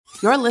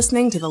You're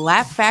listening to the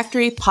Laugh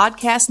Factory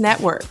Podcast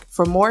Network.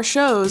 For more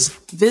shows,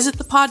 visit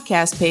the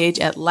podcast page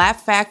at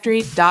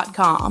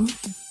laughfactory.com.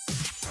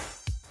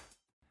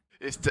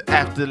 It's the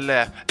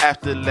Afterlaugh,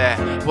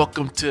 Afterlaugh.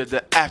 Welcome to the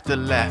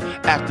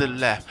Afterlaugh,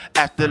 Afterlaugh,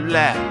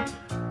 Afterlaugh.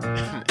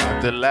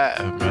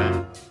 Afterlaugh,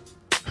 man.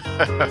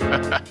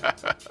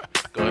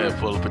 Go ahead,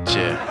 pull up a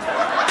chair.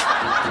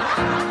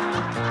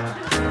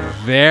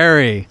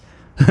 Very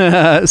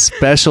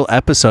special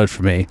episode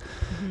for me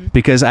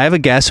because I have a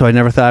guest who I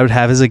never thought I would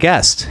have as a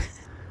guest.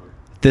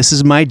 This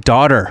is my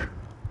daughter,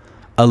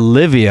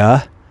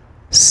 Olivia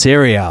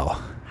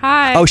Serial.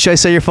 Hi. Oh, should I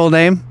say your full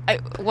name?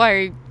 Why are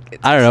you...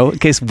 I don't know. In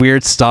case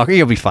weird stalker,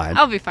 you'll be fine.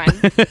 I'll be fine.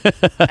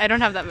 I don't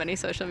have that many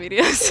social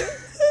medias.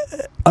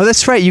 Oh,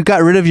 that's right. You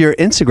got rid of your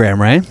Instagram,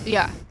 right?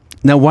 Yeah.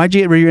 Now, why'd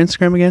you get rid of your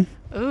Instagram again?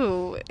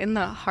 Ooh, in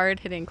the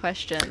hard-hitting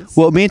questions.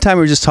 Well, me and Tommy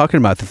were just talking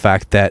about the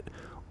fact that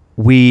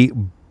we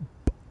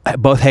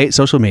both hate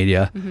social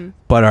media,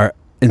 but are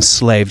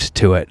enslaved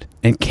to it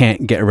and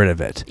can't get rid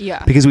of it.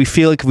 Yeah. Because we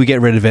feel like if we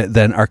get rid of it,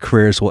 then our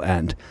careers will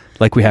end.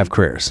 Like we have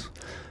careers.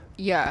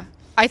 Yeah.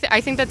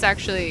 I think that's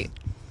actually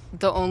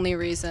the only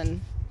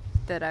reason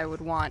that I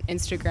would want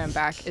Instagram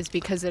back is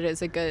because it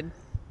is a good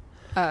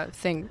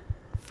thing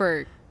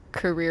for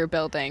career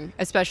building,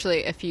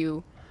 especially if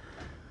you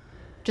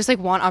just like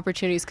want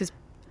opportunities, because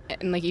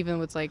and like even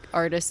with like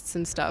artists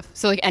and stuff,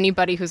 so like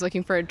anybody who's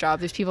looking for a job,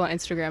 there's people on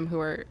Instagram who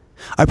are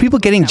people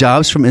getting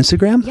jobs from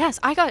Instagram? Yes,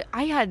 I got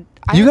a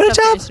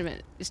job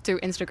through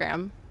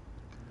Instagram.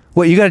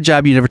 What, you got a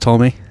job you never told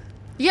me?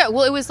 Yeah,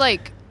 well it was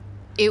like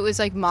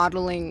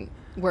modeling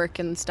work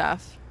and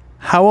stuff.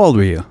 How old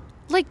were you?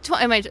 Like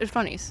in my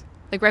 20s,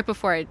 like right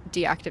before I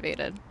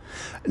deactivated.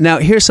 Now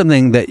here's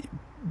something that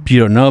you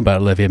don't know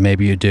about Olivia,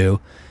 maybe you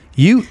do.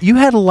 You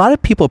had a lot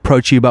of people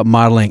approach you about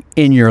modeling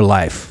in your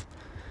life.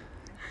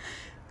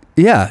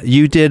 Yeah,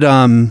 you did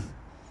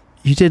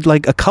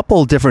like a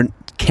couple different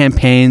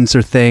campaigns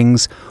or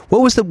things.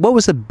 What was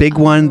the big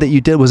one that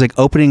you did? Was like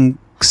opening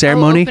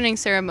ceremony? Opening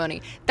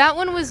ceremony. That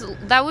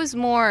was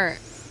more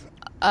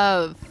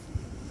of,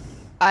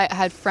 I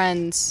had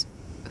friends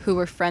who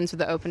were friends with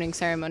the opening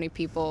ceremony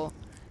people,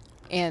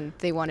 and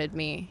they wanted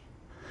me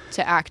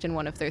to act in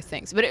one of their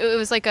things. But it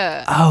was like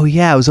a... Oh,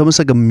 yeah. It was almost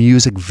like a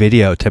music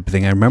video type of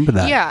thing. I remember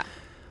that. Yeah.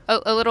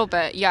 A little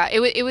bit. Yeah.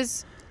 It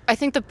was... I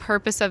think the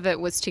purpose of it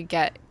was to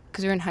get...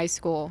 Because we were in high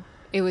school.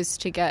 It was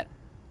to get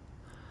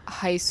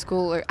high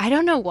school... I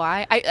don't know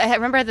why. I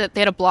remember that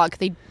they had a blog.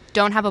 They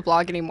don't have a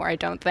blog anymore, I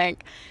don't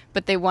think.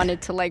 But they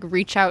wanted to like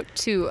reach out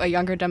to a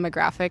younger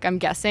demographic, I'm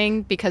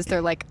guessing, because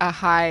they're like a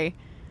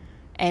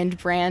high-end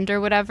brand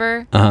or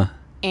whatever. Uh-huh.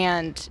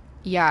 And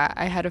yeah,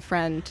 I had a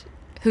friend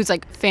who's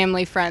like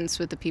family friends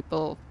with the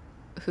people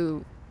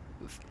who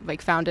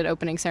like founded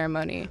opening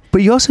ceremony.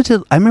 But you also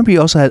did, I remember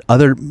you also had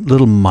other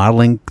little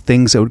modeling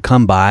things that would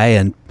come by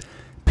and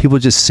people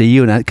just see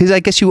you. And because I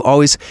guess you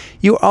always,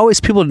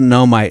 people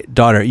know my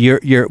daughter.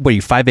 You're what are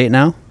you, 5'8"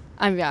 now?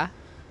 Yeah.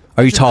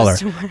 Are you taller?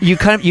 You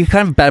kind of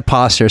have bad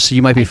posture, so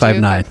you might be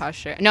 5'9". Bad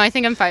posture. No, I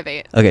think I'm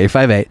 5'8". Okay, you're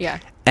 5'8". Yeah.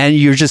 And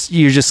you're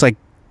just like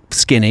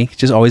skinny,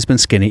 just always been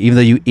skinny, even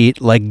though you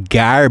eat like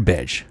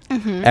garbage.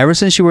 Ever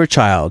since you were a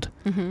child.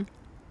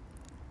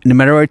 No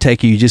matter where I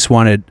take you, you just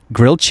wanted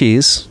grilled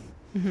cheese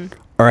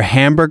or a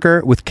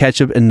hamburger with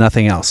ketchup and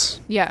nothing else.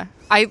 Yeah.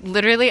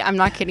 I'm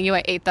not kidding you,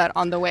 I ate that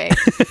on the way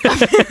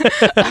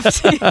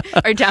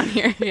or down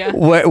here. Yeah.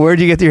 Where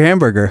did you get your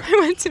hamburger? I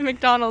went to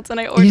McDonald's and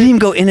I ordered... You didn't even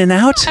go In and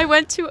Out?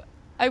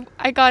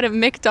 I got a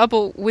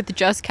McDouble with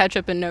just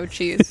ketchup and no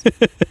cheese.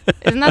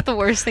 Isn't that the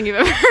worst thing you've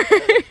ever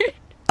heard?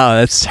 Oh,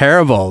 that's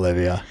terrible,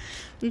 Olivia.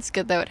 It's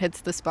good though, it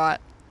hits the spot.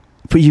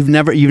 But you've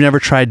never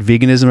tried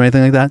veganism or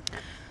anything like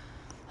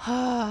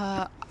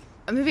that?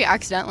 Maybe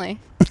accidentally.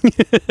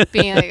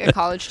 Being a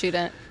college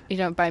student, you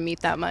don't buy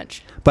meat that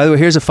much. By the way,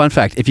 here's a fun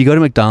fact. If you go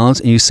to McDonald's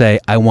and you say,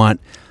 I want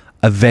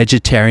a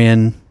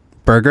vegetarian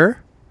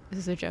burger. This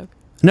is a joke.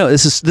 No,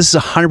 this is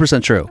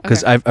 100% true.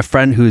 Because Okay. I have a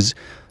friend who's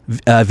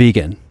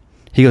vegan.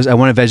 He goes, I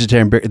want a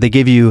vegetarian burger. They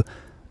give you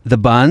the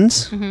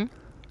buns,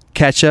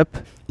 ketchup,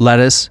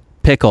 lettuce,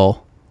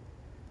 pickle,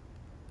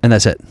 and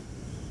that's it.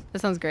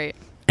 That sounds great.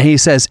 And he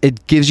says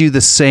it gives you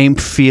the same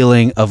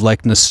feeling of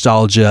like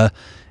nostalgia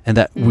and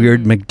that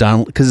weird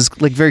McDonald's, because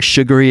it's like very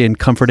sugary and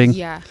comforting.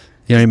 Yeah.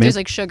 You know what I mean? There's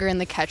like sugar in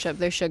the ketchup.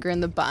 There's sugar in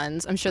the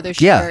buns. I'm sure there's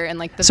sugar in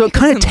like the... So it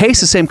kind of tastes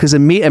the same because the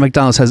meat at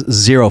McDonald's has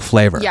zero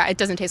flavor. Yeah, it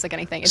doesn't taste like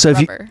anything. It's so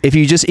rubber. if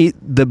you just eat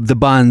the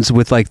buns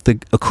with like the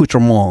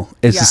accoutrement,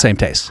 it's the same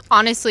taste.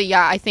 Honestly,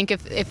 yeah. I think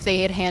if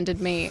they had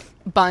handed me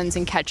buns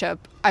and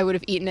ketchup, I would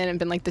have eaten it and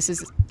been like, this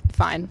is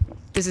fine.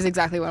 This is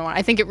exactly what I want.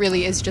 I think it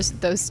really is just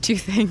those two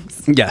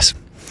things. Yes.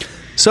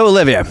 So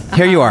Olivia,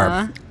 here you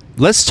are.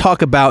 Let's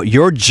talk about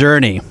your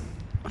journey.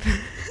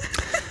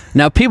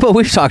 Now, people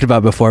we've talked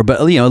about before, but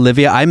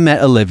Olivia, I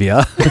met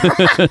Olivia.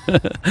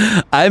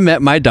 I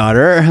met my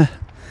daughter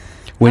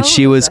when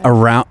she was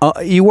around.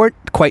 You weren't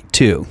quite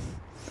 2.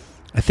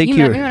 I think you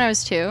met me when I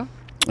was 2.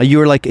 You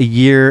were like a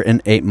year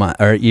and 8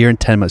 months, or a year and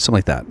 10 months, something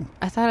like that.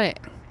 I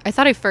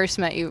thought I first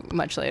met you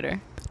much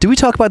later. Did we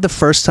talk about the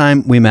first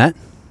time we met?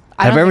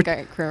 I don't think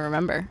I can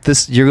remember.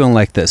 You're going to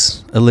like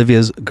this.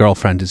 Olivia's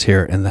girlfriend is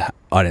here in the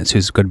audience,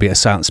 who's going to be a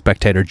silent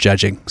spectator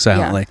judging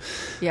silently.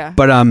 Yeah.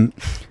 But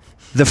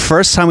the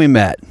first time we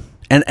met,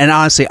 and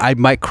honestly, I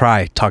might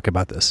cry talking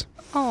about this.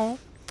 Oh.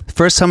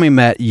 First time we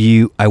met,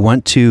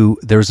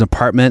 there was an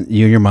apartment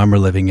you and your mom were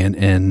living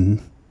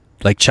in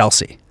like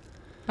Chelsea.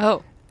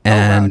 Oh.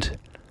 And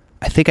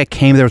I think I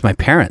came there with my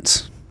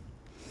parents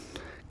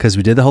because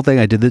we did the whole thing.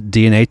 I did the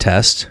DNA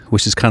test,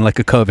 which is kind of like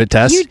a COVID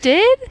test. You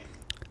did?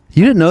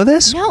 You didn't know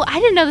this? No, I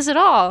didn't know this at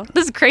all.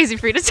 This is crazy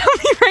for you to tell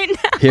me right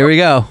now. Here we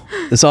go.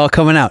 It's all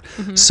coming out.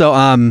 Mm-hmm. So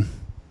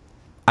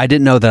I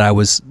didn't know that I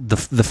was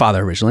the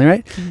father originally,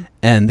 right? Mm-hmm.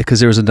 And because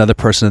there was another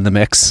person in the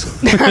mix.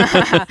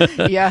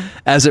 Yeah.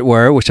 As it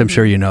were, which I'm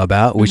sure you know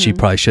about, which you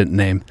probably shouldn't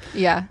name.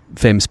 Yeah.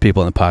 Famous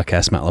people in the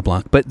podcast, Matt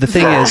LeBlanc. But the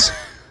thing is,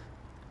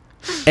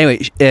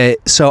 anyway,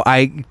 so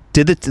I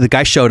did the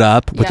guy showed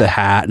up with a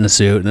hat and a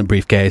suit and a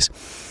briefcase,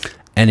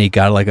 and he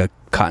got like a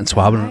cotton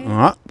swab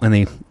and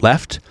he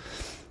left.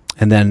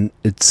 And then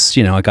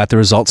I got the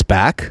results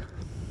back.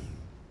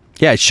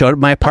 Yeah, it showed up at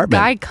my apartment.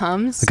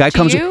 The guy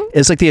comes. You?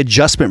 It's like the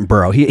adjustment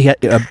bureau. He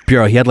had a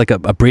bureau. He had like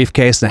a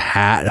briefcase and a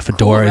hat, a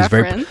fedora. He's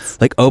very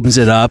opens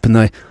it up in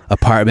the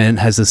apartment,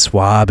 has the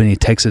swab, and he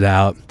takes it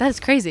out. That's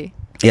crazy.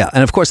 Yeah,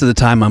 and of course at the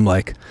time I'm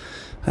like,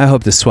 I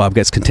hope this swab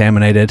gets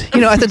contaminated.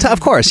 At the time, of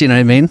course, you know what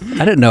I mean?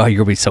 I didn't know how you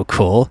were going to be so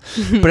cool.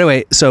 But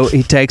anyway, so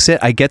he takes it.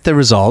 I get the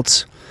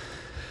results.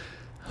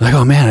 Like,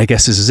 oh man, I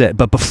guess this is it.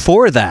 But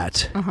before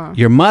that,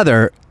 your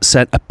mother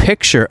sent a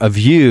picture of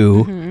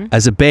you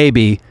as a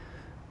baby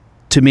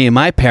to me and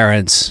my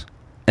parents,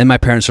 and my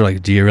parents were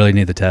like, "Do you really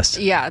need the test?"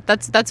 Yeah,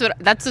 that's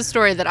the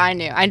story that I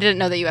knew. I didn't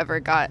know that you ever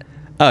got.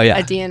 Oh yeah,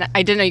 a DNA.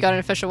 I didn't know you got an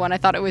official one. I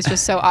thought it was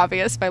just so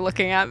obvious by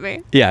looking at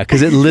me. Yeah,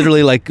 because it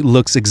literally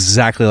looks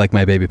exactly like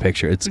my baby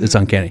picture. It's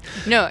uncanny.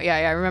 No, yeah,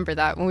 I remember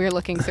that when we were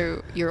looking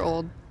through your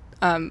old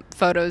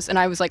photos, and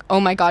I was like, oh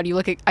my god, you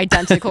look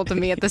identical to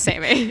me at the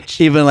same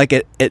age. Even like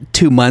at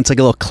 2 months, like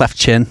a little cleft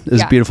chin. It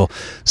was beautiful.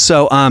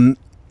 So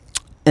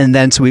and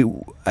then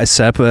I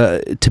set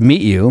up to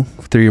meet you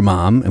through your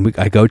mom, and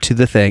I go to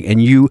the thing,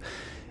 and you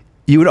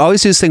would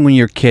always do this thing when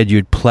you're a kid.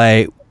 You'd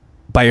play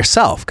by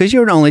yourself because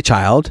you're an only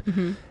child,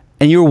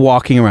 and you were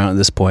walking around at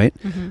this point,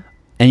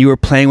 and you were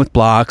playing with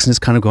blocks and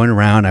just kind of going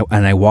around.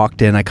 And I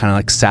walked in. I kind of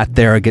like sat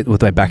there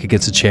with my back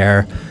against a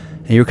chair.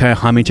 And you were kind of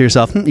humming to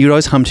yourself. You'd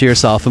always hum to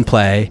yourself and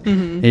play.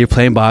 And you're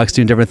playing box,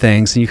 doing different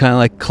things. And you kind of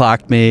like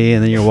clocked me,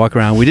 and then you're walking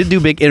around. We didn't do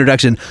a big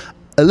introduction.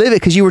 Olivia,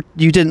 because you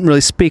didn't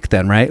really speak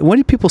then, right? When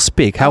do people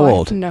speak? How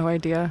old? I have no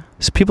idea.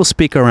 So people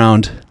speak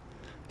around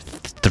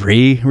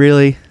 3,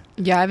 really?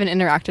 Yeah, I haven't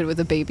interacted with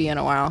a baby in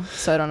a while,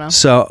 so I don't know.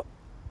 So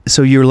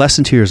you were less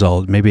than 2 years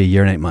old, maybe a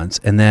year and 8 months.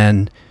 And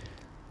then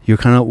you were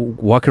kind of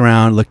walking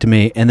around, looked at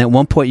me. And at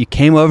one point you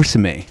came over to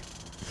me.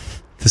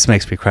 This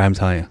makes me cry, I'm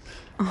telling you.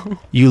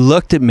 You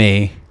looked at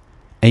me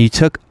and you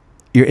took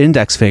your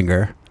index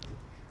finger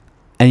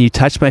and you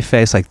touched my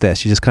face like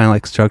this. You just kind of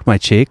like stroked my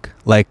cheek,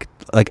 like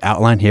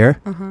outline here.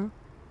 And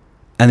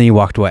then you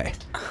walked away.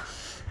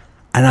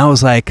 And I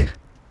was like,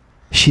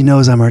 she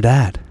knows I'm her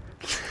dad.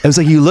 It was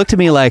like you looked at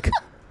me like,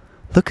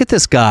 look at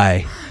this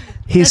guy.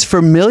 He's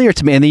familiar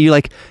to me. And then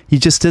you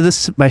just did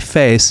this to my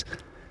face.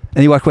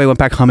 And you walked away, went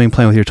back humming,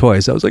 playing with your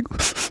toys. I was like,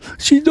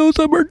 she knows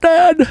I'm her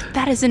dad.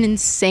 That is an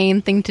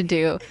insane thing to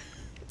do.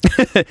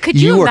 Could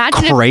you you were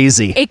imagine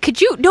crazy.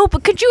 Could you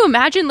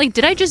imagine, like,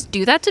 did I just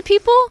do that to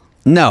people?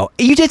 No,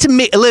 you did to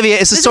me, Olivia.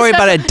 It's a story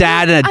about a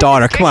dad and a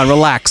daughter. Come on,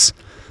 relax.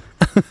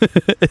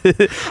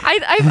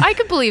 I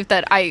could believe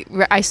that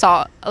I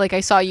saw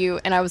you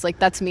and I was like,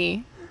 that's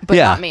me, but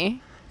not me.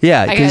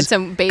 Yeah, I had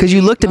some baby because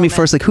you looked at me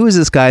first like, who is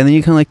this guy? And then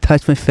you kind of like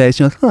touched my face.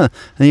 You're like, huh?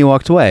 And then you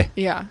walked away.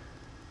 Yeah.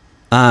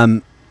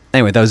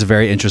 Anyway, that was a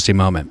very interesting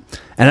moment.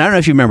 And I don't know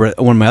if you remember,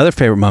 one of my other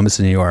favorite moments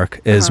in New York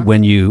is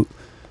when you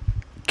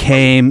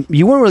came.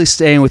 You weren't really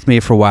staying with me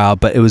for a while,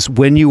 but it was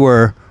when you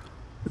were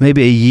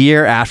maybe a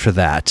year after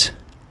that,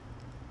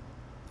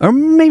 or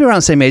maybe around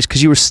the same age,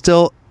 because you were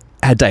still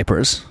had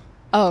diapers.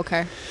 Oh,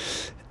 okay.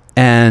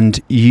 And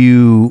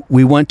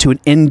we went to an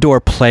indoor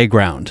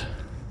playground.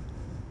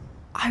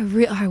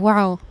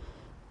 Wow.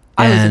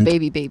 I was a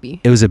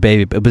baby. It was a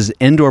baby. It was an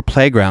indoor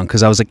playground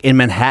because I was like in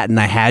Manhattan.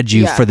 I had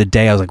you for the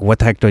day. I was like, what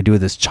the heck do I do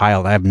with this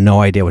child? I have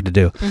no idea what to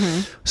do.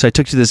 So I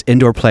took you to this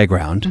indoor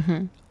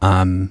playground.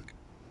 And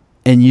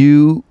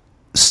you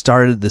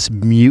started this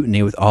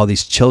mutiny with all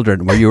these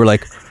children where you were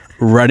like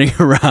running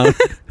around,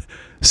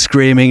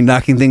 screaming,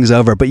 knocking things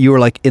over. But you were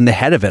like in the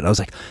head of it. I was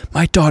like,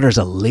 my daughter's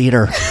a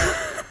leader.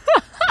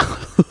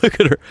 Look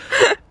at her.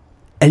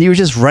 And you were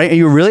just right.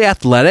 You were really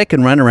athletic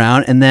and running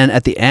around. And then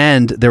at the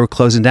end, they were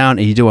closing down,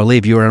 and you didn't want to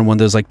leave. You were on one of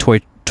those like toy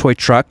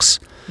trucks.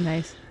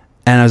 Nice.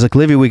 And I was like,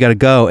 Olivia, we got to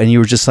go. And you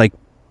were just like,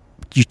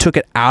 you took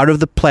it out of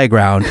the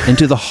playground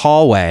into the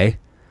hallway,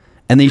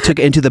 and then you took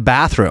it into the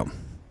bathroom.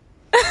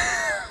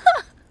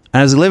 And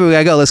I was like, Olivia, we got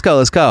to go.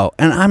 Let's go.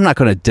 And I'm not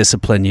going to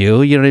discipline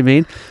you. You know what I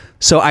mean?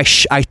 So I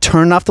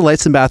turned off the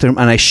lights in the bathroom,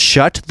 and I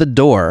shut the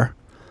door.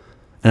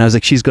 And I was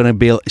like, she's gonna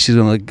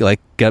like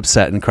get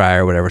upset and cry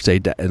or whatever,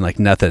 and like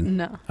nothing.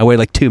 No. I waited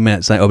like 2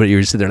 minutes and I opened it. You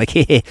were just sitting there like,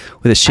 hey,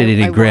 with a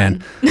shit-eating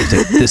grin.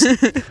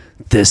 It's like,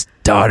 this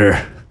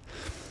daughter.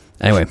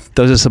 Anyway,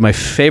 those are some of my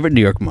favorite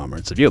New York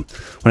moments of you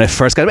when I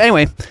first got.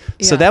 Anyway,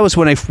 so that was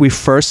when we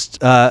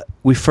first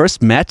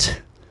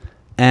met,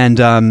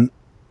 and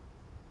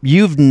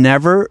you've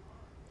never,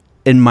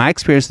 in my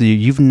experience with you,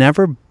 you've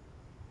never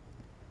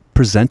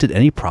presented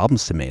any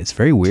problems to me. It's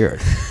very weird.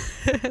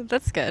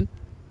 That's good.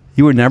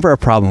 You were never a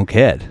problem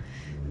kid.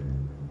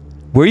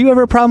 Were you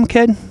ever a problem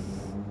kid?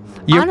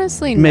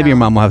 Honestly, no. Maybe your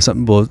mom will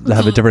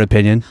have a different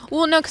opinion.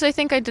 Well, no, because I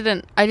think I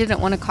didn't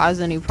want to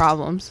cause any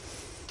problems.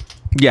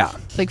 Yeah.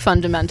 Like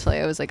fundamentally,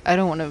 I was like, I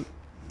don't want to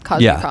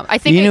cause any problem. I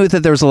think you knew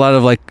that there was a lot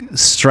of like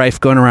strife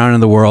going around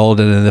in the world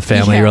and in the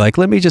family. You were like,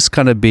 let me just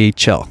kind of be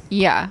chill.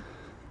 Yeah.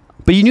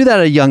 But you knew that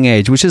at a young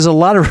age, which is a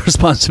lot of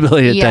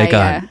responsibility to take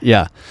on.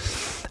 Yeah.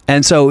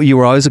 And so you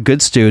were always a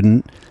good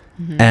student.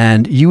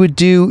 And you were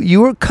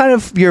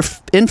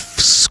in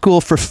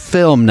school for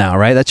film now,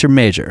 right? That's your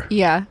major.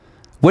 Yeah.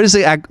 What's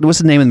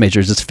the name of the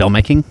major? Is this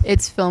filmmaking?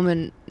 It's film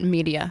and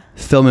media.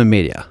 Film and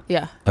media.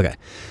 Yeah. Okay.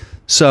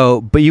 So,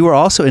 but you were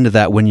also into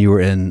that when you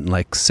were in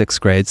like 6th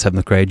grade,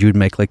 7th grade. You would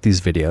make like these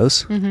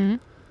videos. Mm-hmm.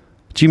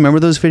 Do you remember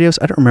those videos?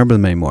 I don't remember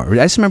them anymore. I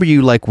just remember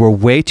you like were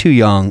way too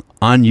young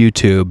on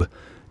YouTube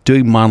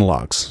doing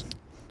monologues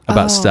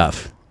about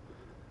stuff.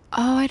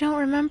 Oh, I don't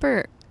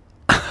remember.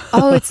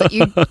 Oh, it's like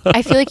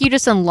I feel like you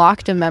just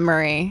unlocked a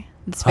memory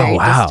that's very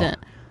distant.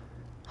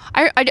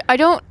 I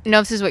don't know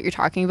if this is what you're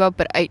talking about,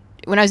 but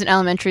when I was in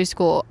elementary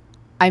school,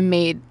 I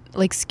made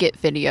like skit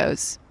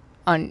videos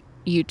on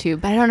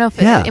YouTube. But I don't know if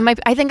it might.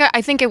 I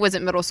think it was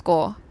at middle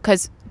school,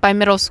 because by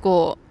middle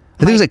school, I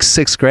think it was like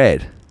 6th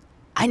grade.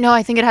 I know.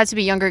 I think it has to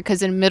be younger,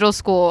 because in middle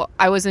school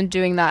I wasn't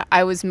doing that.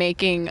 I was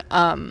making.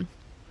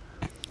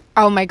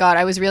 Oh my god!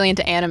 I was really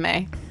into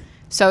anime.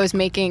 So I was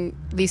making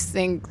these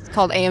things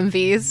called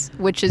AMVs,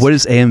 which is... What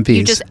is AMVs?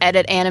 You just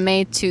edit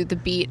anime to the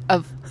beat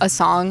of a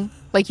song.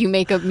 Like you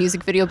make a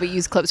music video but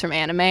use clips from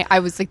anime. I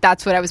was like,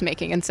 that's what I was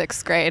making in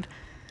 6th grade.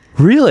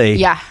 Really?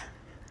 Yeah.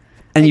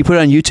 And you put it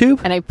on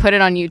YouTube? And I put it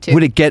on YouTube.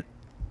 Would it get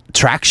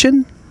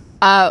traction?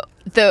 I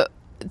did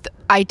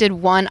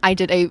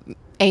a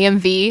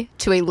AMV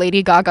to a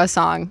Lady Gaga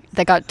song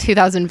that got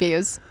 2,000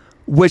 views.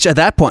 Which at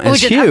that point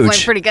is huge. At that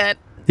point, pretty good.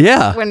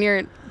 Yeah. When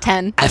you're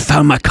 10. I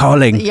found my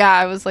calling. Yeah,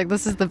 I was like,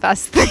 this is the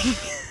best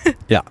thing.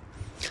 Yeah.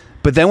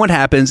 But then what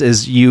happens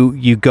is you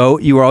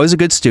were always a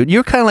good student.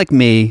 You're kind of like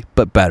me,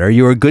 but better.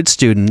 You were a good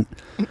student.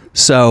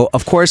 So,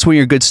 of course, when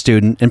you're a good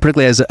student, and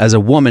particularly as a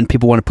woman,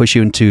 people want to push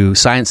you into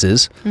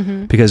sciences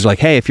because like,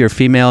 hey, if you're a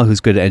female who's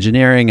good at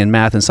engineering and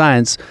math and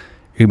science,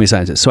 you're going to be a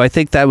scientist. So I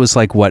think that was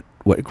like what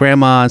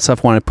grandma and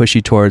stuff wanted to push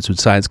you towards with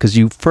science, because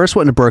you first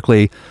went to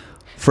Berkeley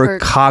for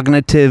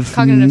cognitive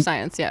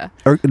science, yeah.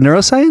 Or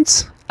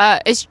neuroscience?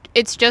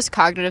 It's just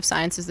cognitive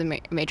science is the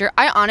major.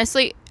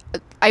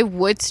 I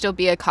would still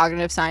be a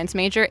cognitive science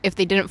major if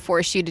they didn't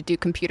force you to do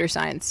computer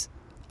science.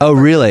 Oh,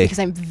 really? Because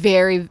I'm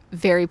very,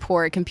 very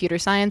poor at computer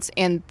science,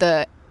 and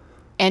the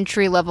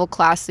entry-level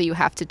class that you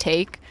have to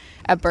take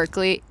at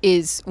Berkeley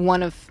is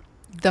one of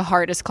the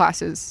hardest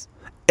classes.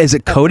 Is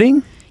it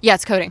coding? Yeah,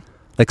 it's coding.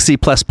 Like C++?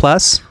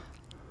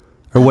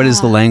 Or what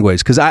is the language?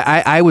 Because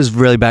I was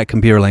really bad at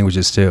computer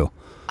languages too.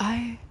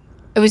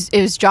 It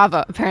was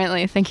Java,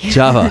 apparently. Thank you.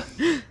 Java.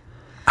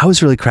 I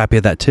was really crappy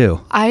at that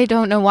too. I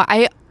don't know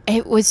why.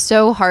 It was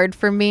so hard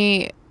for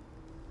me.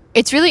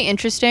 It's really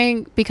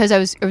interesting because I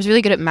was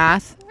really good at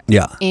math.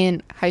 Yeah.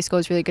 In high school, I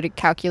was really good at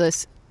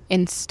calculus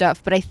and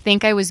stuff. But I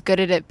think I was good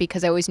at it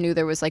because I always knew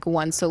there was like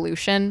one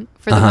solution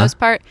for the most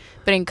part.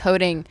 But in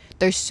coding,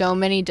 there's so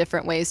many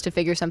different ways to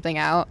figure something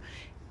out.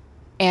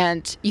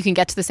 And you can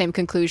get to the same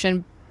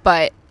conclusion,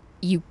 but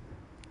you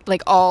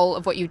like all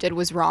of what you did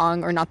was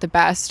wrong or not the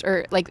best,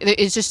 or like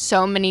it's just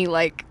so many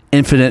like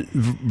infinite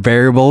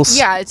variables.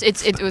 Yeah,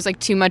 it was like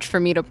too much for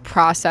me to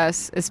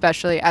process,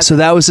 especially as so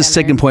that was the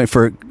sticking point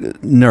for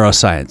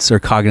neuroscience or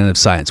cognitive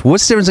science.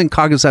 What's the difference in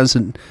cognitive science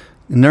and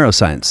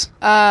neuroscience?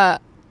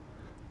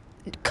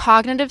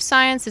 Cognitive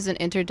science is an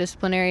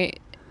interdisciplinary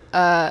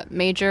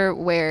major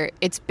where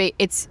it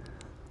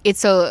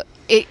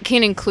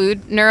can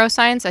include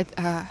neuroscience.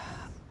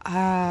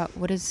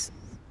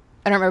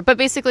 I don't remember, but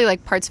basically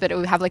like parts of it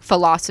would have like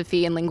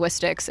philosophy and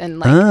linguistics and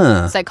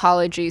like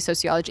psychology,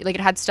 sociology. Like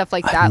it had stuff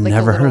like that. I've like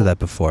never heard of that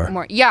before.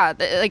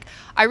 Like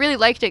I really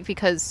liked it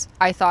because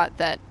I thought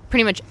that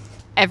pretty much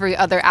every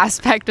other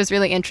aspect was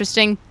really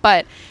interesting.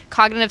 But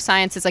cognitive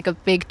science is like a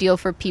big deal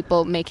for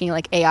people making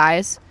like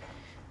AIs.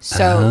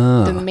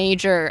 So the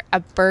major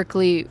at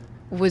Berkeley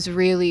was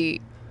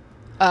really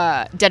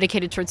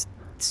dedicated towards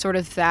sort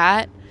of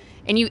that.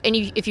 And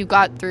if you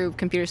got through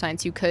computer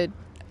science, you could.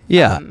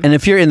 Yeah, and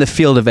if you're in the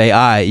field of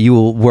AI, you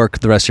will work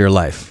the rest of your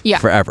life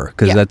forever,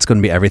 because that's going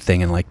to be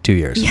everything in like 2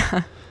 years.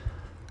 Yeah.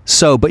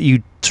 So, but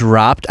you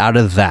dropped out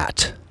of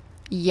that.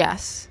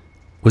 Yes.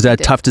 Was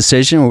that a tough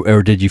decision,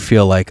 or did you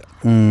feel like...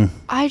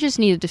 I just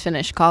needed to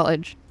finish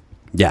college.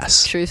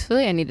 Yes.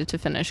 Truthfully, I needed to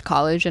finish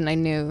college, and I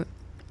knew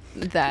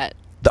that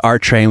the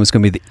art train was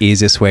going to be the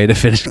easiest way to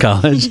finish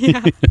college.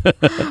 Yeah.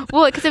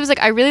 Well, because it was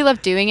like I really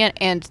loved doing it,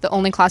 and the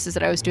only classes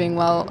that I was doing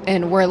well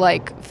in were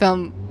like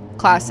film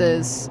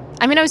classes.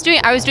 I mean, I was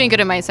doing good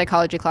in my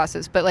psychology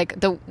classes, but like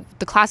the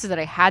classes that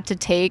I had to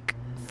take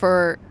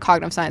for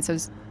cognitive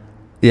science,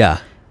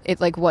 it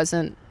like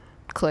wasn't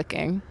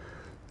clicking.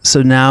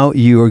 So now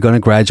you are going to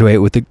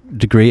graduate with a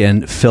degree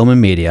in film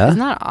and media. Isn't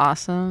that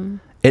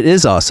awesome? It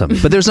is awesome,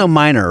 but there's no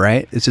minor,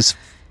 right? It's just...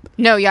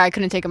 No, yeah, I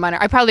couldn't take a minor.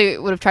 I probably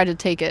would have tried to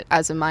take it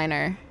as a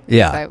minor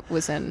if I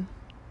was in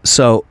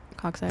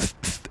Cog Sci.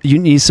 You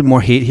need some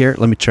more heat here?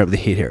 Let me turn up the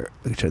heat here.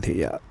 Let me turn up the heat,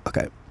 yeah.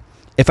 Okay.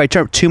 If I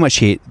turn up too much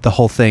heat, the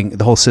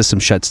whole system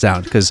shuts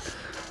down because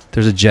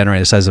there's a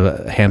generator the size of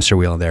a hamster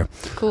wheel in there.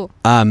 Cool.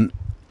 But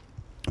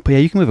yeah,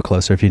 you can move it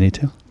closer if you need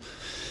to.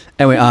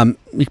 Anyway,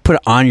 you can put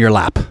it on your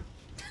lap.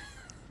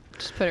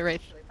 Just put it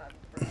right.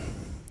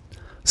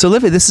 So,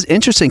 Olivia, this is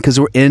interesting because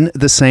we're in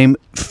the same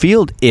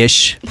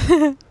field-ish.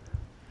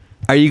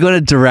 Are you going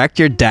to direct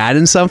your dad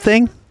in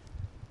something?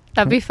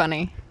 That'd be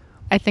funny.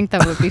 I think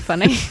that would be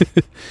funny.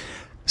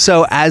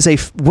 So,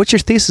 what's your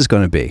thesis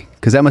going to be?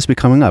 Because that must be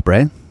coming up,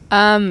 right?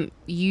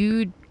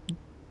 You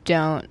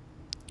don't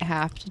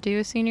have to do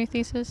a senior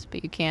thesis,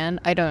 but you can.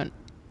 I don't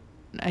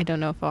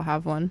know if I'll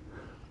have one.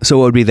 So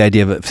what would be the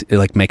idea of it,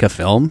 like make a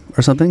film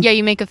or something? Yeah,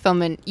 you make a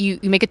film and you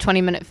make a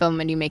 20-minute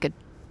film and you make a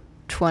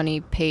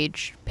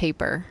 20-page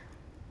paper.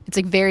 It's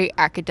like very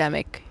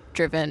academic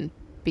driven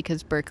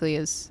because Berkeley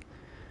is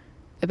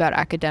about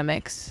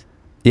academics.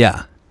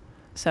 Yeah.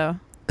 So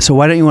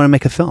why don't you want to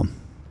make a film?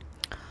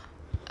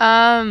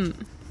 Because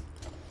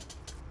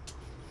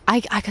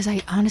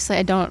I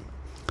honestly don't.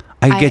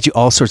 I could get you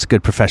all sorts of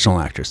good professional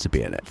actors to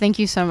be in it. Thank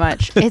you so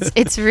much.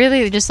 It's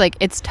really just like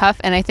it's tough,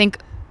 and I think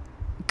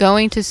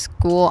going to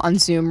school on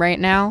Zoom right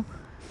now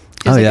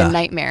is a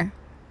nightmare,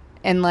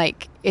 and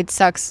like it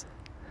sucks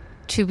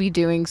to be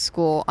doing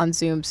school on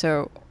Zoom.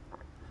 So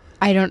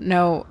I don't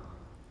know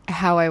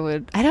how I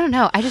would. I don't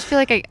know. I just feel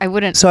like I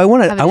wouldn't. So I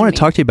want to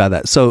talk to you about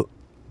that. So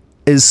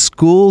is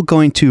school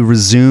going to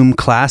resume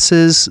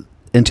classes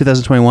in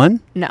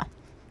 2021? No.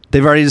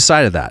 They've already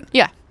decided that.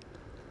 Yeah.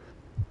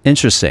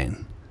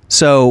 Interesting.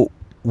 So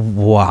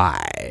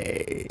why?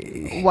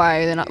 Why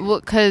are they not? Well,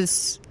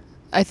 because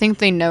I think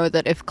they know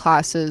that if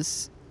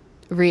classes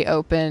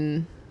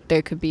reopen,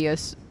 there could be a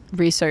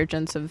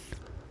resurgence of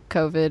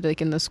COVID,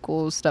 like in the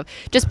schools stuff.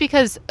 Just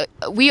because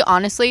we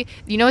honestly,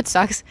 it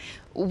sucks.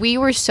 We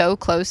were so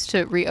close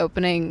to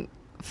reopening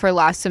for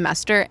last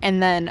semester,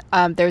 and then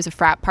there was a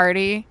frat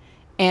party,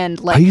 and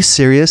like. Are you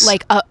serious?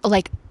 Like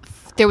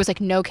there was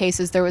like no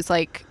cases. There was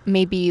like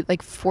maybe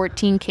like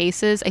 14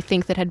 cases I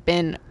think that had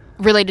been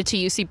related to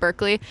UC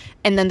Berkeley,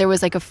 and then there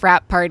was like a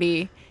frat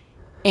party,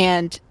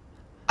 and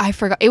I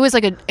forgot. It was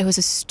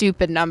a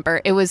stupid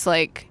number. It was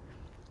like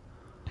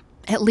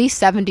at least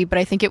 70, but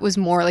I think it was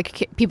more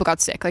like people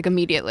got sick like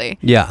immediately.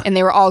 Yeah. And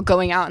they were all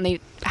going out, and they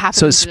happened.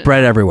 So it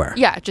spread everywhere.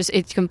 Yeah,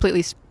 it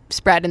completely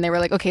spread, and they were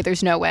like, okay,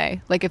 there's no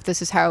way. Like if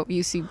this is how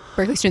UC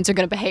Berkeley students are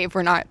going to behave,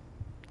 we're not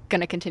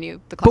going to continue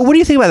the class. But what do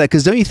you think about that?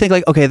 Because don't you think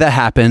like, okay, that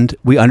happened,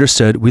 we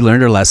understood, we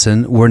learned our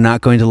lesson, we're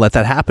not going to let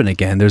that happen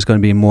again. There's going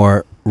to be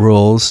more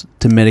rules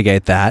to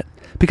mitigate that,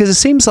 because it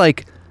seems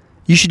like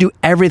you should do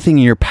everything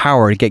in your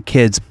power to get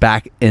kids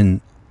back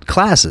in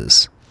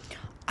classes.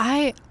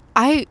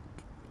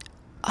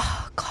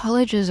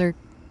 Colleges are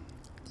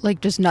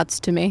like just nuts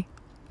to me.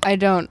 I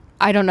don't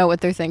know what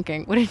they're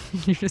thinking. What did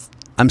you just?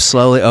 I'm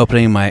slowly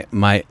opening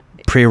my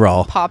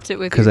pre-roll. Popped it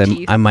with your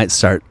teeth. I might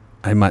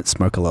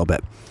smoke a little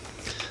bit.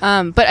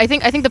 But I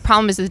think the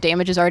problem is the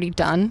damage is already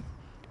done.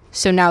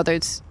 So now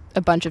there's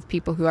a bunch of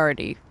people who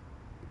already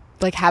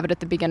like have it at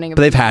the beginning of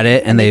But they've had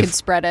it and they could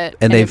spread it,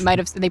 and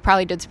they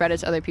probably did spread it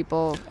to other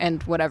people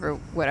and whatever.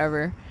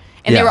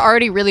 And they were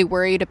already really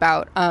worried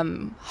about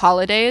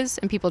holidays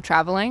and people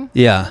traveling.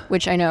 Yeah.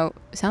 Which I know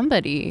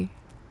somebody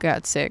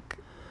got sick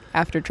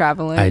after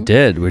traveling. I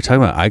did. We were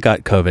talking about I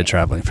got COVID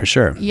traveling for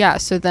sure. Yeah,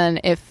 so then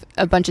if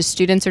a bunch of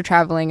students are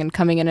traveling and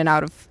coming in and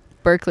out of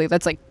Berkeley,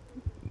 that's like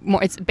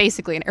more, it's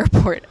basically an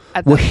airport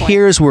at that point.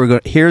 Here's where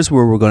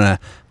we're going to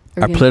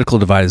our political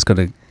divide is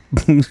going to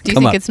do you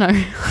think up. It's not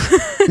real?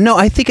 No,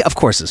 I think of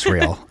course it's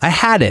real. I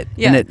had it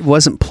Yeah. and it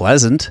wasn't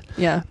pleasant.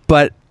 Yeah.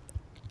 But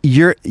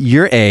your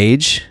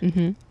age,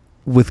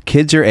 with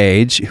kids your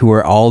age who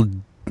are all,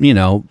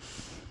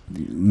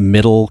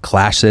 middle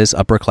classes,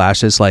 upper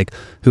classes, like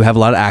who have a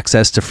lot of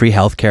access to free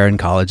healthcare in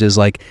colleges,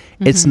 like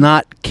it's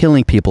not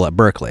killing people at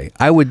Berkeley.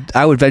 I would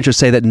venture to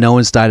say that no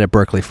one's died at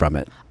Berkeley from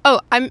it.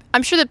 Oh, I'm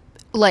sure that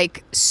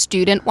like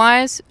student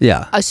wise,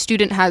 yeah, a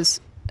student has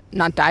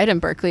not died in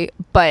Berkeley,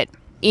 but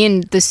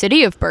in the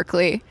city of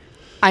Berkeley,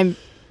 I'm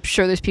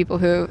sure there's people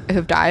who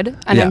have died,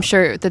 and I'm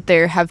sure that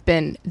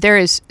there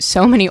is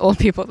so many old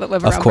people that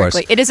live around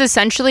Berkeley. It is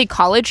essentially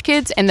college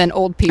kids and then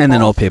old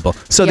people.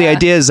 So the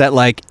idea is that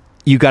like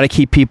you got to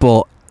keep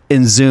people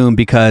in Zoom,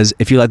 because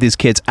if you let these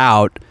kids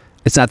out,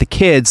 it's not the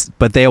kids,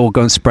 but they will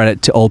go and spread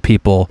it to old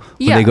people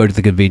when they go to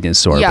the convenience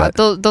store. Yeah,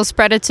 they'll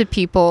spread it to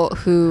people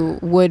who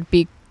would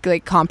be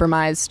like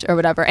compromised or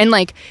whatever, and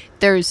like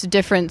there's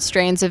different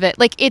strains of it.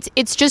 Like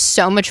it's just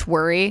so much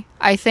worry,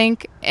 I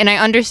think, and I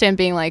understand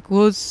being like,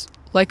 well, it's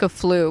like a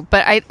flu,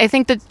 but I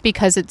think that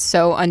because it's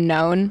so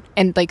unknown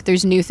and like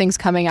there's new things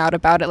coming out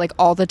about it like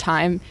all the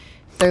time,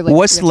 they're like,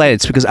 what's the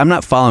latest? Because I'm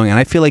not following, and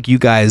I feel like you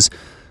guys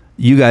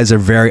are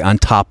very on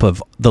top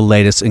of the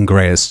latest and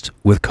greatest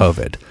with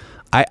COVID.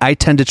 I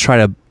tend to try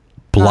to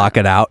block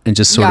it out and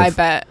just sort of.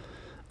 I bet.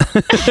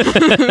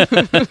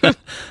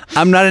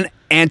 I'm not an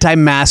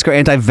anti-mask or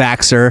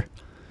anti-vaxxer.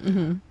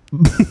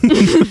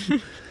 Mm-hmm.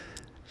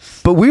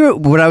 But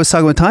when I was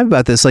talking with Tommy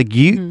about this, like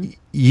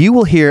you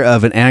will hear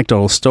of an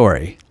anecdotal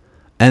story,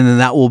 and then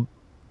that will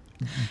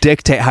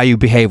dictate how you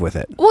behave with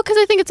it. Well, because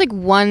I think it's like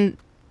one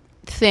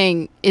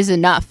thing is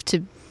enough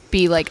to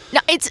be like, no,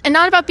 it's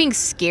not about being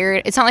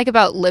scared. It's not like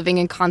about living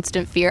in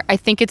constant fear. I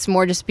think it's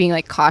more just being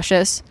like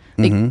cautious,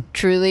 like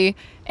truly,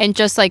 and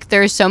just like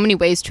there are so many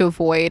ways to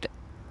avoid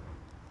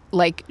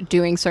like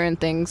doing certain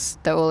things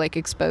that will like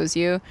expose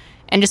you.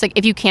 And just like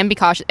if you can be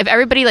cautious, if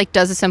everybody like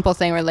does a simple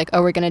thing where like,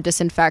 oh, we're gonna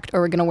disinfect,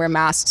 or we're gonna wear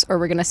masks, or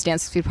we're gonna stand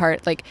 6 feet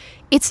apart, like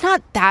it's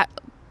not that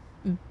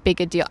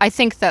big a deal. I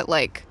think that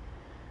like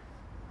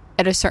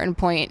at a certain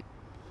point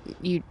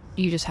you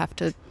just have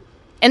to,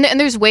 and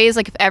there's ways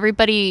like if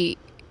everybody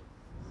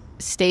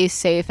stays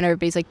safe and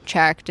everybody's like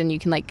checked and you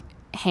can like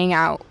hang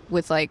out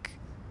with like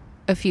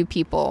a few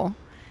people,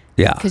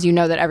 because you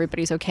know that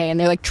everybody's okay and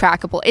they're like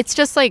trackable. It's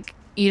just like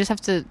you just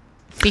have to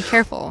be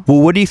careful.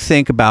 Well, what do you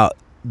think about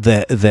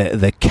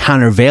the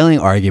countervailing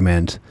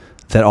argument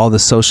that all the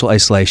social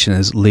isolation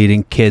is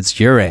leading kids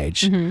your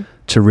age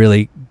to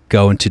really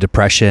go into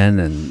depression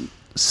and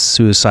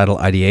suicidal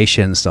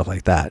ideation and stuff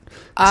like that?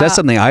 'Cause that's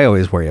something I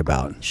always worry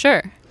about.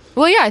 Sure.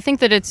 Well, yeah, I think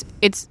that it's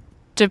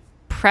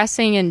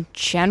depressing in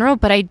general,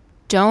 but I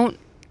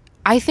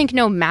think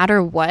no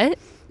matter what,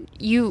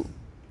 you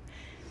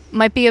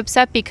might be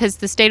upset because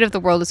the state of the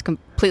world is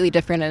completely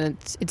different and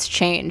it's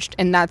changed,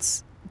 and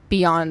that's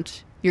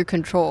beyond your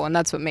control, and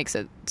that's what makes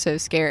it so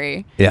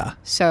scary. Yeah.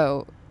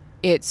 So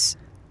it's,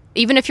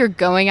 even if you're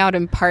going out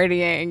and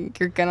partying,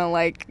 you're gonna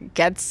like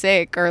get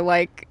sick, or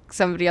like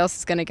somebody else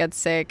is gonna get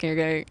sick, and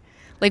you're gonna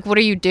like, what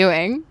are you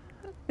doing?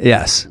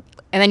 Yes.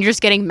 And then you're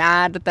just getting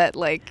mad that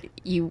like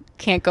you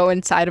can't go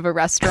inside of a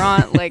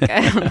restaurant. Like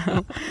I don't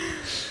know.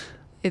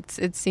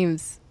 It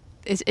seems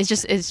it's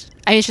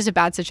just a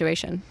bad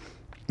situation.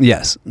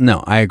 Yes.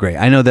 No, I agree.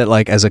 I know that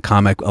like as a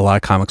comic, a lot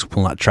of comics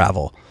will not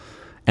travel.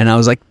 And I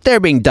was like, they're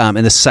being dumb.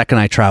 And the second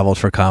I traveled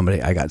for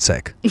comedy, I got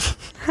sick.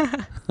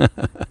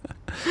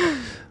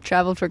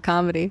 Traveled for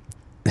comedy.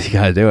 You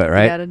got to do it,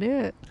 right? You got to do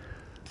it.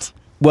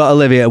 Well,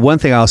 Olivia, one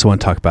thing I also want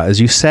to talk about is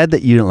you said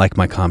that you didn't like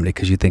my comedy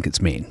because you think it's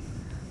mean.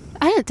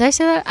 Did I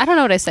say that? I don't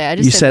know what I say.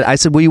 I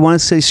said, well, you want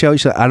to say show? You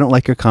said, I don't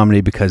like your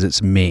comedy because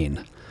it's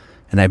mean.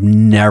 And I've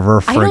never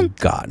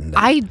forgotten that.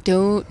 I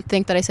don't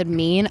think that I said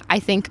mean. I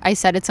think I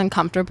said it's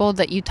uncomfortable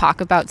that you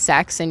talk about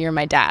sex and you're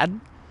my dad.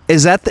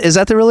 Is that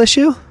the real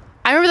issue?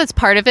 I remember that's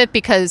part of it,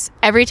 because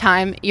every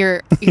time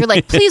you're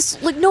like, please,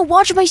 like, no,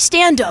 watch my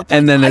stand up. Like,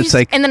 and then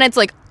it's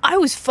like, I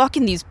was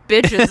fucking these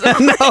bitches.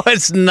 No,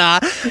 it's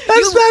not.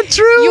 That's not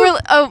true. You were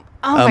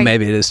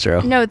maybe it is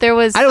true. No, there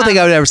was. I don't think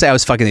I would ever say I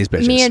was fucking these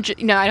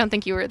bitches. No, I don't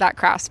think you were that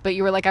crass, but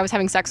you were like, I was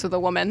having sex with a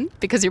woman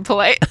because you're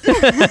polite.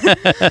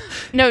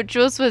 No,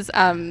 Jules was.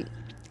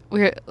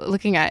 We were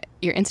looking at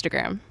your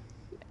Instagram,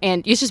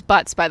 and it's just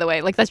butts, by the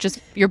way. Like that's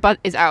just, your butt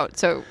is out.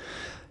 So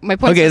my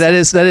point. Okay, that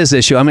is the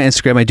issue. I'm on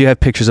Instagram. I do have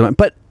pictures of it,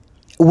 but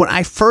when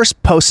I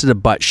first posted a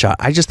butt shot,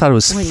 I just thought it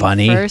was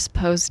funny. When you first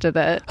posted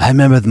it. I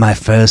remember my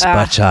first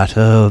butt shot.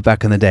 Oh,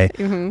 back in the day.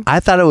 Mm-hmm. I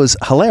thought it was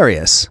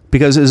hilarious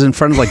because it was in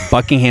front of like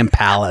Buckingham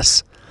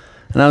Palace.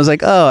 And I was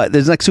like, oh,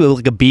 there's next to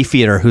like a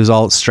beefeater who's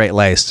all straight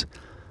laced.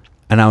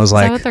 And I was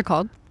like, is that what they're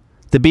called?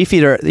 The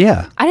beefeater,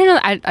 yeah. I didn't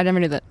know. I never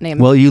knew that name.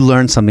 Well, you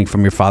learned something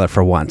from your father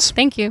for once.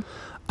 Thank you.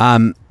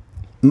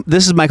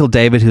 This is Michael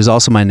David, who's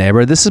also my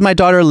neighbor. This is my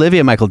daughter,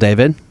 Olivia Michael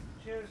David.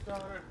 Cheers,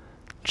 daughter.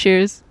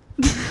 Cheers.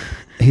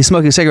 He's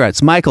smoking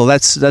cigarettes. Michael,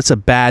 that's a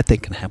bad thing.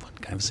 Can I have one?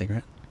 Can I have a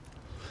cigarette?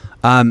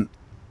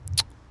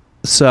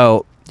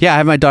 So, yeah, I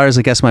have my daughter as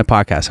a guest on my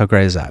podcast. How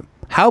great is that?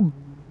 How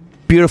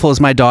beautiful is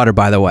my daughter,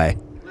 by the way?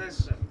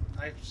 Listen,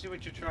 I see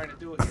what you're trying to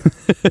do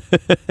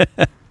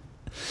here.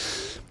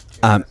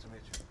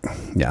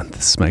 Yeah,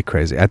 this is my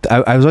crazy.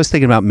 I was always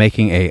thinking about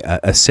making a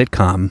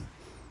sitcom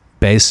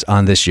based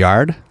on this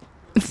yard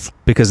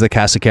because of the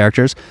cast of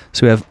characters.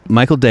 So we have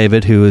Michael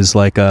David, who is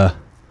like just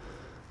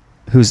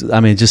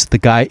the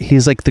guy.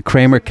 He's like the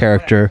Kramer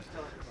character.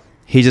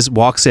 He just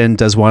walks in,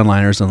 does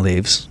one-liners, and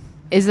leaves.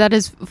 Is that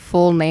his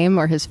full name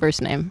or his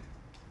first name?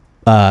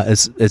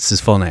 It's his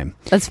full name.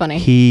 That's funny.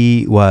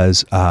 He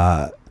was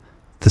the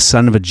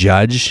son of a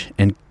judge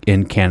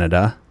in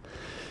Canada,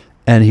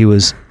 and he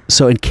was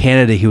in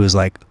Canada. He was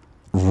like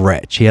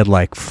rich. He had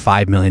like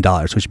 $5 million,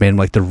 which made him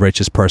like the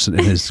richest person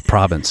in his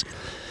province.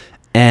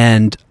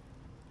 And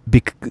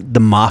the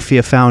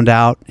mafia found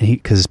out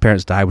because his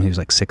parents died when he was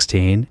like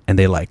 16, and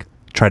they like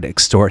tried to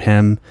extort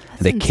him. That's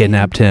and they insane.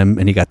 Kidnapped him,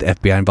 and he got the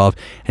FBI involved,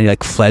 and he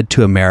like fled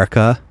to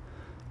America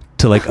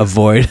to like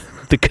avoid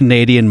the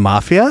Canadian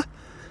mafia.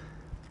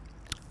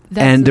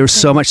 And there was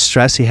so much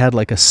stress. He had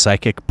like a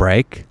psychic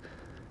break,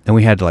 and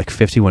we had to like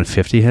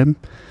 5150 him,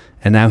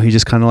 and now he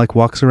just kind of like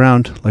walks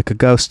around like a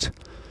ghost.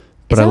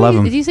 But I love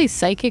him. Did you say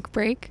psychic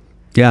break?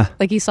 Yeah.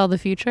 Like he saw the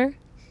future?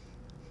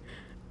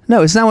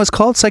 No, isn't that what's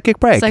called? Psychic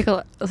break.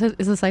 Is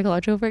it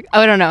psychological break?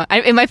 Oh, I don't know.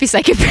 It might be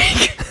psychic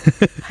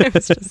break. I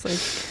was just like.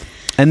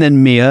 And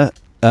then Mia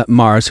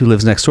Mars, who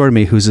lives next door to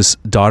me, who's this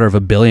daughter of a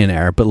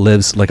billionaire, but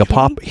lives like a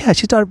pauper. Yeah,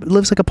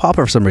 lives like a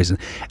pauper for some reason.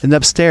 And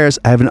upstairs,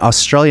 I have an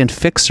Australian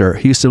fixer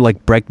who used to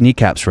like break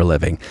kneecaps for a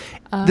living.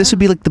 This would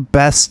be like the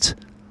best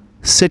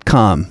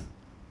sitcom,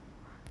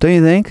 don't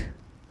you think?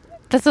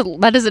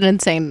 That is an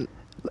insane.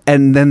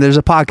 And then there's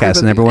a podcast,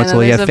 and every once in a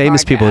while you have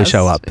famous people who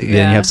show up. Yeah.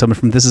 Then you have someone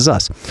from This Is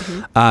Us.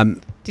 Mm-hmm.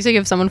 Do you say you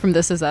have someone from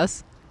This Is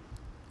Us?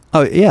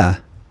 Oh yeah.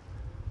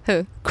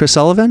 Who? Chris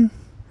Sullivan.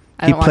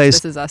 I don't watch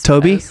This Is Us.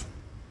 Toby.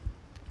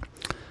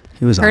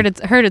 He was heard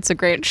it's a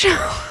great show.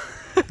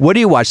 What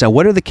do you watch now?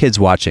 What are the kids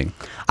watching?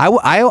 I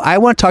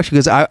want to talk to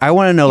you because I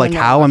want to know like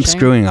how I'm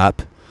screwing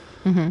up,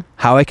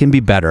 how I can be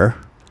better,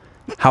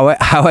 how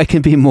I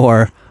can be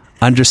more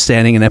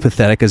understanding and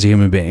empathetic as a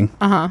human being.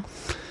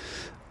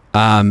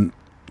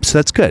 So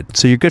that's good.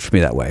 So you're good for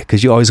me that way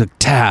because you always look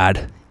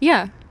Tad.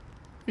 Yeah,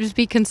 just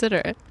be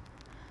considerate.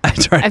 I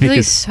feel like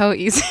it's so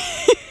easy.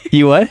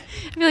 You what?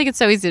 I feel like it's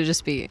so easy to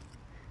just be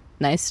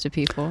nice to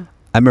people.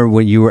 I remember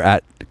when you were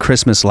at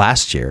Christmas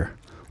last year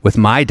with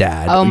my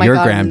dad, your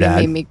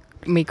granddad. And made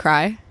me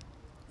cry.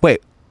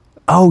 Wait.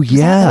 Oh,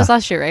 yeah. That was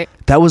last year, right?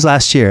 That was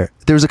last year.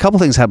 There was a couple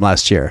things happened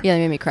last year. Yeah,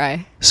 they made me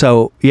cry.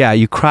 So, yeah,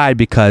 you cried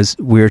because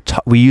we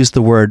used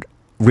the word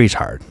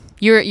retard.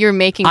 You're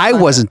making fun I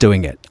wasn't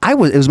doing it. It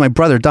was my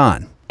brother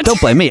Don. Don't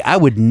blame me. I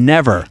would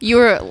never.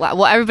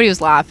 Everybody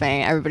was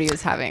laughing. Everybody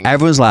was having.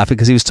 Everyone was laughing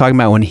because he was talking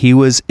about when he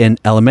was in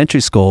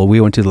elementary school. We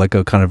went to like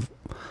a kind of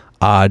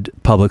odd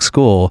public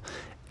school,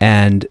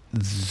 and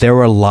there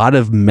were a lot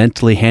of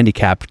mentally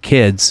handicapped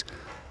kids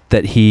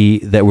that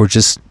were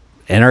just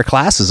in our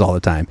classes all the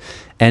time.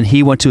 And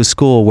he went to a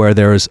school where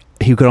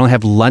he could only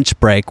have lunch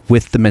break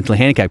with the mentally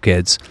handicapped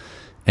kids.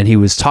 And he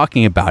was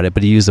talking about it,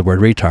 but he used the word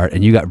retard,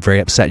 and you got very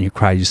upset and you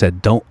cried. You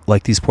said, "Don't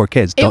like these poor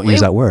kids. Don't use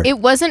that word." It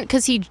wasn't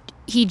because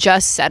he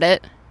just said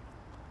it.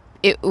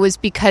 It was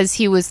because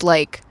he was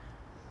like,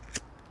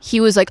 I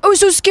was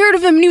so scared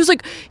of him, and he was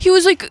like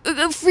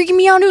freaking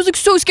me out. And he was like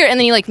so scared, and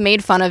then he like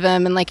made fun of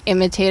him and like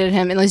imitated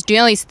him and was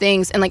doing all these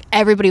things, and like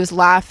everybody was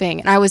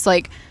laughing, and I was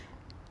like,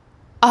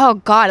 oh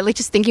God, like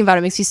just thinking about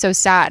it makes me so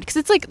sad because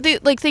it's like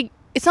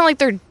it's not like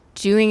they're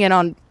doing it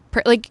on.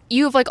 Like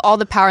you have like all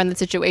the power in the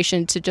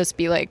situation to just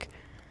be like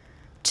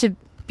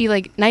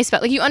nice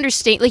about you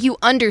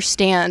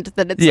understand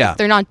that it's like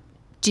they're not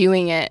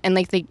doing it, and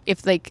like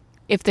if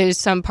there's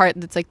some part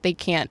that's like they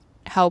can't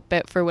help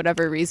it for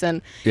whatever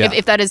reason,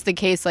 if that is the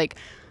case, like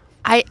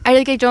I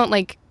don't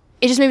like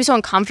it. Just made me so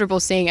uncomfortable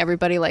seeing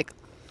everybody like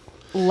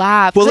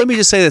laugh. Well, let me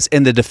just say this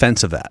in the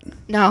defense of that.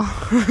 No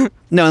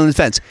in the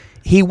defense,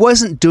 he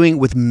wasn't doing it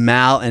with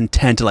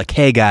malintent to like,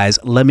 hey guys,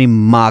 let me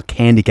mock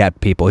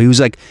handicapped people. He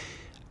was like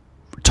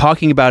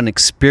talking about an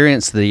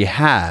experience that he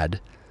had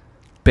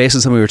based on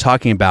something we were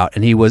talking about,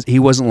 and he was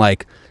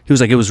like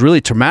it was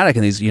really traumatic,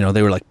 and these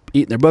they were like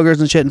eating their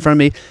boogers and shit in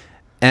front of me,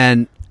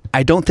 and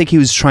I don't think he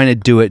was trying to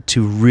do it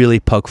to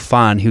really poke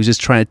fun. He was just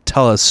trying to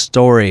tell a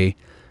story.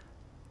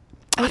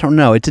 I don't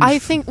know. It didn't. I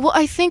think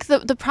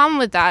the problem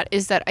with that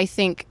is that I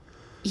think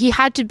he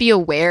had to be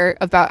aware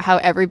about how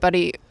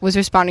everybody was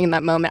responding in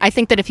that moment. I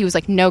think that if he was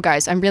like, no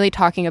guys, I'm really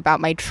talking about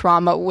my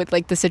trauma with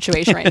like the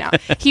situation right now.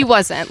 He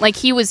wasn't. Like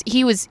he was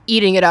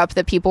eating it up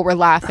that people were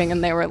laughing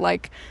and they were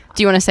like,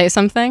 do you want to say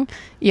something?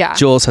 Yeah.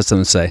 Jules has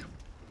something to say.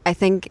 I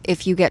think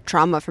if you get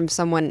trauma from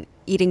someone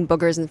eating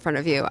boogers in front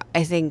of you,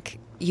 I think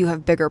you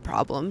have bigger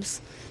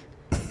problems.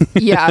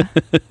 Yeah.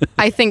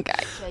 I think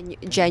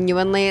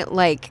genuinely,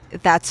 like,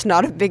 that's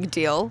not a big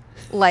deal.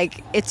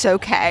 Like, it's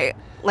okay.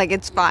 Like,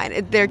 it's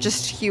fine. They're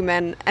just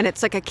human, and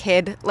it's like a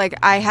kid. Like,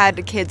 I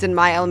had kids in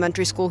my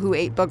elementary school who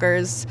ate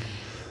boogers.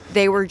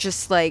 They were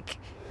just like,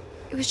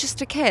 it was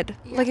just a kid.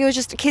 Yeah. Like, it was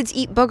just kids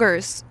eat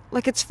boogers.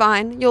 Like, it's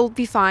fine. You'll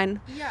be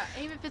fine. Yeah,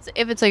 even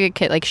if it's like a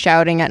kid like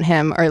shouting at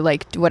him or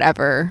like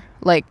whatever.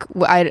 Like,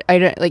 I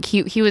don't like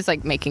he was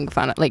like making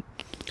fun of, like,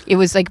 it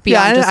was like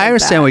beyond. Yeah, I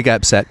understand why he got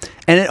upset,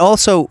 and it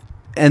also,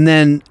 and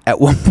then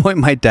at one point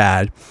my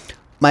dad,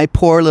 my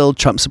poor little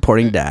Trump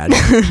supporting dad,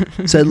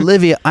 said,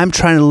 Olivia, I'm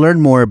trying to learn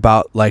more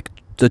about like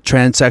the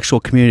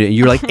transsexual community. And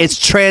you're like, it's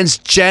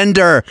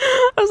transgender,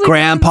 like,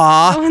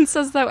 Grandpa. No one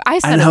says that. I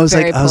said and it I was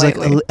very like,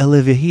 politely.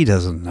 Olivia, he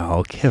doesn't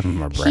know. Give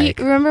him a break.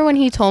 Remember when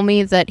he told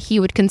me that he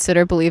would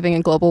consider believing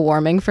in global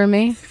warming for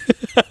me?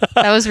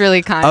 That was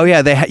really kind. Oh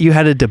yeah, you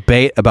had a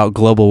debate about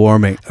global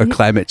warming or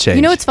climate change.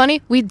 You know what's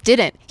funny? We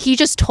didn't. He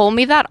just told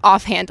me that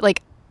offhand,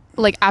 like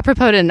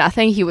apropos to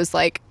nothing. He was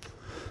like,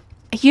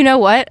 you know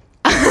what?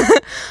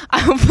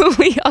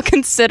 I'll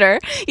consider.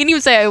 He didn't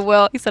even say I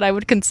will. He said I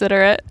would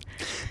consider it.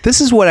 This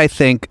is what I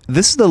think.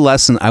 This is the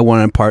lesson I want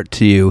to impart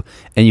to you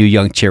and you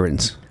young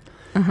childrens.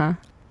 Uh-huh.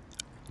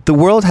 the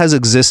world has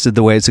existed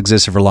the way it's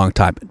existed for a long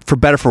time, for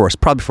better, for worse,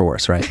 probably for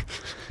worse, right?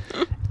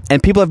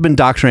 And people have been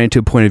indoctrinated to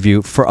a point of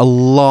view for a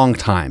long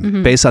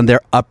time, based on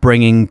their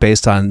upbringing,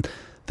 based on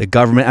the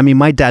government. I mean,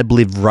 my dad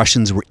believed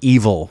Russians were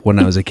evil when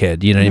I was a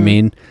kid. You know what I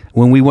mean?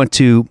 When we went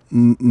to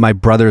my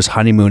brother's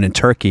honeymoon in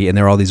Turkey, and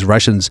there were all these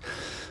Russians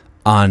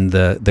on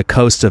the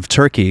coast of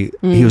Turkey,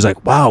 he was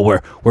like, "Wow,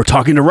 we're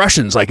talking to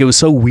Russians." Like, it was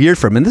so weird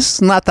for him, and this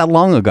is not that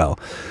long ago.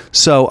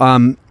 So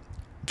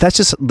that's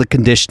just the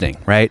conditioning,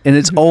 right? And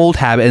it's old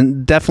habit,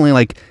 and definitely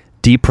like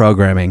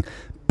deprogramming.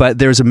 But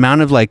there's an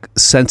amount of like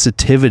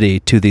sensitivity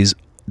to these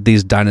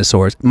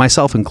dinosaurs,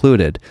 myself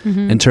included,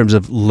 in terms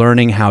of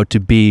learning how to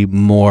be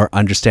more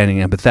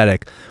understanding and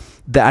empathetic,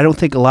 that I don't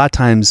think a lot of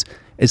times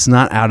it's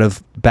not out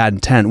of bad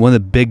intent. One of the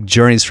big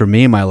journeys for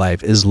me in my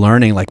life is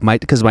learning, like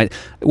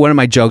one of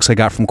my jokes I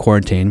got from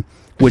quarantine,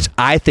 which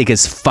I think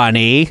is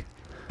funny.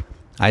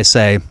 I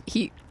say,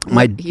 he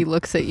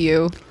looks at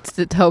you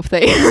to hope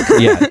that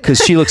yeah, because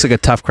she looks like a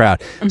tough crowd.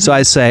 So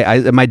I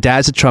say, my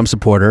dad's a Trump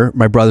supporter,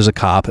 my brother's a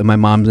cop, and my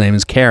mom's name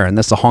is Karen.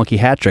 That's the honky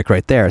hat trick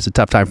right there. It's a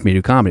tough time for me to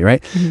do comedy,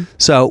 right?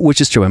 So, which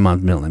is true. My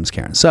mom's middle name is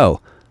Karen. So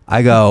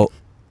I go,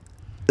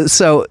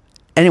 so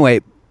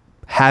anyway,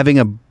 having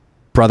a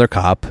brother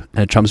cop and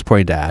a Trump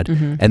supporting dad,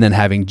 and then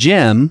having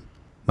Jim,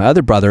 my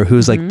other brother,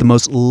 who's like the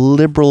most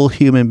liberal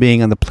human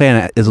being on the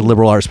planet, is a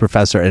liberal arts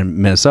professor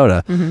in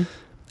Minnesota.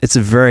 It's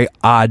a very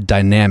odd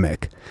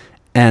dynamic.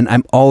 And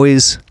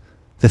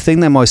the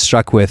thing that I'm always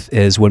struck with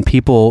is when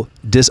people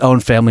disown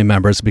family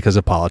members because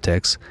of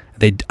politics.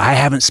 I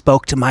haven't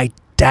spoke to my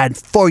dad in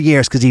 4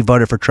 years because he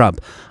voted for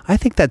Trump. I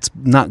think that's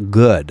not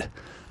good.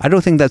 I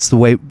don't think that's the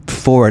way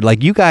forward.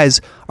 Like, you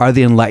guys are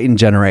the enlightened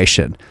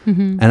generation.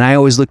 And I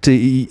always look to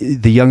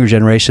the younger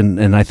generation,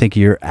 and I think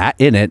you're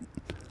in it,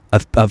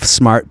 of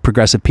smart,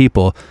 progressive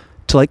people,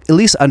 to like at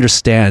least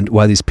understand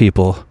why these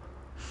people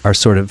are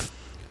sort of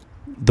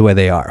the way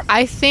they are.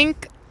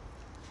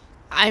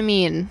 I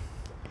mean,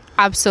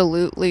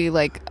 absolutely,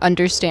 like,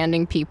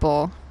 understanding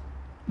people.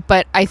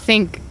 But I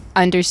think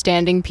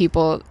understanding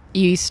people,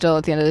 you still,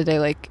 at the end of the day,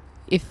 like,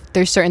 if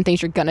there's certain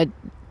things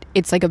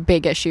it's like a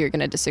big issue you're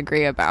gonna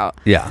disagree about.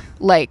 Yeah.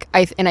 Like,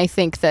 I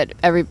think that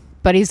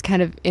everybody's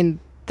kind of in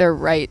their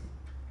right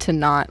to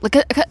not, like,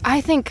 I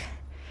think,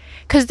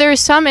 because there are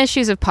some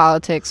issues of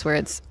politics where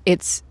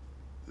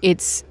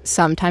it's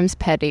sometimes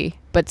petty,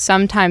 but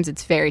sometimes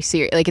it's very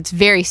serious. Like, it's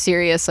very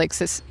serious, like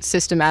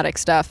systematic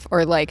stuff,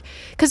 or like,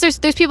 because there's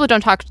people who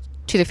don't talk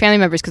to their family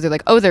members because they're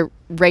like, oh, they're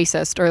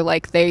racist, or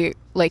like they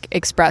like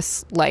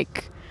express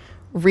like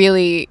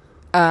really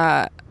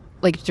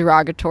like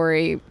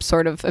derogatory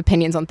sort of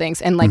opinions on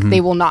things, and like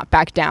they will not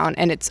back down,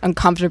 and it's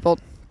uncomfortable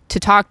to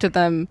talk to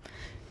them,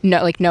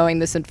 like knowing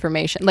this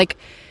information. Like,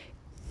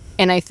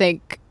 and I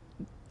think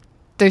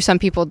there's some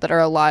people that are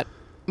a lot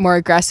more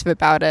aggressive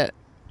about it.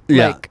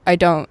 Yeah. Like, I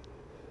don't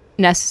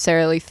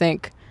necessarily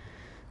think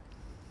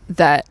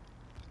that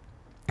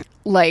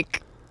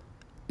like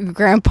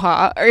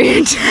grandpa or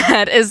your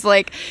dad is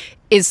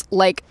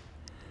like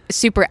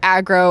super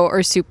aggro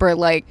or super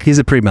like, he's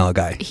a pretty mellow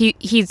guy.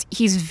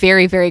 He's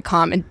very, very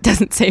calm and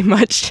doesn't say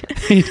much.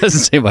 He doesn't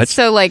say much.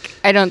 So like,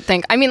 I don't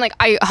think, I mean, like,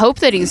 I hope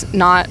that he's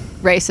not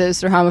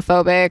racist or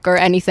homophobic or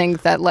anything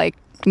that like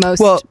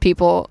most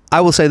people.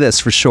 I will say this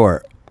for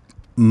sure.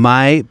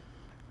 My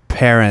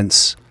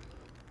parents,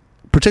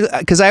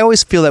 particularly because I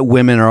always feel that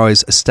women are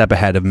always a step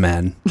ahead of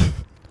men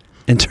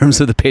in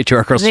terms of the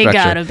patriarchal structure. They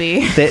gotta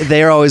be.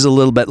 They are always a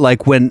little bit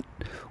like when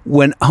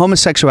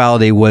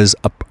homosexuality was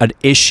an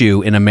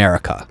issue in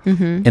America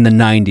in the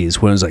 90s,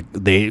 when it was like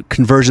the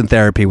conversion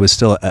therapy was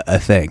still a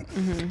thing.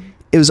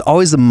 It was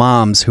always the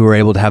moms who were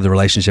able to have the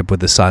relationship with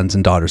the sons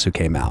and daughters who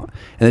came out,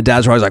 and the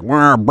dads were always like,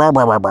 "Blah, blah,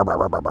 blah, blah, blah,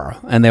 blah, blah, blah,"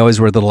 and they always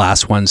were the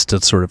last ones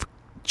to sort of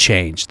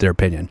change their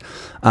opinion.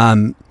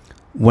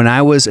 When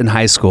I was in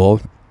high school,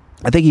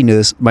 I think you knew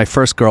this, my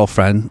first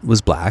girlfriend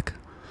was black,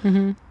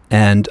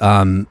 and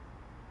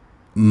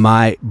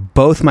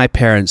both my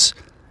parents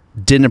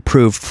didn't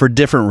approve for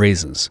different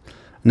reasons.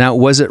 Now,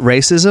 was it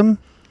racism?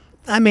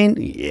 I mean,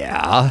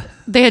 yeah.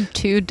 They had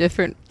two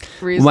different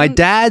reasons. My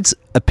dad's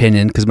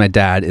opinion, because my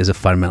dad is a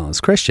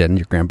fundamentalist Christian,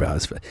 your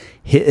grandpa's,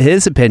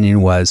 his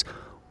opinion was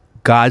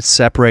God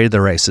separated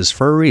the races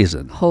for a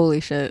reason. Holy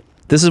shit.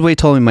 This is what he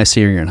told me my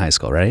senior year in high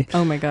school, right?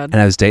 Oh my God.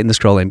 And I was dating this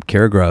girl named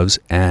Kara Groves,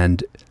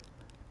 and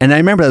I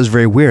remember that was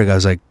very weird. I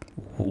was like,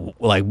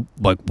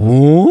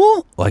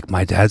 whoa? Like,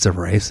 my dad's a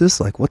racist?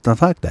 Like, what the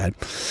fuck, Dad?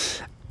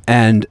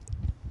 And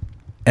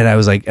I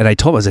was like, and I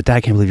told him, I was like, Dad,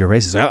 I can't believe you're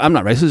racist. Like, I'm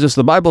not racist, just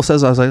the Bible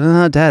says. I was like,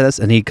 oh, Dad, that's,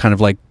 and he kind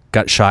of like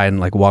got shy and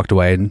like walked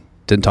away and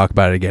didn't talk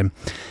about it again.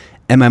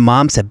 And my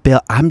mom said, Bill,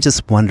 I'm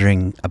just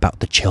wondering about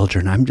the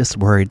children. I'm just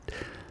worried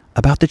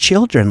about the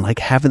children. Like,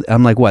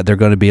 I'm like, what? They're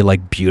going to be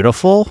like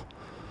beautiful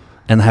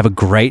and have a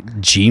great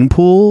gene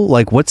pool?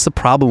 Like, what's the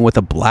problem with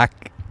a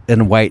black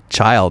and white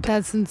child?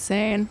 That's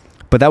insane.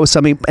 But that was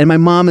something, and my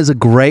mom is a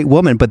great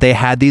woman, but they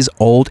had these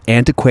old,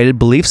 antiquated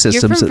belief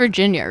systems. You're from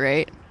Virginia,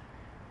 right?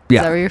 Yeah.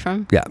 Is that where you're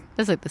from? Yeah.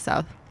 That's like the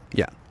South.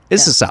 Yeah.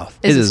 It's the South.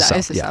 It is the South.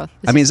 It's the yeah. South.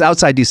 I mean, it's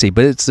outside DC,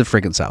 but it's the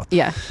freaking South.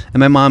 Yeah. And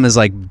my mom is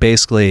like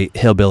basically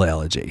hillbilly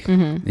elegy,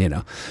 you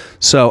know.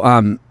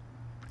 So,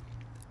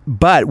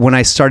 but when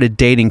I started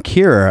dating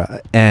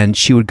Kira, and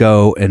she would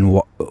go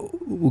and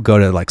go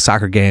to like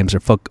soccer games or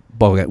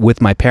football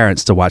with my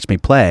parents to watch me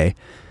play,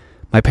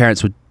 my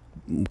parents would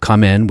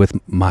come in with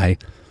my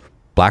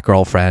black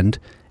girlfriend,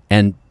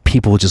 and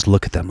people would just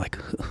look at them like,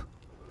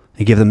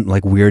 and give them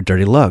like weird,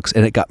 dirty looks,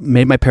 and it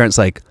made my parents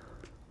like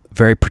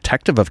very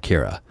protective of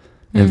Kira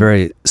and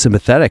very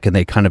sympathetic, and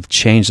they kind of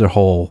changed their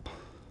whole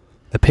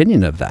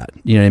opinion of that.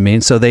 You know what I mean?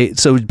 So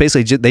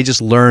basically they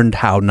just learned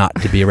how not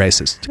to be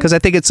racist, because I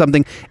think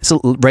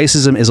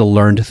racism is a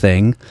learned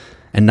thing,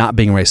 and not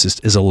being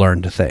racist is a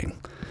learned thing.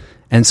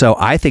 And so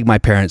I think my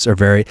parents are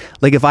very,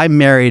 like, if I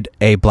married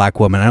a black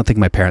woman, I don't think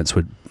my parents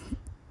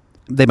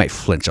they might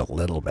flinch a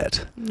little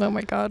bit. Oh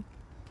my God.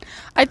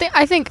 I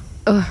think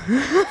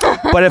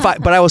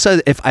but I will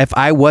say, if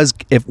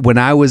when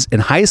I was in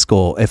high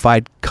school, if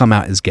I'd come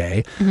out as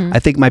gay, I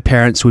think my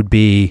parents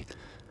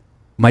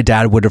my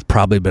dad would have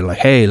probably been like,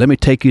 hey, let me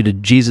take you to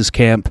Jesus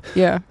camp,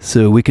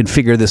 so we can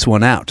figure this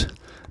one out.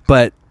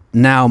 But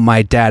now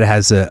my dad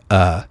has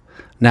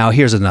now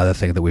here's another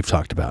thing that we've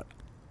talked about.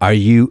 Are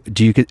you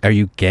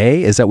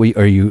gay? Is that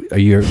are you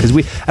because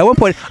we at one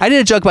point I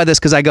did a joke about this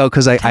because I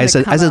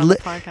said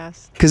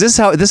because this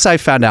is how I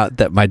found out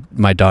that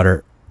my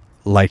daughter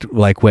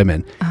like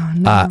women. Oh,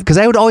 no. Because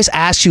I would always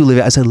ask you,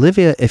 Olivia. I said,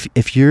 Olivia,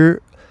 if you're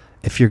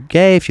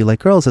gay, if you like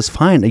girls, that's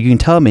fine. You can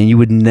tell me. And you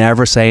would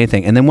never say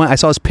anything. And then when I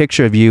saw this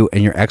picture of you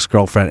and your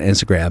ex-girlfriend on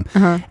Instagram,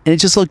 and it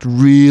just looked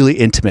really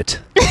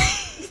intimate.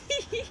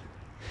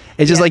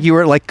 It's just like you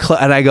were like,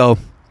 and I go,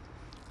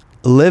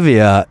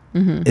 Olivia,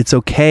 it's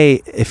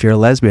okay if you're a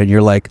lesbian.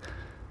 You're like,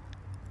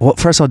 well,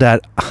 first of all,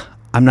 Dad,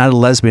 I'm not a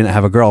lesbian. I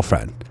have a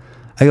girlfriend.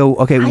 I go,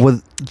 okay,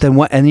 well, then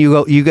what? And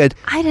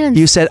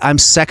you said, I'm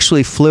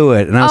sexually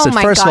fluid. And I said,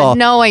 first of all,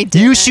 no, I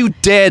didn't. You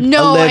did,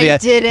 no, Olivia. I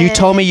didn't. You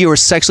told me you were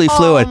sexually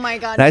fluid. Oh my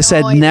God. And I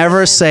said,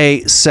 never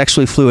say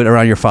sexually fluid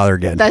around your father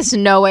again. That's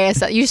no way I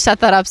said. You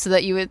set that up so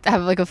that you would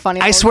have like a funny.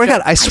 I swear to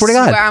God. I swear to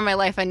God. I swear on my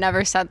life, I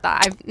never said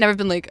that. I've never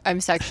been like,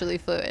 I'm sexually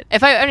fluid.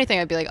 If I anything,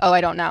 I'd be like, oh,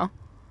 I don't know.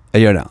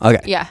 You don't know.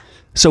 Okay. Yeah.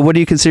 So what do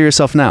you consider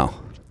yourself now?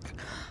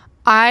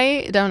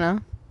 I don't know.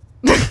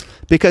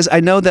 Because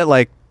I know that,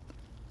 like,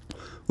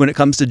 when it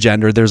comes to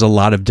gender, there's a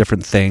lot of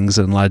different things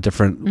and a lot of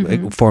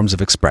different forms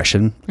of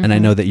expression. And I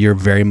know that you're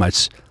very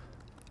much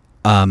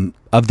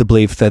of the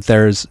belief that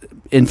there's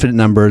infinite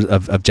numbers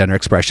of gender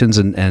expressions,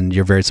 and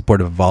you're very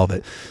supportive of all of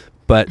it.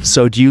 But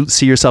so do you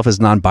see yourself as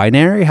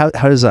non-binary? How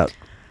does that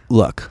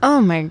look?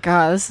 Oh my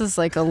God, this is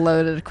like a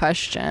loaded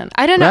question.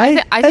 I don't know.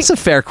 Right? I That's think,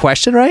 a fair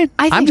question, right?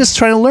 I'm just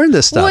trying to learn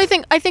this stuff. Well, I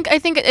think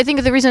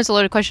the reason it's a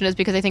loaded question is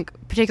because I think,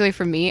 particularly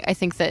for me, I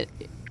think that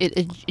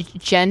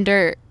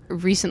gender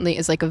recently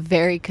is like a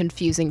very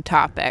confusing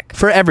topic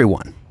for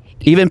everyone,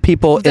 even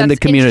people in the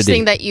community. That's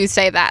interesting that you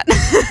say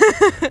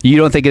that. You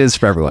don't think it is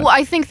for everyone? Well,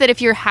 I think that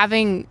if you're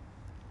having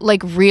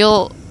like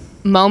real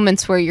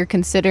moments where you're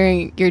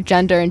considering your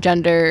gender and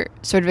gender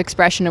sort of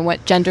expression and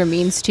what gender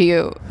means to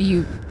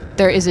you,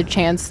 there is a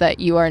chance that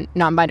you are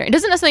non-binary. It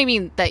doesn't necessarily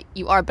mean that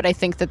you are, but I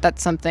think that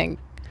that's something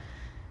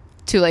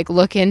to like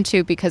look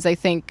into, because I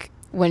think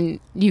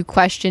when you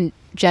question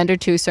gender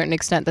to a certain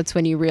extent, that's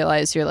when you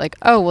realize you're like,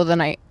 oh, well,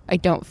 then I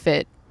don't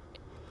fit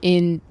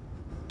into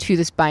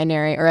this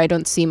binary, or I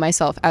don't see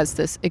myself as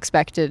this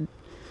expected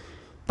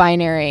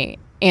binary.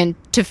 And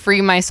to free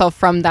myself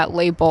from that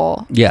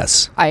label,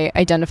 yes, I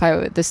identify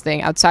with this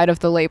thing outside of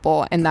the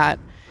label, and that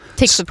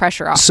takes the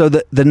pressure off. So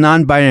the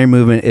non-binary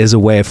movement is a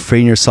way of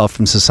freeing yourself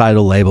from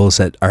societal labels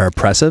that are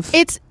oppressive?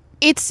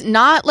 It's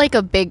not like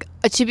a big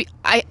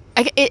I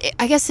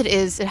guess it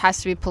is. It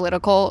has to be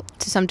political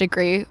to some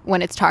degree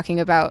when it's talking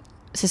about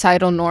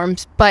societal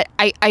norms, but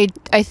I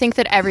think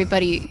that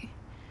everybody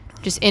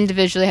just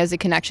individually has a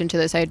connection to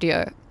this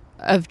idea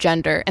of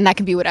gender, and that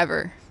can be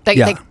whatever.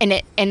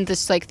 And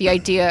this, like, the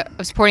idea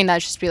of supporting that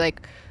is just be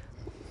like,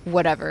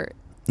 whatever.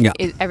 Yeah.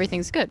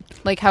 Everything's good.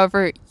 Like,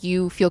 however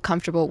you feel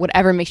comfortable,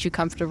 whatever makes you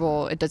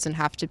comfortable, it doesn't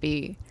have to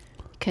be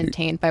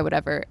contained by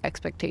whatever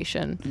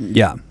expectation.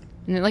 Yeah.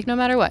 And like, no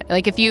matter what,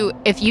 like if you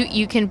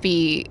can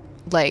be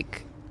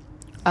like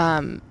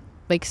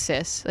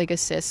cis, like a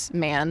cis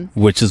man,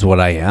 which is what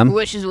I am,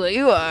 which is what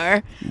you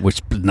are,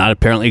 which is not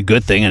apparently a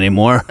good thing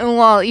anymore.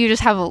 Well, you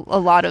just have a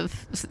lot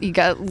of, you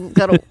got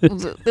but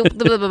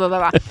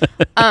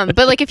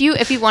like if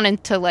you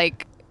wanted to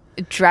like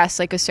dress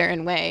like a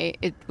certain way,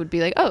 it would be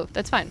like, oh,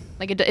 that's fine.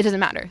 Like it doesn't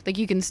matter. Like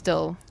you can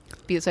still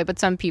be this way. But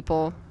some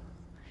people,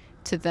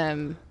 to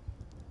them,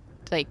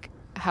 like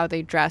how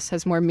they dress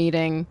has more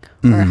meaning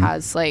or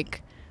has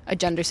like a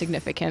gender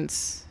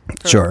significance.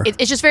 Sure.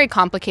 It's just very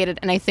complicated,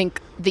 and I think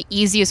the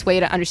easiest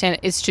way to understand it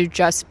is to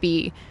just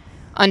be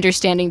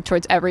understanding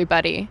towards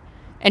everybody,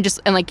 and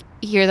like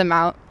hear them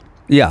out.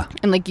 Yeah.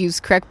 And like use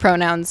correct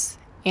pronouns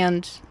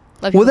and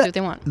let people do what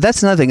they want.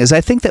 That's another thing, is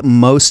I think that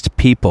most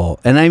people,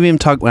 and I'm even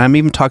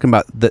talking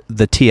about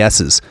the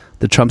TSs,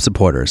 the Trump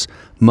supporters,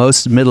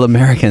 most middle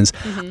Americans,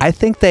 I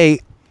think they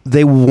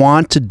they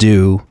want to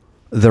do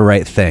the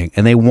right thing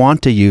and they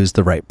want to use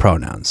the right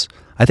pronouns.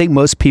 I think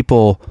most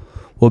people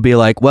will be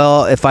like,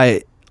 well, if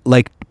I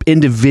like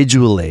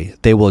individually,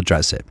 they will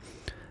address it.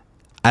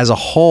 As a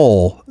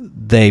whole,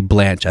 they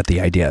blanch at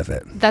the idea of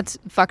it. That's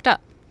fucked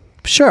up.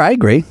 Sure, I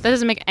agree. That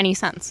doesn't make any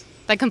sense.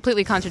 That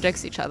completely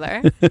contradicts each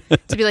other.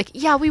 To be like,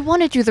 yeah, we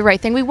want to do the right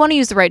thing. We want to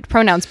use the right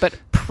pronouns, but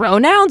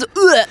pronouns? Ugh,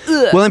 ugh.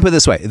 Well, let me put it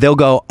this way. They'll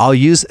go,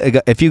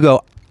 if you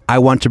go, I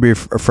want to be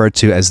referred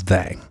to as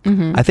they.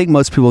 Mm-hmm. I think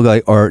most people go,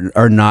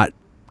 or not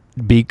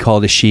be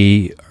called a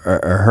she or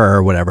her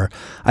or whatever.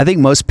 I think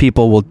most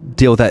people will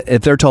deal with that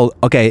if they're told,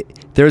 okay,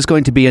 there's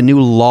going to be a new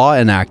law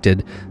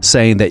enacted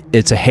saying that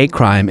it's a hate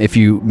crime if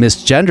you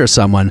misgender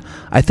someone.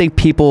 I think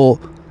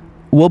people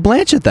will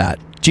blanch at that.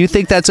 Do you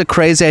think that's a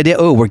crazy idea?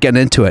 Oh, we're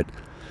getting into it.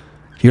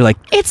 You're like,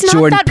 it's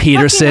Jordan not that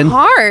Peterson.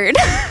 hard.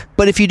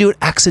 But if you do it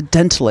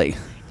accidentally.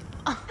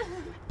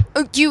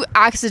 Do you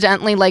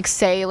accidentally like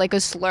say like a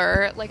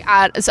slur like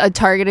at a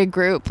targeted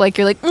group? Like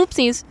you're like,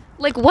 oopsies.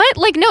 Like what?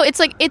 Like no, it's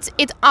like it's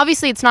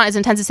obviously it's not as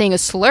intense as saying a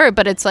slur,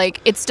 but it's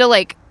like it's still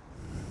like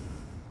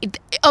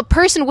a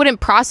person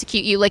wouldn't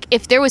prosecute you. Like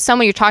if there was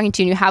someone you're talking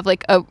to and you have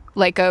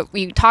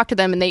you talk to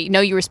them and they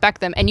know you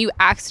respect them and you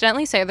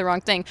accidentally say the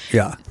wrong thing.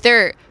 Yeah.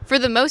 They're for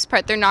the most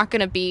part they're not going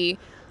to be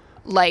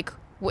like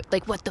what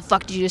the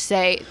fuck did you just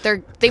say?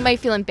 They might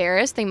feel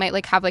embarrassed. They might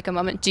like have like a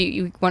moment. Do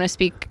you want to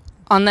speak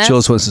on this?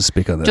 Jules wants to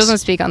speak on this. Jules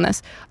wants to speak on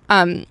this.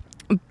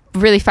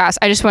 Really fast.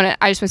 I just want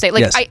to say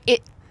like yes.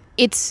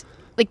 It's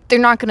like they're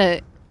not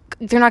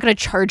gonna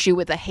charge you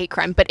with a hate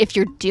crime, but if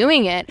you're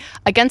doing it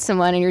against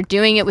someone and you're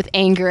doing it with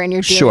anger and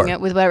you're doing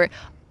it with whatever,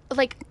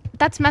 like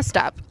that's messed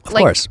up. Of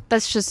course.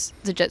 That's just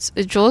legit.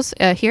 Jules,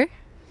 here?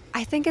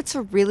 I think it's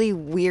a really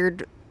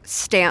weird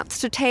stance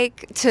to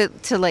take to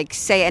like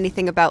say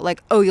anything about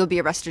like, oh, you'll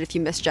be arrested if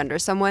you misgender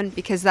someone,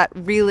 because that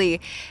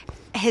really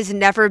has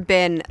never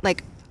been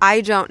like,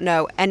 I don't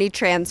know any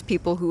trans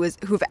people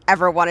who've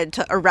ever wanted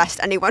to arrest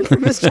anyone for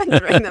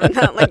misgendering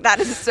them. Like that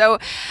is so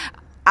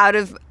out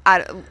of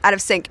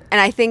sync.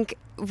 And I think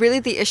really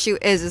the issue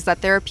is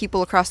that there are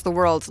people across the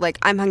world, like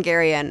I'm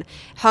Hungarian.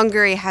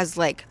 Hungary has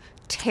like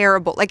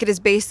terrible, like it is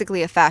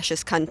basically a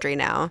fascist country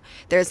now.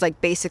 There's like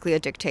basically a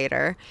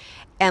dictator.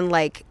 And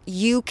like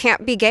you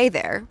can't be gay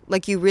there.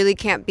 Like you really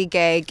can't be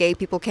gay. Gay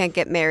people can't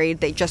get married.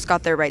 They just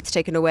got their rights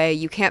taken away.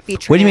 You can't be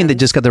trans. What do you mean they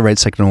just got their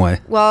rights taken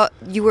away? Well,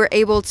 you were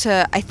able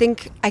to, I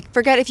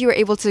forget if you were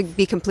able to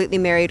be completely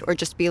married or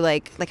just be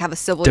like have a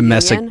civil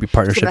domestic union.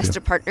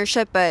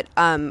 Partnership. But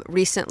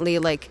recently,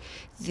 like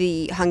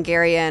the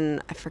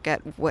Hungarian, I forget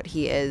what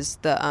he is,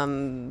 the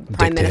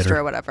prime minister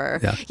or whatever.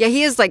 Yeah,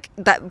 he is like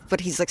that,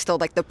 but he's like still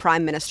like the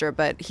prime minister,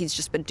 but he's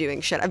just been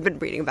doing shit. I've been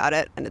reading about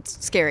it and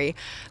it's scary.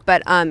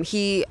 But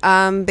he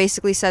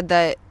basically said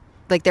that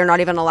like they're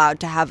not even allowed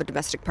to have a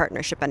domestic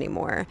partnership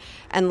anymore.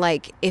 And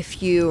like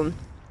if you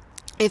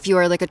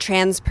are like a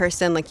trans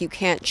person, like you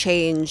can't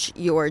change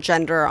your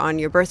gender on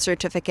your birth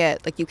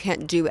certificate, like you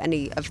can't do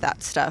any of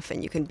that stuff,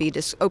 and you can be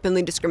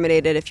openly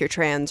discriminated if you're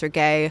trans or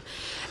gay.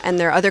 And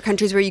there are other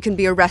countries where you can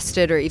be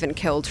arrested or even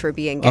killed for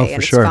being gay,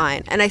 and it's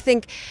fine. And I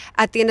think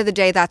at the end of the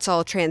day, that's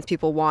all trans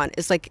people want,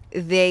 is like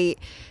they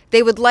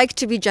would like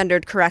to be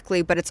gendered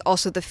correctly, but it's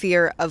also the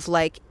fear of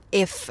like,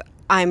 if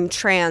I'm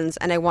trans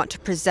and I want to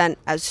present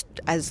as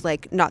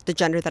like not the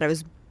gender that I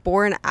was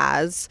born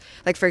as,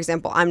 like for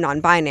example, I'm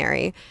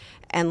non-binary.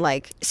 And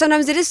like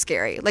sometimes it is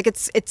scary. Like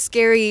it's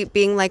scary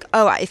being like,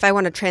 oh, if I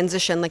want to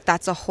transition, like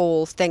that's a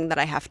whole thing that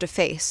I have to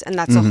face, and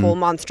that's a whole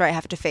monster I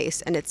have to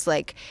face. And it's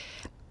like,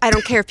 I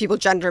don't care if people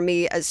gender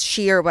me as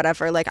she or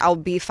whatever. Like I'll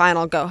be fine.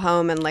 I'll go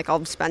home and like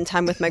I'll spend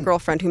time with my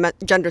girlfriend who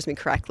genders me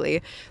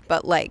correctly.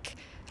 But like,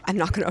 I'm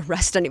not going to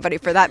arrest anybody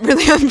for that.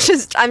 Really,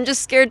 I'm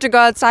just scared to go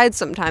outside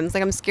sometimes.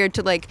 Like I'm scared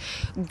to like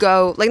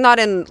go, like not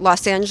in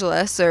Los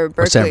Angeles or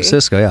Berkeley. Or San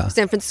Francisco, yeah.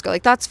 San Francisco,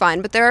 like that's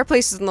fine. But there are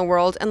places in the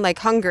world, and like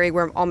Hungary,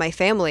 where all my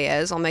family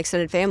is, all my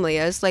extended family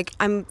is. Like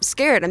I'm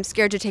scared. I'm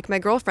scared to take my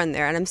girlfriend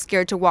there, and I'm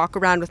scared to walk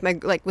around with my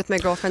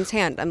girlfriend's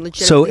hand. I'm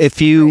legitimately So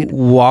if you afraid.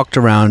 walked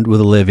around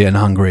with Olivia in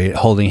Hungary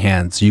holding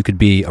hands, you could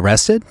be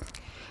arrested?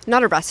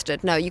 Not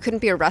arrested. No, you couldn't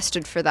be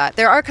arrested for that.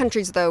 There are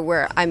countries, though,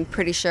 where I'm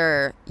pretty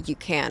sure you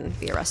can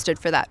be arrested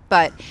for that.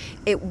 But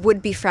it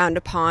would be frowned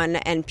upon,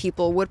 and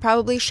people would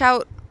probably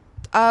shout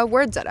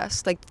words at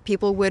us. Like,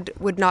 people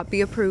would not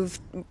be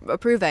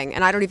approving.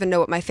 And I don't even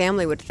know what my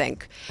family would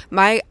think.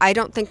 I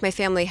don't think my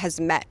family has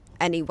met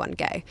anyone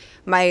gay.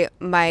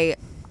 My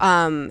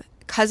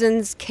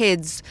cousin's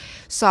kids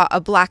saw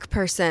a black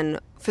person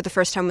for the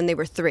first time when they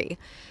were 3,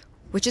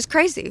 which is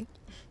crazy.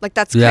 Like,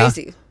 that's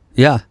crazy.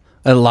 Yeah.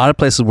 A lot of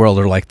places in the world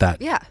are like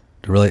that. Yeah.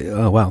 Really?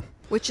 Oh, wow.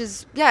 Which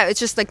is, it's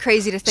just like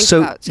crazy to think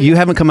so about. So you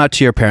haven't come out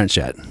to your parents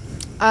yet?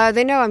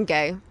 They know I'm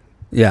gay.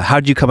 Yeah. How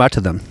did you come out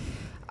to them?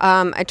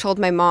 I told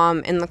my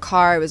mom in the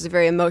car. It was a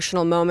very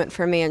emotional moment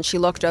for me, and she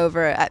looked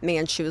over at me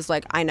and she was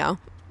like, I know.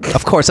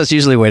 Of course, that's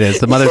usually the way it is.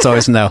 The mothers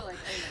always know.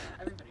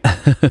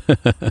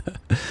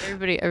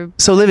 Everybody.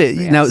 So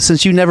Olivia, now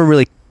since you never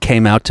really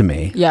came out to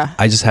me. Yeah.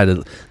 I just had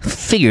to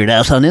figure it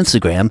out on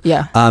Instagram.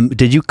 Yeah.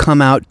 Did you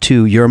come out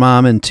to your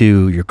mom and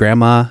to your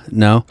grandma?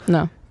 No?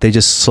 No. They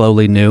just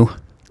slowly knew?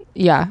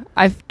 Yeah.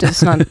 I've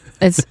just not.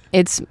 It's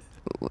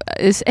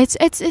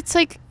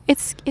like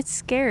it's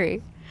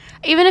scary.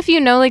 Even if you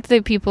know like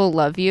the people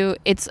love you,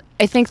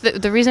 I think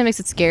the reason it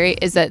makes it scary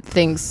is that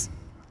things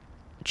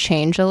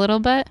change a little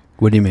bit.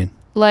 What do you mean?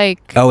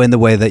 Like, in the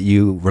way that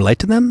you relate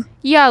to them?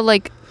 yeah,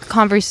 like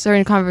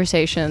certain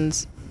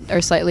conversations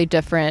are slightly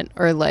different,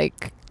 or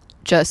like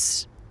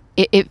just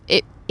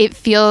it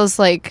feels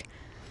like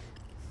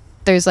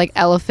there's like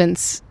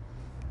elephants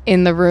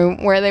in the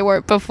room where they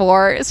weren't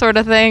before, sort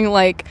of thing.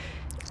 Like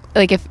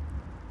if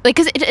like,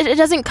 because it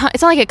doesn't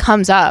it's not like it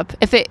comes up.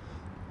 If it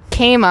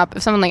came up,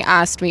 if someone like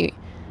asked me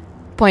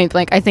point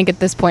blank, I think at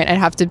this point I'd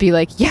have to be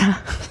like,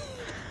 yeah.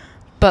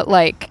 But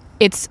like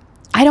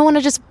I don't want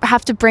to just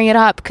have to bring it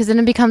up, because then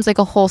it becomes like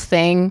a whole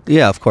thing.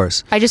 Yeah, of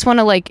course. I just want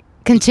to like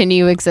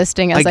continue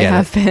existing as I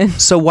have been.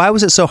 So why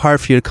was it so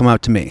hard for you to come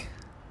out to me?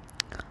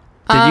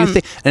 Did you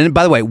think? And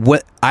by the way,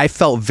 what I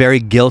felt very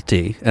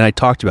guilty, and I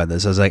talked about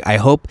this. I was like, I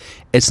hope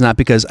it's not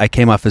because I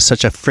came off as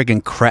such a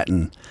friggin'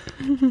 cretin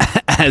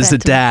as a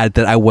dad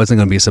that I wasn't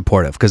going to be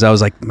supportive. Because I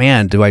was like,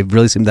 man, do I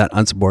really seem that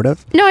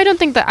unsupportive? No, I don't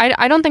think that.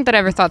 I don't think that I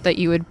ever thought that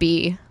you would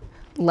be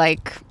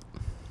like.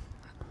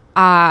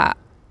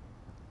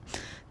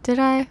 Did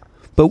I?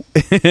 But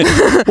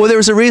well, there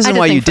was a reason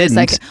why you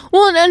didn't.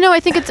 Well, no, I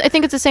think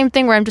it's the same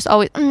thing where I'm just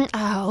always.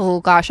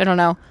 Oh gosh, I don't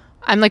know.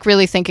 I'm like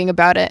really thinking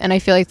about it, and I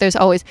feel like there's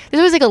always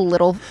like a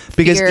little fear.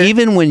 Because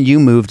even when you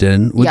moved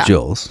in with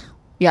Jules,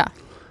 yeah,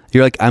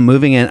 you're like, I'm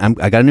moving in.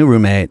 I got a new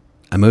roommate.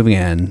 I'm moving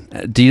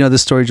in. Do you know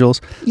this story,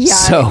 Jules? Yeah,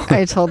 so,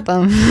 I told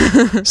them.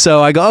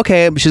 So I go,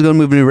 okay, she's going to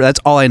move in.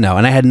 That's all I know,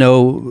 and I had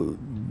no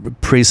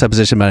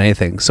presupposition about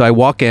anything. So I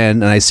walk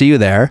in and I see you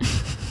there,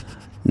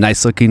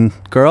 nice looking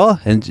girl,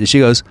 and she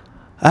goes,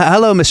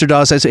 hello, Mr.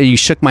 Dawes. And you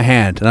shook my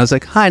hand. And I was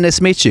like, hi, nice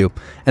to meet you.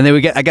 And then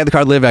I got the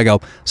card delivered. I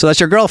go, so that's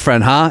your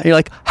girlfriend, huh? And you're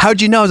like,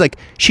 how'd you know? I was like,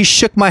 she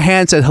shook my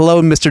hand, said,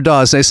 hello, Mr.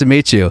 Dawes. Nice to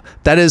meet you.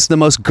 That is the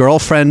most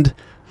girlfriend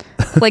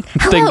like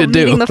thing to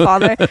do. Meeting the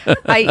father.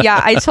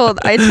 I told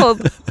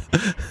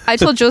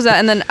Jules that,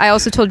 and then I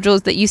also told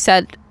Jules that you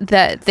said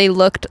that they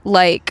looked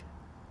like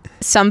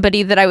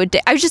somebody that I would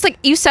date. I was just like,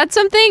 you said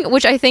something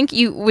which I think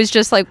you was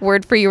just like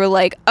word for you were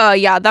like, oh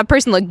yeah, that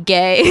person looked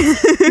gay.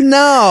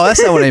 No,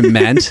 that's not what I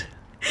meant.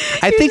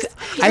 I think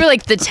you were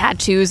like the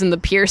tattoos and the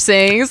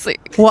piercings.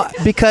 Like. Well,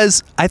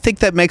 because I think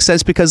that makes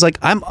sense, because like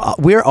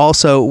we're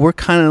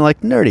kind of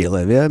like nerdy,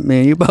 Olivia. Me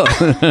and you both.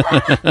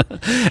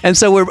 And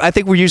so I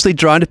think we're usually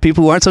drawn to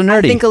people who aren't so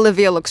nerdy. I think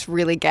Olivia looks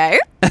really gay.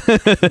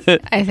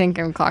 I think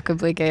I'm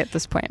clockably gay at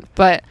this point.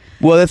 But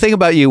well, the thing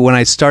about you, when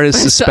I started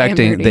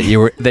suspecting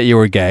that you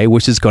were gay,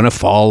 which is going to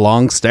fall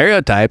along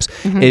stereotypes,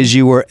 is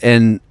you were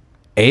in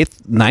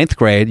 9th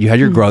grade. You had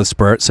your growth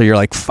spurt, so you're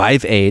like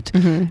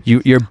 5'8".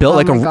 You're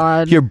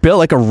built you're built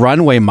like a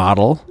runway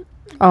model.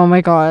 Oh my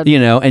god!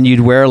 And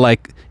you'd wear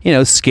like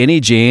skinny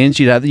jeans.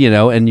 You'd have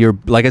and you're,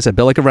 like I said,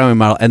 built like a runway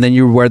model, and then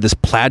you wear this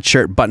plaid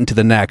shirt buttoned to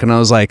the neck, and I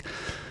was like,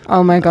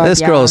 oh my god,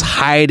 this girl is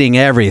hiding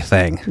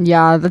everything.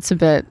 Yeah, that's a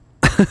bit.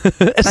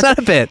 It's not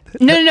a bit.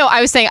 No. I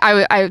was saying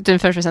I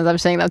didn't finish my sentence. I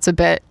was saying that's a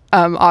bit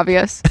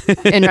obvious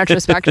in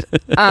retrospect.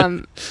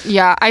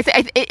 Yeah,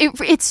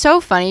 it's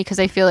so funny because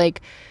I feel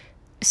like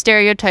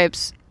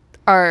stereotypes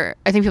I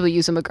think people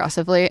use them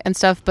aggressively and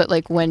stuff, but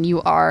like when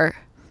you are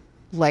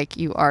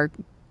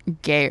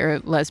gay or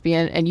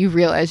lesbian and you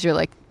realize you're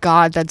like,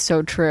 God, that's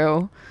so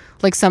true.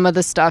 Like some of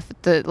the stuff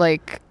that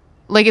like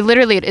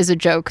it is a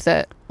joke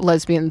that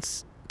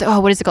lesbians,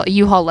 what is it called?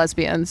 U-Haul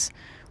lesbians,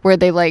 where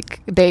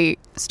they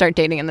start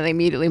dating and then they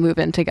immediately move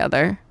in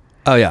together.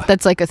 Oh yeah.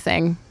 That's like a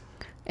thing.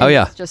 And oh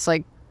yeah. It's just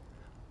like,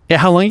 yeah,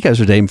 how long you guys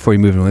were dating before you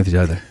moved in with each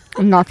other?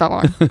 Not that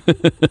long.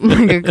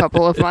 Like a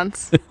couple of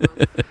months.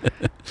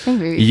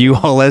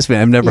 U-Haul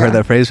lesbian. I've never heard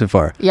that phrase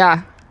before.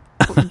 Yeah.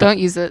 Don't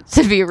use it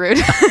to be rude.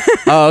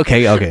 Oh,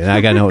 okay. Now I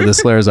gotta know what the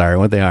slurs are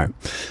and what they aren't.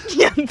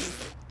 Yeah.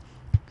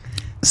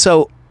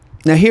 So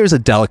now here's a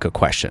delicate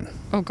question.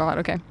 Oh God.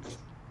 Okay.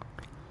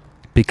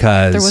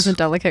 Because there wasn't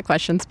delicate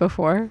questions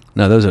before.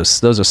 No, those are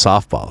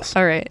softballs.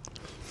 All right.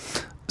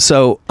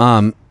 So,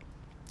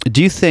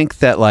 do you think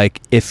that like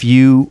if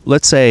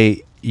let's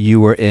say you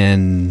were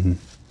in,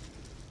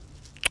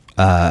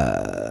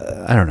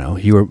 I don't know,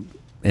 you were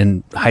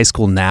in high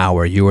school now,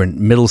 or you were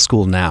in middle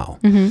school now,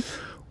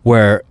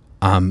 where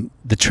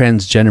the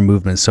transgender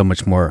movement is so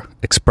much more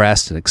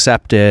expressed and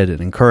accepted and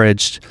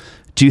encouraged.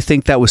 Do you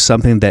think that was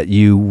something that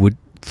you would,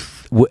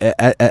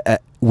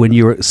 when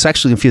you were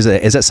sexually confused,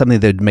 is that something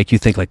that would make you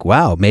think like,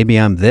 wow, maybe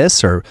I'm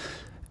this? Or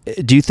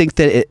do you think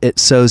that it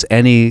sows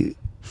any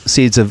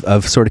seeds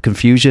of sort of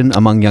confusion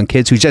among young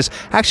kids who just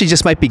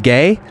might be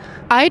gay?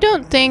 I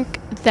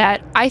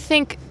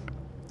think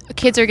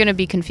kids are going to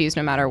be confused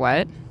no matter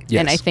what. Yes.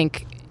 And I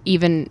think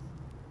even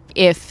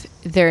if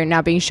they're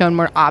now being shown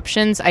more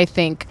options, I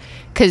think,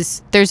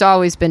 because there's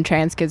always been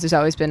trans kids, there's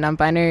always been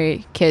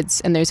non-binary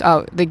kids, and there's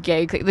the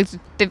gay,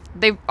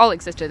 they've all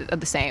existed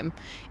the same,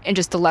 and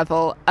just the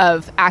level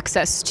of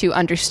access to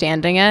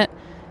understanding it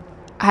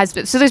has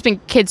been. So there's been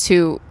kids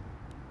who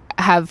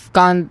have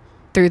gone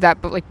through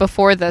that, but like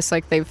before this,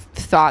 like they've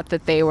thought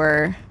that they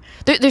were.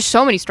 There's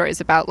so many stories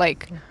about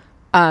like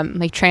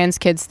trans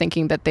kids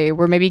thinking that they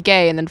were maybe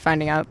gay, and then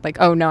finding out like,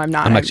 oh no, I'm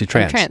not. I'm actually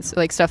trans. I'm trans,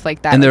 like stuff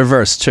like that. And the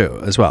reverse too,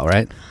 as well,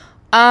 right?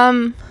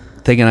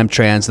 Thinking I'm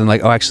trans and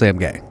like, oh, actually, I'm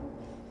gay.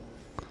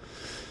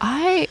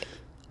 I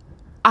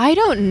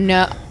don't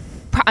know.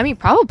 I mean,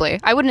 probably.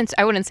 I wouldn't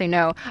say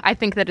no. I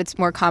think that it's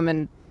more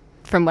common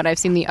from what I've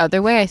seen the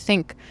other way. I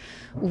think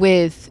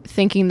with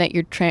thinking that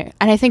you're trans,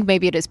 and I think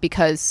maybe it is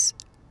because,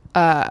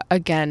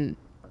 again,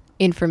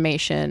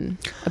 information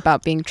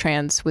about being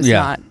trans was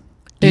not.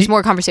 There's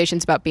more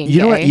conversations about being gay.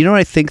 You know what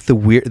I think the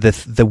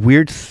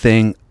weird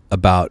thing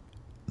about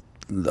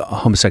the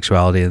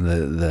homosexuality and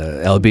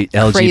the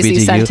LGBTQ. Crazy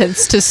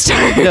sentence to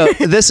start.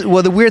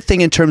 The weird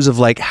thing in terms of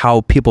like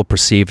how people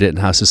perceived it and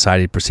how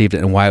society perceived it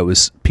and why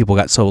people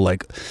got so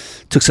like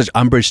took such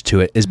umbrage to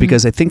it is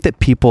because I think that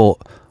people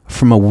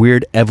from a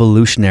weird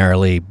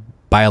evolutionarily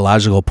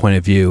biological point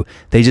of view,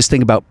 they just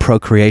think about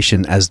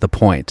procreation as the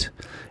point.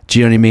 Do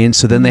you know what I mean?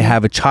 So then they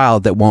have a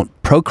child that won't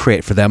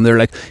procreate for them. They're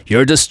like,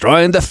 you're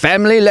destroying the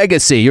family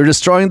legacy. You're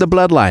destroying the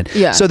bloodline.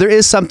 Yeah. So there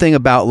is something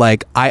about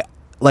like,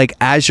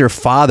 as your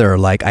father,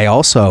 like I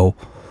also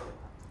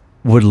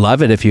would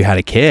love it if you had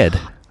a kid.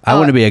 I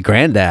want to be a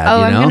granddad. Oh,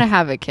 you know? I'm going to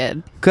have a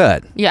kid.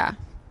 Good. Yeah.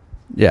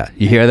 Yeah.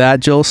 You hear that,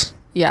 Jules?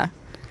 Yeah.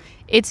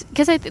 It's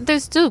because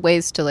there's still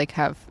ways to like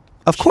have.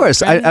 Of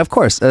course. Of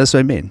course. That's what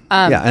I mean.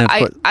 Yeah.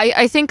 And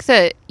I think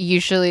that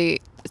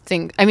usually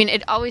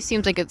it always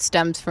seems like it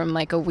stems from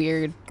like a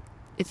weird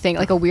thing,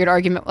 like a weird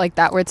argument like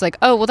that, where it's like,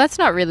 oh, well, that's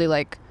not really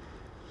like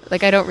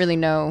I don't really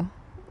know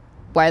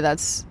why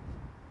that's.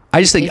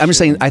 I'm just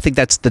saying, I think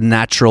that's the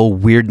natural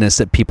weirdness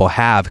that people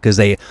have because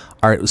they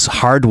are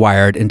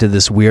hardwired into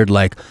this weird,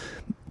 like,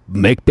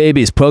 make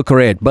babies,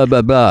 procreate, blah,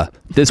 blah, blah.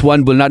 This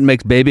one will not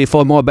make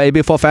more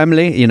baby for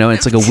family. You know,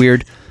 it's like a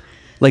weird,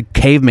 like,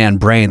 caveman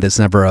brain that's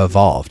never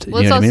evolved.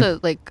 Well, you know it's what also, I mean?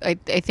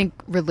 like, I think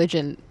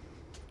religion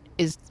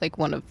is, like,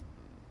 one of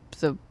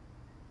the...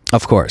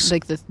 Of course.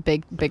 Like, this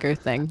bigger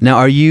thing.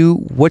 Now,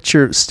 what's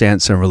your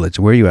stance on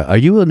religion? Where are you at? Are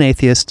you an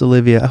atheist,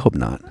 Olivia? I hope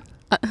not.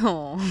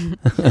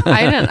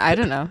 I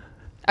don't know.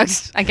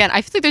 Again,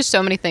 I feel like there's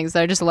so many things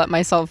that I just let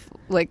myself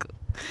like.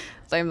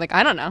 I'm like,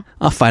 I don't know.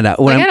 I'll find out.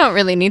 I don't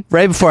really need.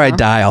 Right before I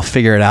die, I'll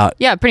figure it out.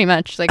 Yeah, pretty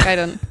much. Like I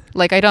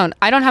don't.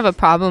 I don't have a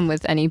problem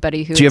with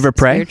anybody who. Do you ever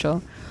pray?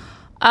 Spiritual.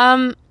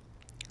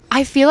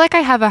 I feel like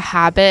I have a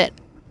habit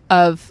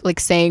of like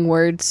saying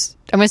words.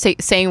 I'm gonna say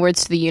saying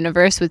words to the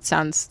universe, which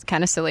sounds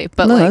kind of silly,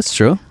 but no, like that's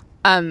true.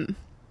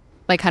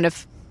 Like kind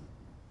of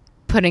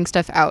putting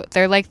stuff out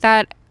there like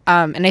that.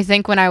 And I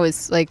think when I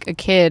was like a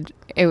kid,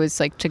 it was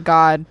like to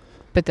God,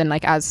 but then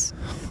like as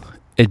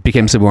it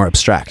became some more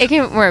abstract. It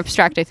became more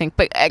abstract, I think,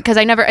 but because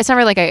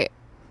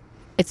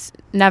it's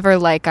never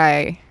like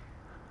I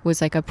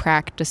was like a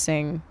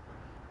practicing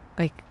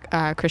like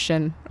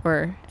Christian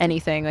or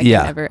anything. Like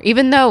yeah. Never.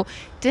 Even though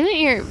didn't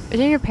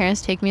your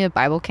parents take me to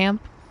Bible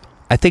camp?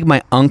 I think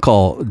my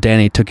uncle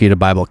Danny took you to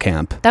Bible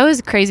camp. That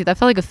was crazy. That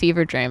felt like a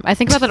fever dream. I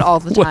think about that all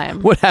the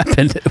time. What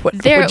happened?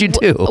 What'd you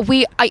do?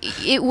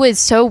 It was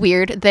so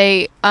weird.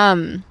 So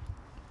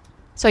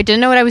I didn't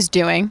know what I was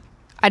doing.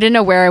 I didn't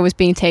know where I was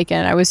being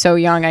taken. I was so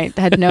young. I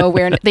had no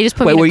awareness. They just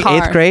put me in a car. Were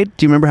you 8th grade?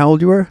 Do you remember how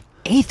old you were?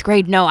 8th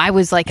grade? No, I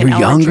was like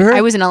younger?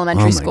 I was in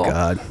elementary school. Oh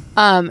my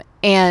God.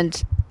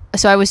 And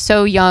so I was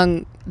so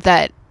young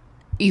that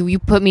you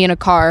put me in a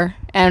car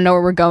and I don't know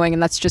where we're going,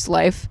 and that's just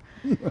life.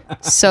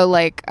 So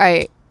like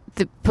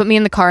put me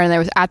in the car, and I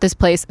was at this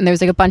place, and there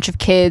was like a bunch of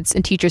kids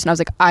and teachers, and I was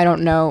like, I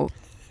don't know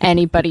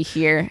anybody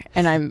here,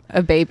 and I'm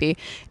a baby.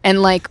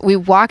 And like we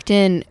walked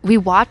in, we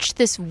watched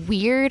this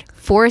weird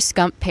Forrest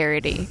Gump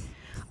parody.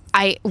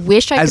 I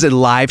wish I as a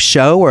live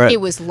show, or it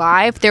was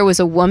live. There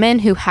was a woman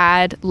who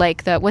had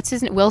like what's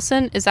his name?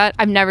 Wilson? Is that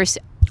I've never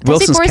seen.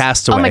 Wilson's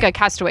Castaway. Oh my God,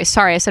 Castaway.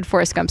 Sorry, I said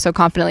Forrest Gump so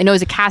confidently. No, it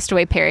was a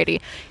Castaway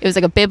parody. It was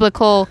like a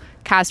biblical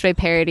Castaway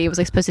parody. It was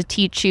like supposed to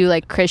teach you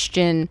like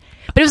Christian,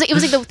 but it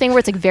was like the thing where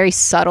it's like very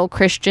subtle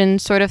Christian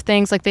sort of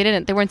things. Like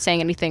they weren't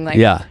saying anything like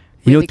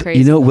really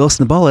crazy. You know what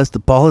Wilson the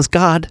ball is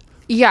God.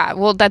 Yeah,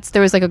 well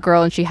there was like a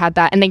girl, and she had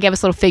that, and they gave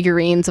us little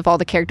figurines of all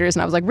the characters,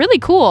 and I was like, really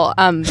cool.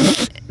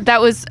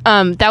 That was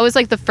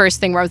like the first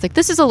thing where I was like,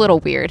 this is a little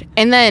weird.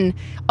 And then,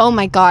 oh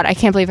my God, I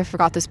can't believe I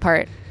forgot this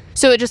part.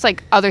 So it just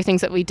like other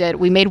things that we did.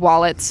 We made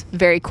wallets,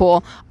 very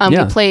cool.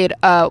 We played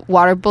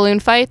water balloon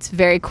fights,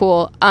 very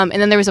cool. And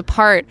then there was a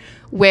part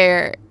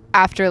where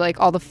after like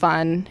all the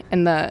fun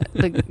and the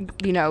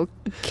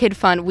kid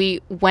fun,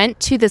 we went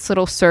to this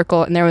little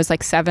circle, and there was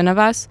like 7 of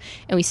us,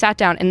 and we sat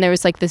down, and there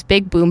was like this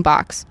big boom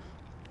box.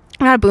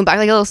 Not a boom box,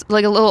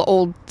 like a little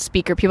old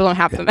speaker. People don't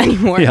have them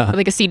anymore. Yeah.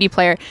 Like a CD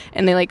player,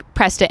 and they like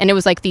pressed it, and it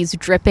was like these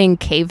dripping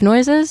cave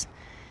noises,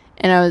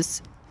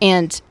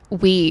 and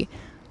we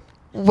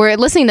we're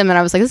listening to them, and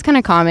I was like, this is kind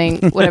of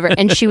calming, whatever.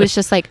 And she was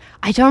just like,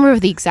 I don't remember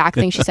the exact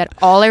thing she said.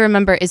 All I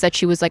remember is that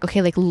she was like,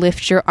 okay, like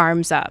lift your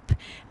arms up.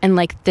 And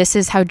like, this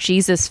is how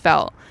Jesus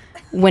felt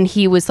when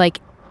he was like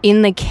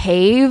in the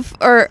cave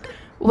or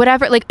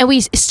whatever. Like, and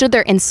we stood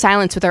there in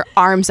silence with our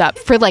arms up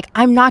for like,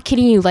 I'm not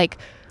kidding you, like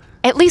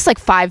at least like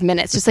 5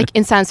 minutes, just like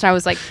in silence. And I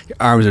was like, Your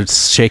arms are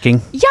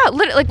shaking. yeah,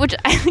 literally, like, which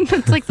I think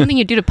that's like something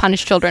you do to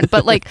punish children.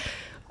 But like,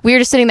 we were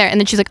just sitting there, and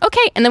then she's like,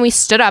 okay. And then we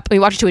stood up and we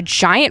walked into a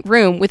giant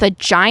room with a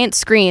giant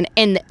screen,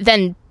 and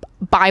then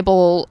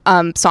Bible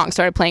songs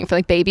started playing for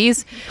like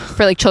babies,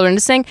 for like children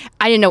to sing.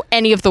 I didn't know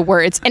any of the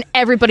words, and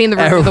everybody in the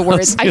room knew the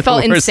words. I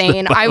felt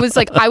insane. I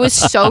was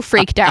so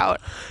freaked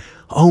out.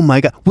 Oh my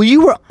God. Well,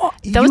 you were.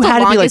 That was the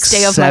longest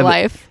day of my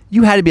life.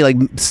 You had to be like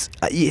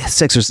 6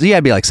 or you had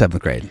to be like 7th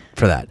grade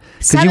for that.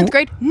 7th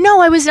grade? No,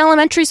 I was an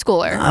elementary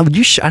schooler.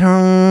 I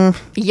don't.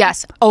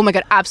 Yes. Oh my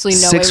God.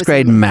 Absolutely no. 6th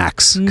grade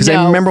max. Because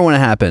I remember when it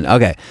happened.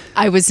 Okay.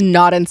 I was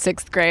not in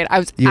 6th grade. I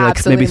was you were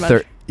absolutely like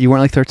maybe you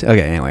weren't like 13.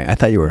 Okay. Anyway, I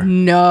thought you were.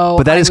 No.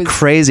 But that is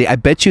crazy. I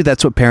bet you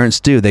that's what parents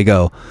do. They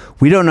go,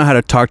 we don't know how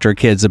to talk to our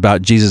kids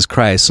about Jesus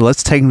Christ, so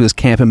let's take them to this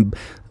camp and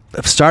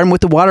start them with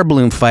the water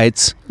balloon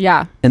fights.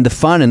 Yeah. And the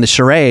fun and the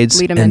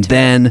charades. Lead them and into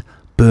then.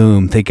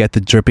 Boom, they get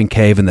the dripping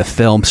cave and the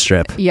film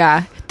strip.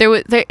 Yeah. There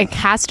was a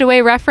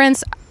Castaway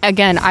reference.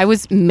 Again, I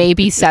was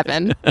maybe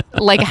 7.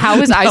 Like, how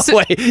was I...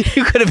 Wait,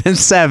 you could have been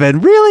 7.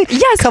 Really?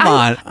 Yes. Come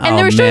on. And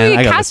there was showing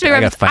a Castaway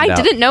reference. I out.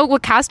 didn't know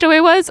what Castaway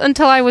was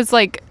until I was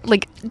like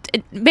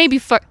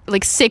maybe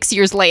like 6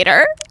 years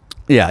later.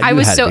 Yeah, I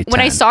was so... When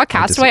I saw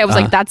Castaway, I was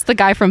like, that's the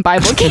guy from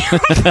Bible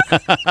Camp.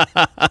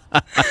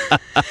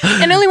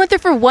 And I only went there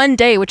for 1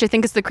 day, which I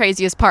think is the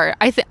craziest part.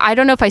 I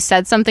don't know if I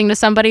said something to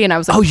somebody and I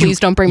was like, please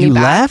don't bring me back.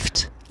 You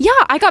left? Yeah,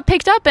 I got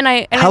picked up and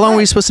I... How long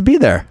were you supposed to be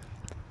there?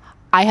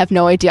 I have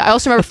no idea. I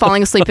also remember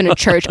falling asleep in a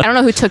church. I don't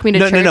know who took me to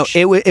church. No.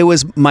 It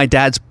was my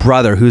dad's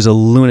brother who's a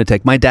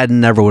lunatic. My dad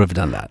never would have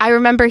done that. I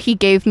remember he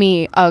gave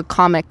me a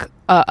comic,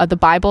 the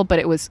Bible, but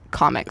it was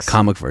comics.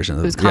 Comic version.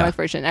 It was comic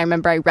version. I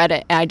remember I read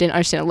it and I didn't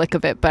understand a lick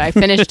of it, but I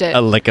finished it.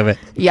 A lick of it.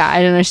 Yeah, I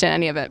didn't understand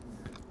any of it.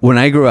 When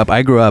I grew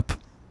up.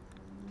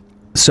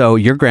 So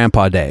your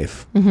grandpa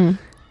Dave.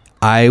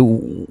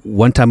 Mm-hmm.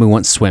 One time we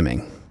went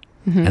swimming,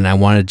 and I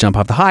wanted to jump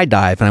off the high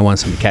dive, and I wanted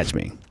someone to catch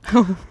me.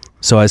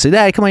 So I said,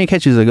 "Dad, come on, you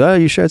catch me." He's like, "Oh,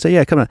 you sure?" I said,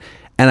 "Yeah, come on."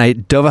 And I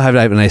dove a high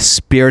dive, and I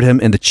speared him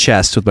in the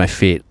chest with my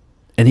feet,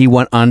 and he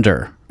went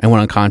under and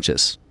went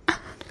unconscious.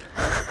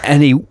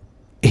 And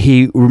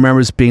he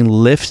remembers being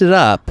lifted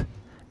up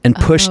and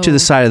pushed to the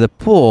side of the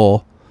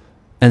pool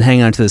and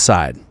hanging onto the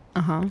side.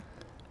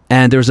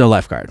 And there was no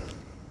lifeguard.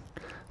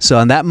 So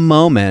in that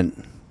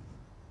moment,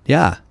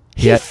 yeah,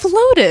 he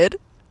floated.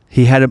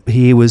 But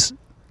he was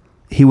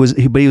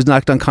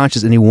knocked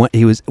unconscious, and he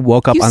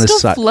woke up on the side. You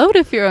still float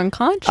if you're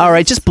unconscious. All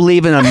right, just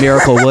believe in a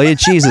miracle, will you?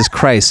 Jesus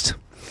Christ.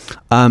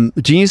 Do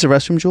you use the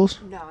restroom, Jules?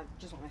 No,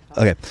 just want my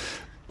phone. Okay.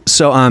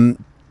 So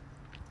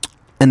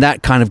and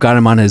that kind of got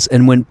him on his.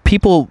 And when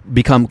people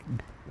become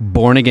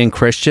born again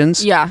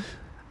Christians,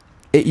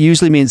 it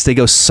usually means they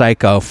go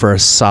psycho for a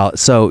solid.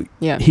 So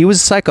he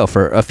was psycho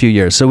for a few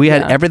years. So we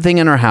had everything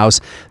in our house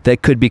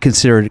that could be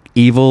considered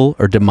evil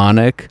or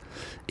demonic.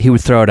 He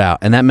would throw it out,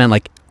 and that meant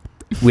like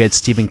we had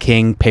Stephen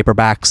King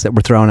paperbacks that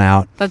were thrown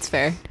out. That's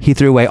fair. He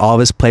threw away all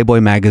of his Playboy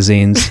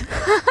magazines.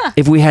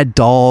 If we had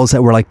dolls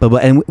that were like blah, blah,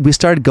 and we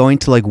started going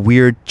to like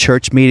weird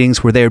church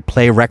meetings where they would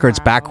play records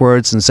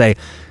backwards and say,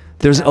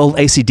 there's an old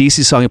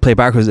AC/DC song you play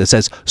backwards that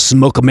says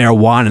 "Smoke a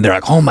marijuana," and they're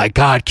like, "Oh my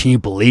God, can you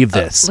believe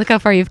this?" Look how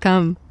far you've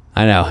come.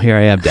 I know. Here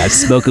I am, Dad.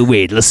 Smoke a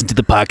weed. Listen to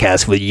the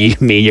podcast with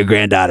me and your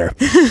granddaughter.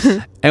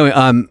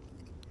 Anyway,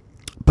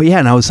 but yeah,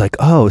 and I was like,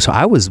 oh, so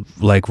I was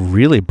like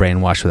really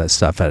brainwashed with that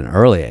stuff at an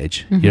early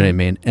age. You know what I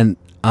mean? And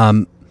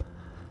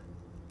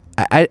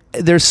I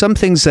there's some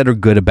things that are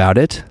good about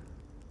it,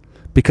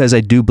 because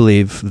I do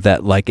believe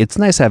that like it's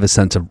nice to have a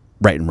sense of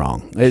right and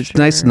wrong. It's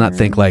nice to not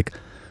think like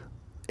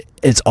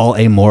it's all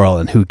amoral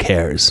and who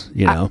cares,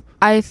 you know?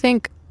 I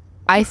think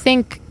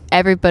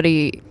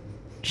everybody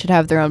should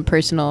have their own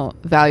personal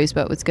values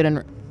about what's good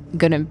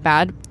and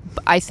bad.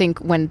 I think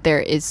when there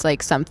is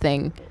like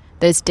something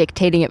that is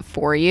dictating it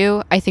for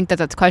you, I think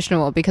that's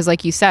questionable, because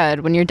like you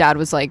said, when your dad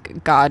was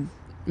like, God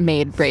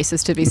made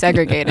races to be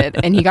segregated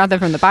and he got that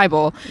from the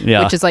Bible,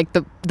 which is like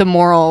the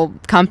moral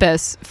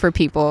compass for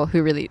people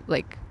who really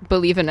like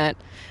believe in it.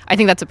 I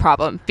think that's a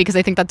problem, because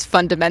I think that's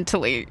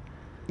fundamentally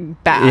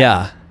bad.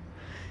 Yeah.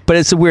 But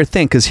it's a weird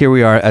thing, because here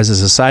we are as a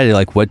society,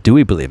 like, what do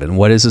we believe in?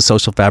 What is the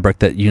social fabric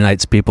that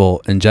unites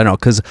people in general?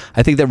 Because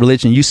I think that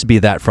religion used to be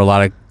that for a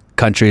lot of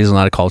countries and a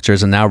lot of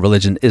cultures, and now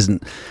religion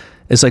isn't.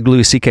 It's like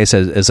Louis C.K.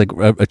 says, it's like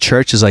a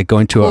church is like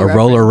going to a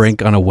roller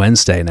rink on a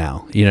Wednesday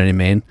now. You know what I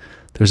mean?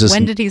 There's this.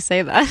 When did he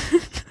say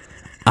that?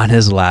 On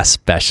his last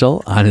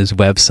special on his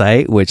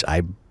website, which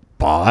I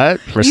bought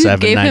for $7.99. You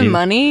gave him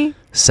money?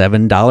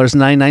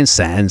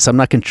 $7.99. I'm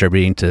not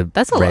contributing to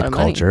That's a rape lot of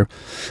culture.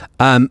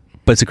 But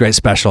it's a great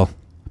special.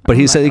 But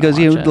he I'm said, not he goes,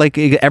 gonna you know, watch it. like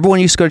everyone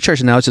used to go to church,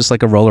 and now it's just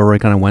like a roller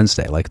rink on a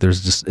Wednesday. Like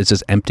it's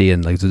just empty,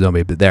 and like there's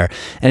nobody there.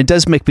 And it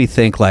does make me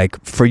think,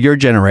 like, for your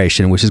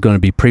generation, which is going to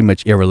be pretty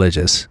much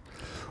irreligious,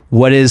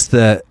 what is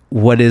the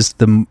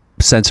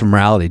sense of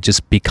morality?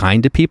 Just be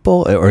kind to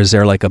people, or is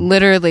there like a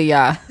Literally,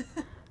 yeah.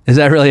 Is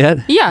that really it?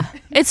 Yeah,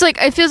 it's like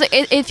it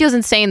feels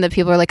insane that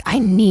people are like, I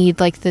need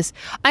like this.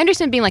 I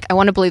understand being like, I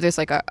want to believe there's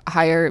like a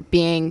higher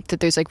being, that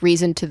there's like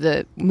reason to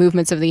the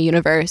movements of the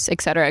universe, et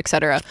cetera, et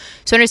cetera.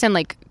 So I understand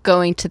like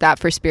going to that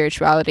for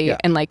spirituality, Yeah.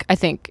 and like I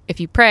think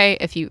if you pray,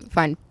 if you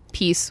find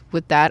peace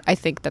with that, I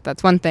think that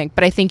that's one thing.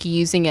 But I think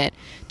using it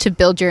to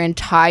build your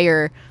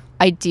entire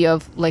idea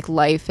of like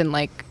life and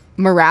like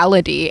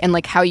morality and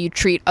like how you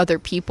treat other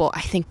people,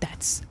 I think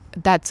that's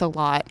a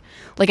lot.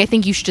 Like, I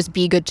think you should just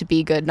be good to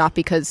be good, not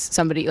because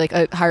somebody like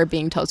a higher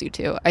being tells you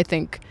to. I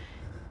think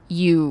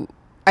you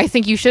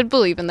should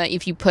believe in that.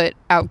 If you put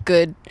out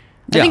good, I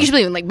Yeah. think you should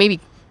believe in like maybe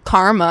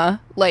karma,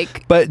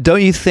 like. But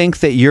don't you think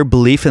that your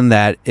belief in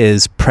that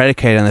is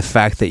predicated on the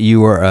fact that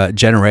you are a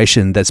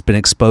generation that's been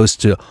exposed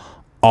to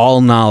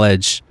all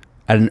knowledge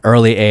at an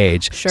early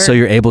age, Sure. so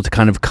you're able to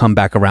kind of come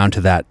back around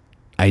to that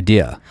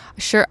idea?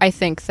 Sure, I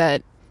think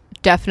that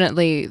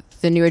definitely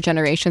the newer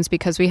generations,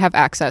 because we have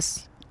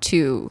access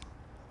to,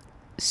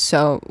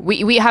 so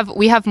we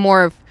have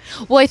more of,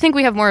 well, I think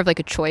we have more of like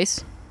a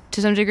choice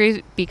to some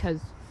degree, because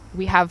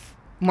we have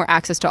more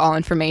access to all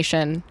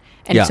information,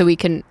 and Yeah. so we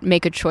can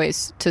make a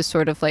choice to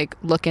sort of like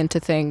look into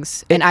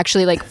things and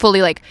actually like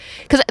fully like,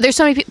 because there's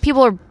so many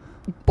people are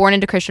born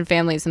into Christian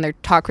families and they're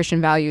taught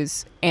Christian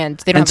values, and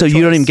they don't And so have a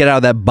you don't choice. even get out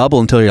of that bubble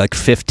until you're like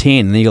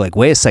 15, and then you're like,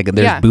 wait a second,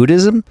 there's Yeah.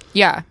 Buddhism?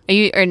 Yeah,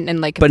 and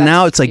like, if But that's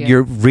now it's like you.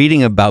 you're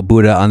reading about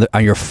Buddha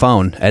on your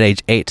phone at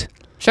age 8.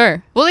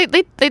 Sure. Well,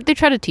 they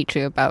try to teach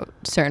you about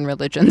certain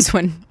religions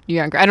when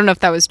you're younger. I don't know if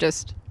that was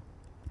just.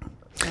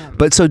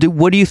 But so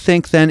what do you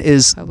think then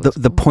is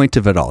the point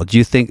of it all? Do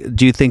you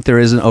think there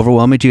is an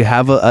overwhelming? Do you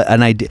have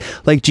an idea?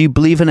 Like, do you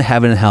believe in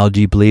heaven and hell? Do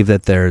you believe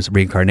that there's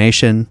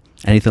reincarnation?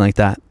 Anything like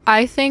that?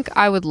 I think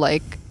I would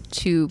like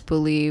to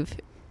believe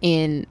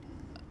in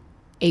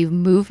a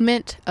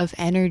movement of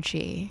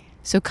energy.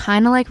 So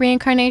kind of like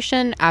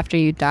reincarnation after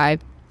you die.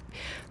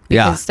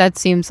 Yeah. Because that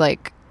seems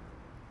like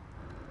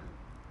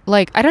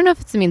I don't know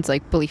if it means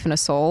like belief in a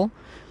soul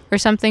or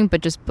something,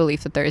 but just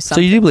belief that there is So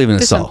something. you do believe in a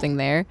there's soul? something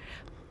there.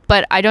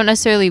 But I don't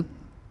necessarily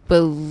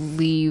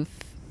believe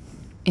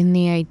in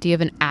the idea of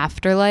an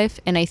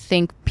afterlife, and I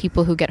think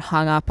people who get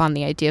hung up on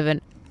the idea of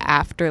an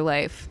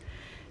afterlife,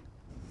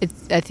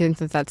 I think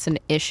that that's an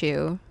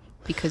issue,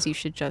 because you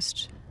should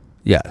just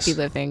Yes. be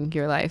living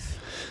your life.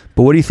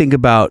 But what do you think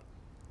about?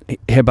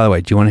 Here, by the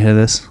way, do you want to hear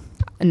this?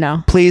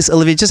 No. Please,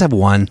 Olivia, just have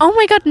one. Oh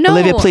my God, no.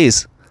 Olivia,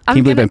 please. Can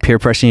you believe I'm peer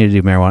pressuring you to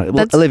do marijuana? Well,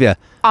 That's Olivia,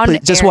 on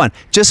please, just air. one,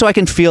 just so I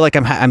can feel like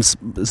I'm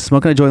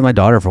smoking a joint with my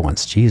daughter for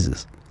once.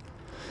 Jesus.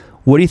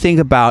 What do you think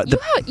about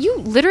You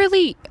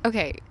literally,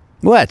 okay,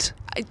 what?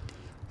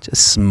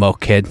 Just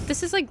smoke, kid.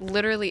 this is like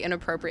literally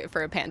inappropriate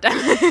for a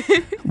pandemic.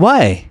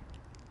 Why?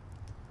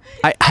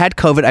 I had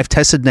COVID. I've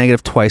tested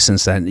negative twice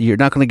since then. You're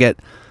not going to get.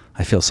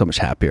 I feel so much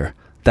happier.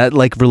 That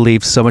like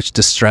relieves so much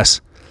distress.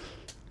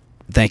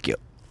 Thank you.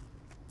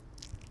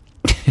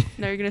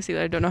 Now you're going to see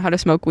that I don't know how to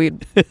smoke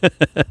weed.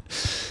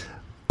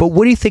 But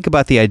what do you think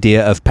about the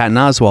idea of Patton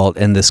Oswalt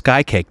and the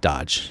sky cake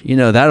dodge? You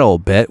know that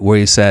old bit where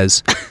he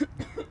says,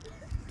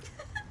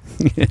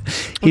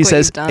 he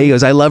says, you've done. he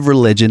goes, "I love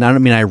religion." I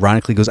don't mean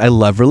ironically. He goes, "I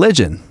love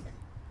religion."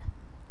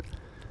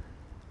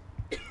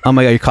 Oh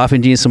my God, you're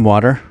coughing. Do you need some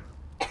water?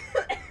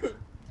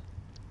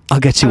 I'll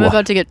get you I'm water.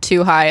 about to get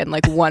too high in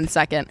like 1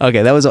 second.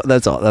 Okay, that's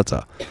all.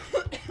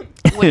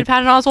 What did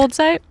Patton Oswalt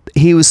say?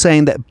 He was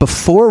saying that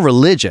before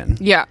religion,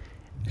 Yeah.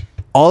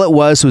 all it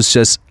was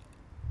just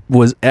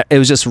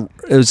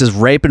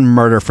rape and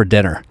murder for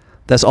dinner.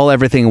 That's all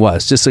everything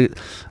was. Just a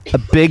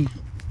big.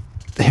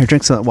 Here,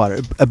 drink some of that water.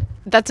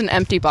 That's an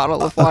empty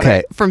bottle of water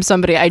Okay. from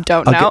somebody I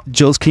don't Okay, know.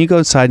 Jules, can you go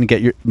inside and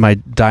get my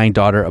dying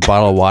daughter a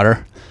bottle of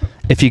water?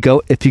 If you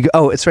go,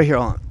 oh, it's right here.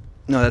 Hold on.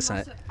 No, that's not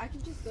it. I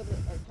can just go to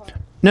our car.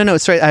 No,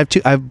 it's right.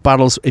 I have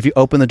bottles. If you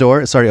open the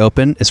door, it's already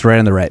open. It's right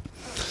on the right.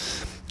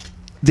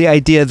 The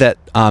idea that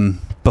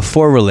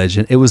before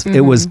religion, it was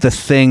the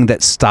thing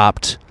that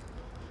stopped.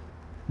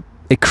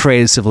 It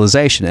created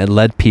civilization. It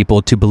led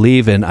people to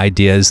believe in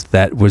ideas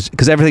that was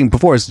because everything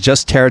before is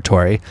just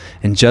territory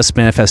and just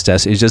manifest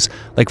destiny. It's just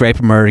like rape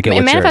and murder. Get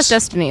what's Manifest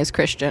yours. Destiny is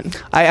Christian.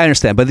 I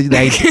understand, but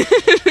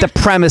the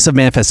premise of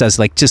manifest destiny is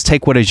like just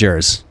take what is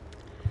yours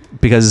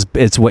because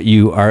it's what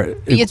you are.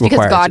 It's because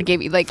required. God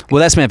gave you like.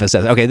 Well, that's manifest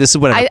destiny. Okay, this is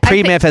what I think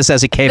pre-manifest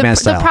destiny, caveman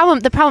style.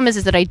 The problem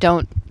is that I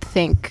don't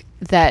think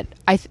that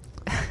I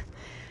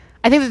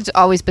think there's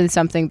always been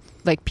something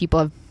like people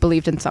have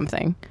believed in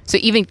something. So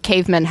even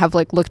cavemen have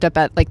like looked up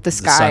at like the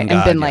sky sun and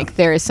god, been yeah. like,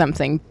 there is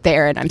something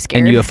there, and I'm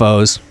scared. And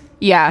UFOs.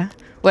 Yeah,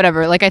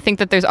 whatever. Like I think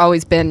that there's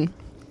always been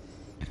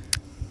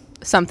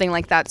something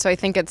like that. So I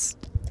think it's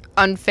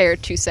unfair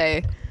to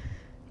say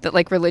that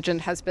like religion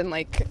has been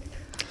like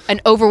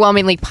an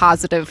overwhelmingly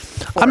positive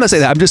force. I'm not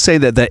saying that. I'm just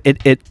saying that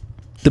it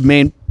the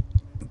main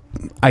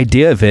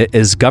idea of it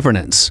is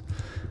governance,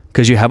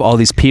 because you have all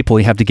these people,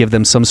 you have to give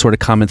them some sort of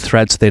common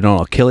thread so they don't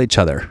all kill each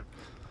other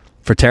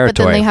for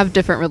territory. But then they have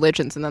different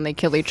religions, and then they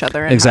kill each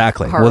other. And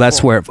exactly. Well,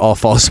 that's where it all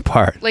falls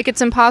apart. Like,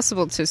 it's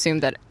impossible to assume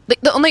that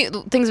the only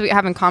things we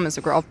have in common is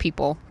that we're all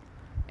people,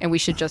 and we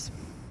should just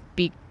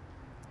be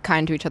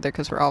kind to each other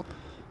because we're all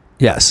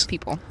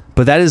people.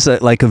 But that is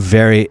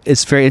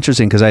it's very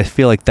interesting, because I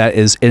feel like that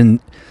is in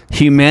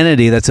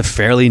humanity, that's a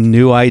fairly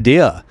new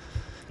idea,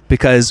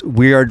 because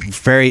we are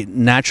very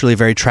naturally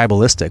very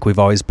tribalistic. We've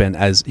always been,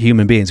 as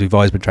human beings, we've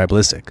always been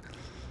tribalistic.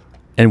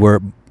 And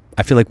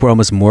I feel like we're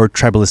almost more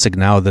tribalistic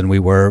now than we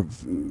were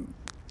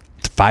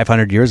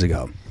 500 years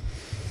ago.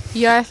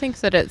 Yeah, I think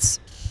that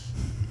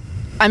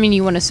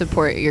you want to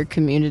support your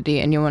community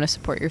and you want to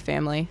support your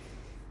family.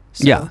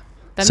 So yeah.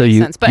 That makes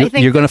sense. But I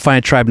think you're going to find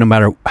a tribe no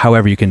matter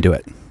however you can do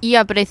it.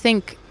 Yeah, but I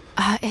think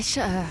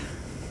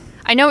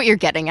I know what you're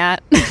getting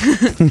at.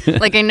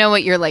 Like, I know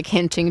what you're like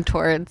hinting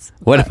towards.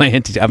 What am I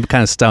hinting? I'm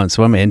kind of stoned.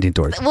 So what am I hinting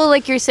towards? Well,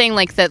 like, you're saying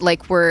like that,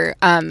 like, we're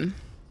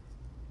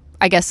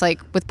I guess,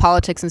 like, with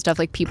politics and stuff,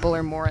 like, people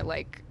are more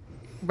like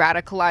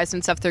radicalized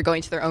and stuff. They're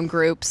going to their own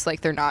groups,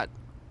 like, they're not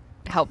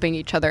helping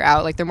each other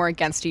out, like, they're more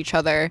against each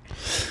other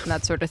and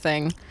that sort of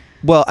thing.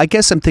 Well, I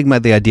guess I'm thinking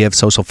about the idea of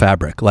social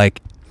fabric. Like,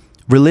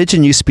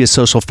 religion used to be a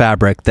social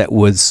fabric that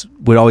would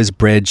always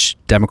bridge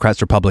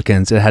Democrats,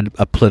 Republicans. It had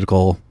a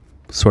political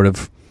sort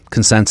of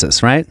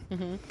consensus, right?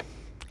 Mm-hmm.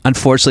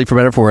 Unfortunately, for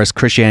better or for worse,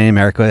 Christianity in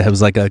America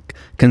was like a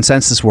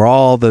consensus where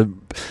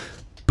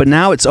but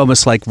now it's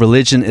almost like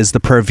religion is the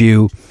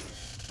purview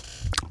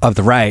of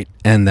the right,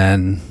 and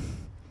then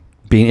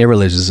being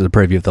irreligious is the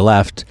purview of the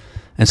left.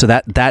 And so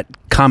that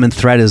common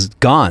thread is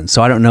gone.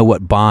 So I don't know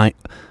what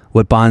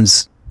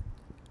bonds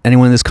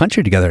anyone in this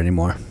country together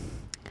anymore.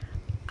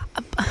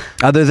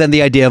 Other than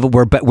the idea of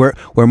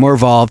we're more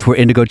evolved, we're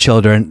indigo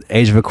children,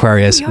 age of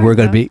Aquarius, we're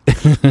going to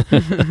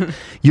be...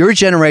 Your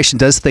generation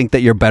does think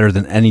that you're better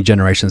than any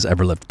generation that's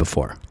ever lived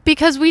before.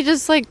 Because we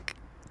just like...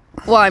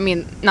 Well, I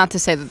mean, not to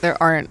say that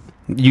there aren't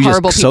you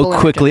horrible just people so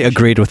quickly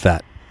agreed with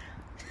that.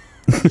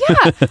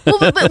 Yeah.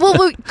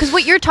 Well, because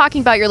what you're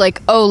talking about, you're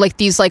like, oh, like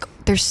these, like,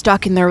 they're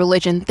stuck in their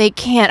religion. They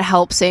can't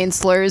help saying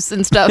slurs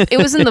and stuff. It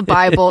was in the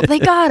Bible. They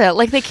gotta.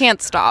 Like, they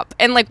can't stop.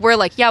 And, like, we're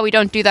like, yeah, we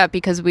don't do that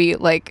because we,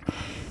 like...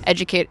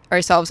 educate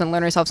ourselves and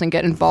learn ourselves and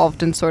get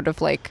involved in sort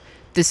of like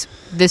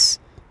this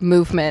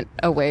movement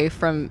away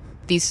from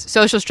these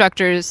social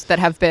structures that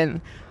have been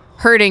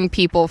hurting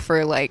people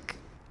for like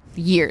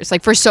years,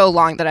 like for so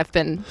long that I've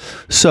been.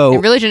 So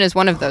religion is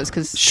one of those.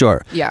 Because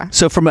sure, yeah.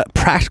 So from a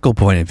practical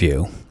point of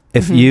view,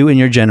 if you and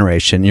your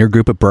generation, your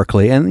group at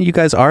Berkeley, and you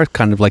guys are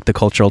kind of like the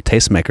cultural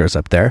tastemakers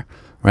up there,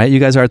 right?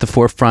 You guys are at the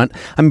forefront.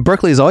 I mean,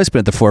 Berkeley has always been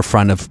at the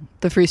forefront of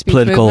the free speech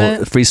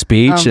movement. Free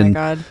speech and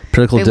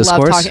political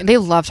discourse. They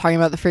love talking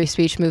about the free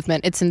speech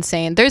movement. It's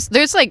insane.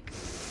 There's like...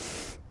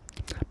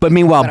 But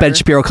meanwhile, Ben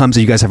Shapiro comes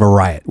and you guys have a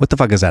riot. What the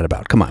fuck is that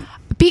about? Come on.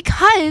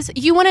 Because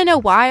you want to know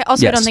why?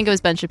 Also, yes. I don't think it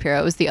was Ben Shapiro.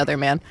 It was the other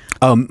man.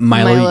 Oh,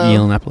 Milo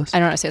Yiannopoulos? I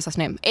don't know how to say his last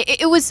name.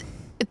 It was...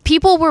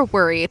 People were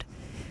worried.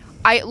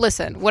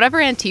 Listen, whatever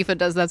Antifa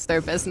does, that's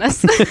their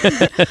business.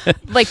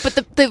 Like, but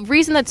the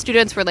reason that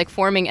students were like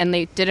forming and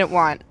they didn't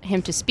want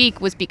him to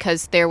speak was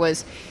because there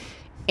was,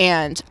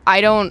 and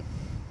I'm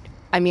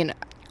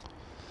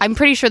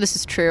pretty sure this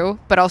is true,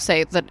 but I'll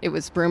say that it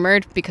was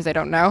rumored because I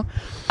don't know.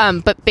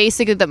 But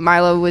basically that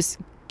Milo was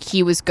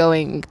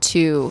going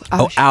to...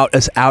 out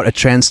a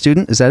trans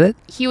student? Is that it?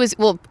 He was,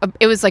 well,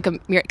 it was like a...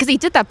 Because he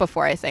did that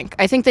before, I think.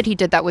 I think that he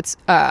did that with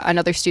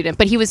another student.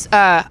 But he was...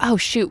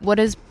 what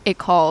is it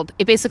called?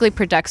 It basically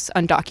protects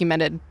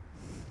undocumented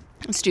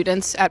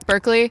students at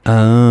Berkeley.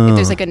 Oh.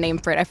 There's like a name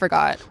for it. I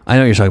forgot. I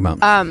know what you're talking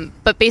about.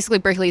 But basically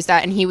Berkeley's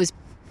that, and he was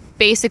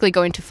basically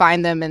going to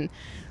find them and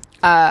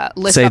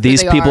list say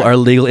these people are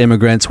legal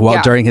immigrants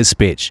during his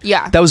speech.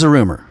 Yeah. That was a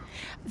rumor.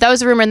 That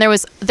was a rumor, and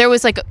there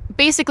was like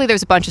basically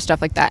there's a bunch of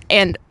stuff like that.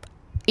 And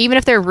even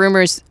if there are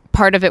rumors,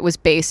 part of it was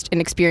based in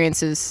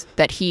experiences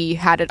that he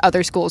had at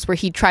other schools where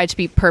he tried to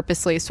be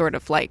purposely sort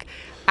of like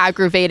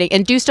aggravating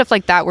and do stuff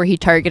like that where he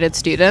targeted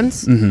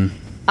students.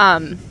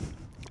 Mm-hmm.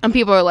 And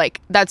people are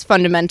like, that's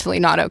fundamentally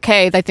not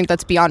okay. I think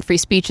that's beyond free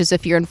speech, as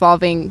if you're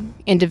involving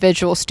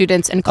individual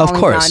students and calling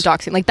them out and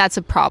doxing. Like, that's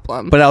a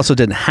problem. But it also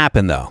didn't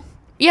happen, though.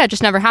 Yeah, it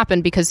just never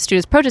happened because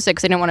students protested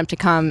because they didn't want him to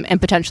come and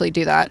potentially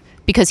do that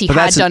because he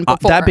had done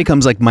before. That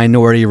becomes like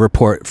Minority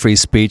Report free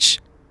speech.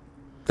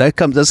 That's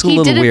a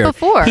little weird. He did it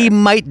before. He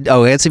might.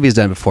 Oh, let's see if he's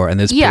done it before. And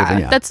there's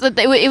proven,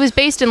 it was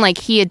based in like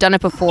he had done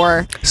it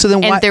before. So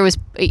then, and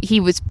he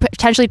was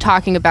potentially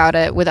talking about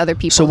it with other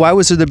people. So why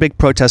was there the big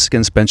protest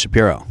against Ben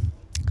Shapiro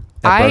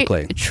at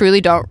Berkeley? I truly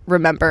don't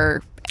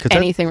remember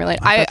anything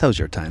related. I thought that was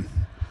your time.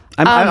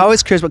 I'm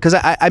always curious because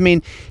I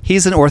mean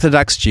he's an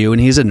Orthodox Jew and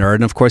he's a nerd,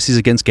 and of course he's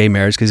against gay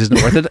marriage because he's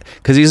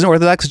an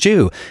Orthodox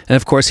Jew, and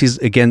of course he's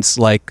against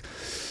like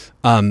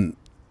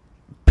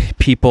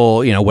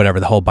people, you know, whatever,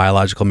 the whole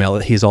biological male.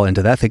 He's all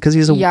into that thing because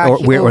he's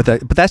weird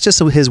Orthodox, but that's just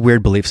his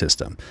weird belief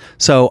system.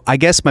 So I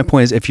guess my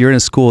point is, if you're in a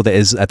school that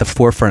is at the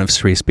forefront of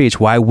free speech,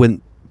 why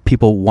wouldn't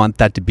people want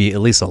that to be at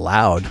least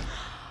allowed?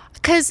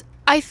 Because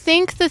I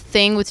think the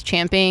thing with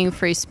championing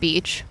free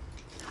speech,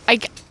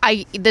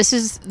 this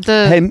is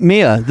the... Hey,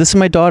 Mia, this is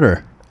my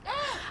daughter.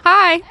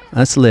 Hi.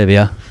 That's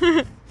Olivia.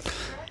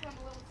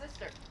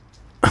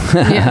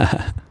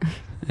 Yeah.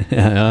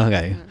 Yeah,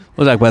 okay.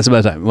 We'll talk about this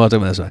another time. We'll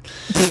talk about this one.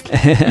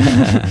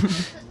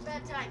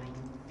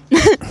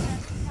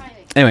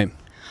 Anyway.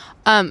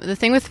 The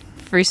thing with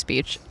free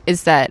speech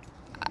is that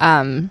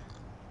I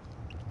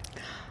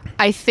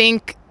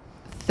think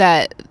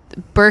that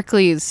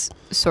Berkeley's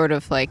sort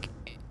of like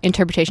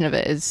interpretation of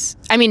it is,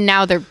 I mean,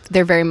 now they're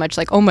very much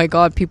like, oh my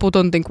God, people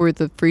don't think we're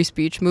the free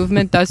speech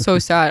movement. That's so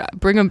sad.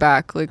 Bring them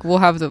back. Like, we'll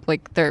have the,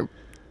 like, they're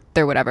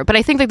whatever. But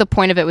I think like the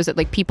point of it was that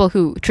like people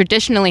who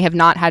traditionally have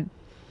not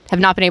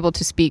been able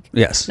to speak,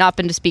 not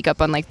been to speak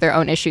up on like their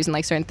own issues and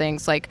like certain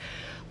things like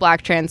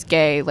black, trans,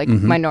 gay, like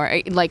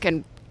minority, like,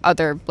 and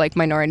other like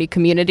minority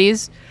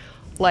communities,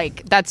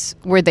 like that's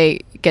where they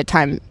get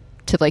time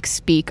to like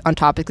speak on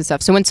topics and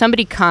stuff. So when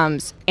somebody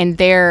comes and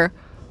their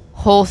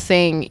whole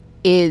thing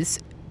is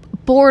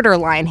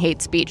borderline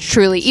hate speech,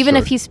 truly, even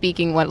if he's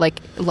speaking what like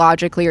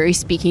logically, or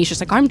he's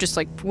just like, I'm just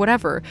like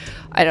whatever,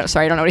 I don't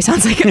know what he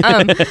sounds like.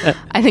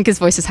 I think his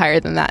voice is higher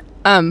than that,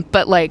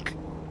 but like,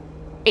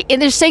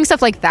 and they're saying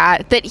stuff like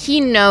that he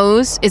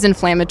knows is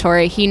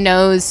inflammatory, he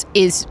knows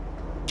is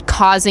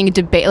causing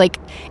debate, like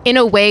in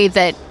a way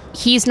that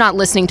he's not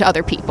listening to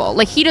other people.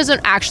 Like he doesn't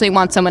actually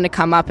want someone to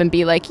come up and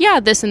be like, yeah,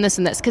 this and this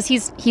and this, because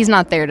he's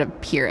not there to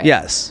hear it.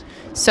 Yes.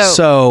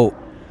 So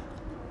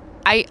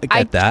I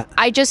get that.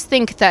 I just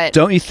think that,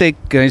 don't you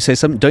think, can I say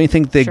something? Don't you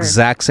think the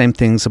exact same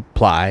things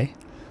apply?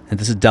 And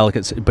this is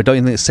delicate, but don't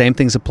you think the same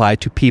things apply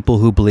to people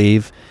who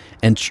believe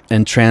in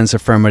trans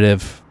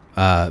affirmative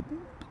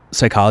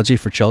psychology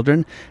for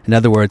children? In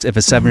other words, if a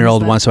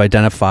 7-year-old wants to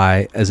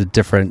identify as a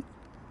different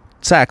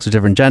sex or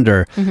different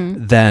gender,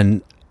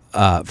 then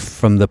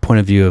from the point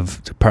of view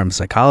of Department of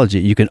Psychology,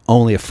 you can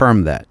only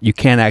affirm that. You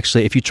can't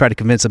actually, if you try to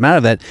convince them out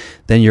of that,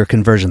 then you're a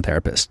conversion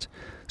therapist.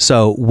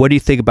 So what do you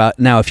think about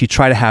now, if you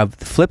try to have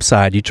the flip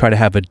side, you try to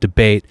have a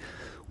debate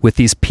with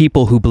these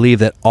people who believe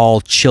that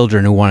all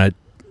children who want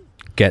to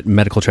get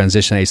medical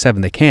transition at age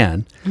 7, they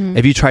can.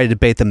 If you try to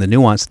debate them the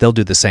nuance, they'll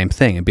do the same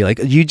thing and be like,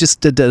 you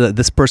just did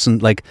this person,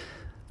 like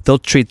they'll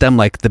treat them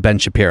like the Ben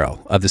Shapiro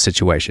of the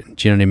situation.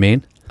 Do you know what I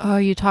mean? Oh,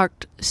 you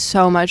talked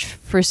so much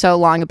for so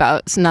long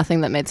about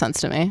nothing that made sense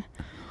to me.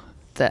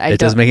 That it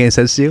doesn't make any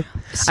sense to you?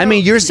 I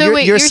mean, you're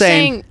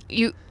saying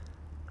you.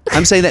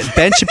 I'm saying that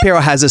Ben Shapiro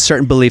has a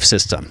certain belief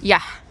system.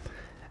 Yeah.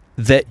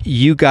 That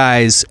you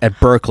guys at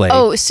Berkeley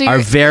are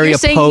very you're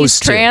opposed saying he's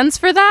to. Trans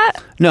for that?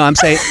 No, I'm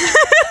saying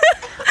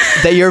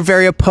that you're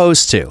very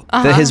opposed to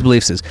that his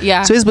beliefs is.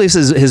 Yeah. So his beliefs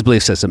is his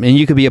belief system, and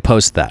you could be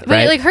opposed to that, But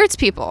right? it like hurts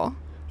people.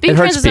 Being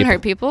trans doesn't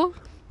hurt people.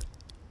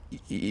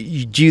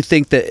 Do you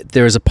think that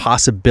there is a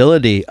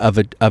possibility of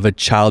a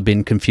child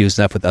being confused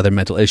enough with other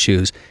mental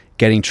issues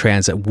getting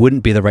trans that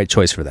wouldn't be the right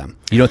choice for them?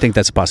 You don't think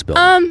that's a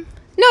possibility?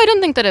 No, I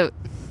don't think that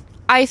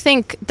I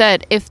think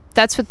that if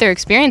that's what they're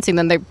experiencing,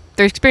 then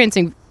they're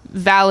experiencing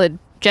valid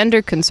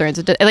gender concerns.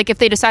 Like if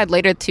they decide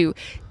later to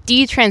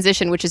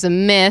detransition, which is a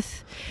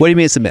myth. What do you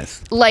mean it's a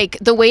myth? Like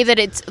the way that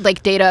it's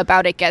like data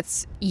about it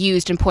gets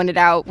used and pointed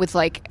out with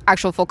like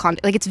actual full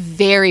content, like it's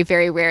very,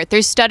 very rare.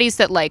 There's studies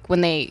that like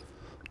when they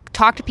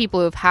talk to people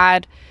who've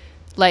had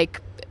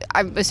like,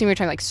 I'm assuming you're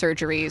talking like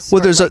surgeries.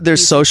 Well,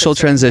 there's social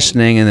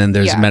transitioning and then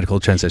there's medical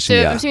transitioning.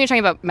 So I'm assuming you're talking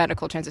about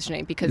medical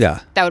transitioning because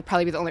that would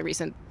probably be the only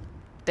reason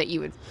that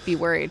you would be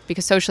worried,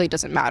 because socially it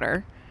doesn't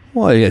matter.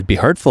 Well, it'd be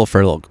hurtful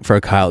for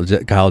a child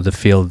to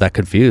feel that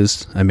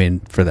confused. I mean,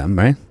 for them,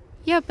 right?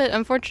 Yeah, but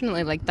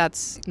unfortunately, like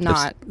that's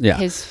not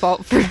his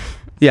fault.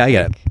 Yeah, I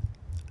get it.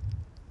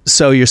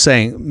 So you're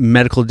saying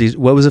medical?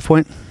 What was the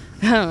point?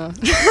 Well,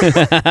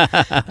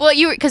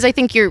 because I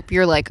think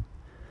you're like.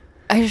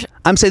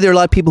 I'm saying there are a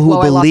lot of people who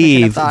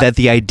believe that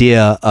the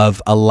idea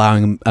of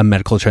allowing a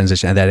medical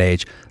transition at that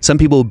age, some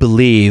people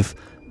believe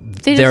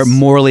they're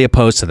morally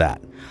opposed to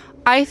that.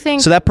 I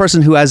think so. That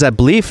person who has that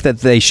belief that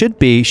they should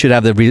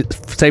have the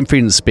same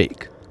freedom to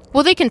speak.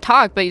 Well, they can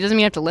talk, but it doesn't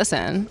mean you have to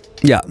listen.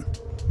 Yeah.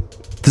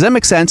 Does that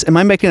make sense? Am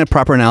I making a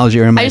proper analogy,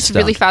 or am I just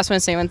really fast want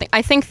to say one thing?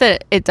 I think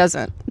that it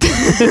doesn't.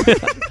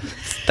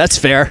 That's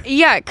fair.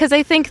 Yeah, because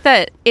I think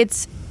that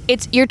it's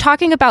you're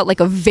talking about like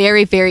a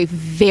very, very,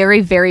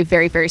 very, very,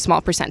 very, very small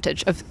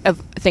percentage of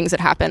things that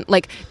happen.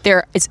 Like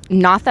there is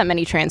not that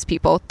many trans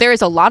people. There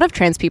is a lot of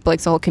trans people,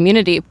 like the whole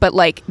community, but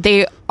like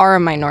they are a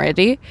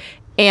minority.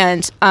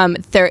 And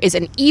there is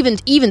an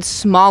even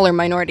smaller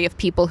minority of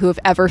people who have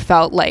ever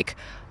felt like,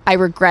 I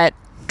regret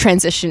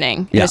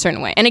transitioning in a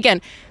certain way. And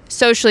again,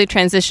 socially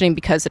transitioning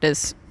because it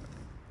is,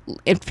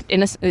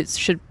 it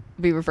should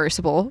be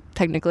reversible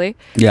technically.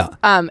 Yeah.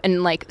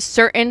 And like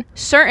certain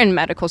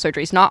medical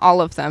surgeries, not all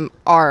of them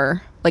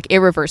are like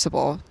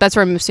irreversible. That's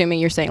where I'm assuming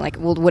you're saying like,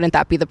 well, wouldn't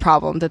that be the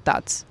problem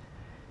that's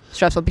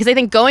stressful? Because I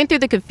think going through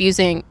the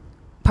confusing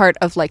part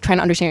of like trying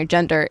to understand your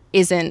gender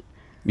isn't.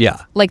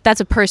 Yeah. Like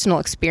that's a personal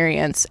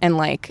experience and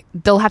like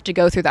they'll have to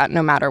go through that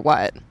no matter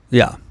what.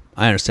 Yeah,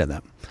 I understand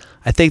that.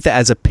 I think that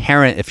as a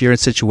parent, if you're in a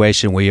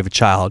situation where you have a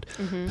child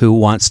who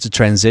wants to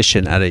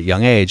transition at a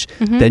young age,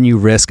 then you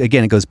risk,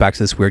 again, it goes back to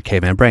this weird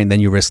caveman brain, then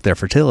you risk their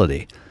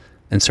fertility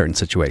in certain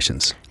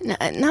situations.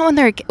 Not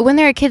when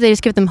they're a kid, they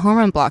just give them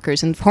hormone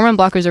blockers, and hormone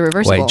blockers are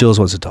reversible. Wait, Jules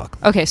wants to talk.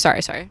 Okay,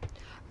 sorry.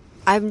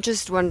 I'm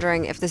just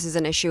wondering if this is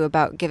an issue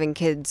about giving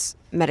kids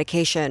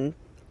medication,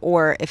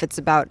 or if it's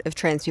about if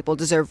trans people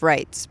deserve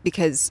rights,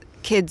 because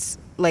kids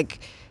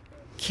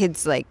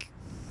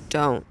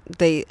don't.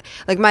 They,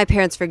 like my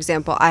parents, for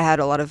example, I had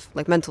a lot of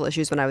like mental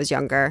issues when I was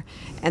younger,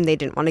 and they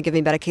didn't want to give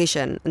me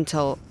medication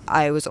until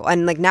I was,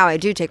 and like now I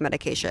do take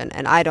medication,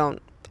 and I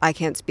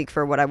can't speak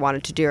for what I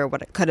wanted to do or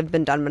what could have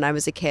been done when I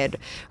was a kid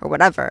or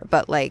whatever,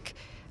 but like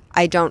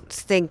I don't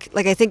think,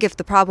 like I think if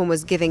the problem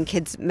was giving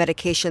kids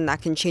medication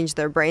that can change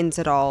their brains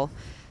at all,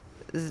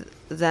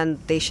 then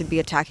they should be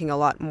attacking a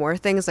lot more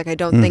things. Like I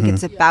don't think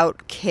it's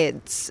about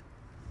kids.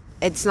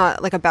 It's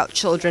not like about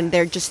children.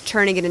 They're just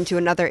turning it into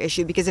another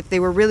issue, because if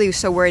they were really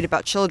so worried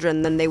about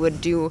children, then they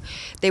would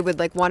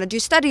like want to do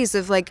studies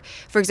of, like,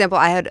 for example,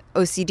 I had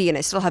OCD and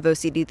I still have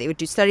OCD. They would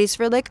do studies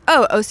for like,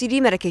 oh,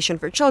 OCD medication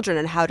for children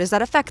and how does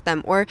that affect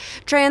them? Or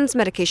trans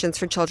medications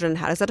for children and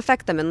how does that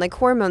affect them? And like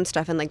hormone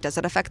stuff and like, does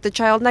it affect the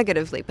child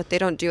negatively? But they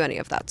don't do any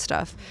of that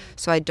stuff.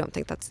 So I don't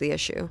think that's the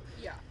issue.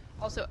 Yeah.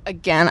 Also,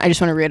 again, I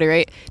just want to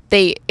reiterate,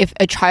 if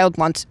a child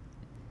wants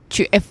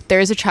if there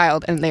is a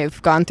child and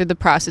they've gone through the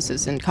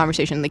processes and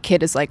conversation, the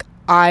kid is like,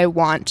 I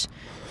want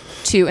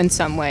to in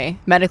some way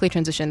medically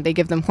transition, they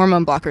give them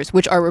hormone blockers,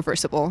 which are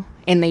reversible,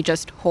 and they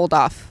just hold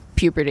off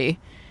puberty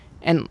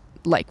and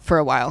like for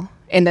a while.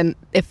 And then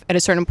if at a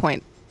certain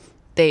point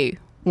they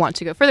want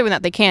to go further with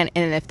that, they can.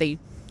 And if they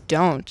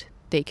don't,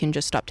 they can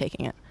just stop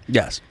taking it.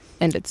 Yes.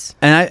 And it's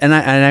and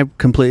I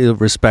completely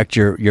respect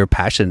your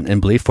passion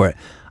and belief for it.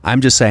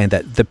 I'm just saying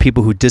that the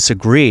people who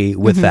disagree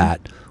with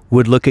that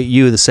would look at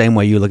you the same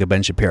way you look at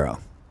Ben Shapiro.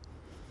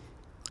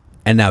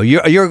 And now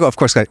you're of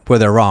course where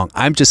they're wrong.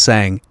 I'm just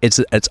saying it's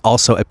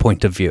also a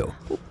point of view.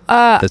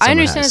 I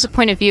understand it's a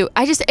point of view.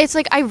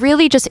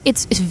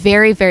 It's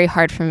very, very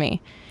hard for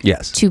me.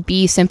 Yes. To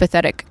be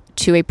sympathetic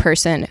to a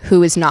person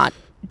who is not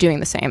doing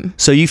the same.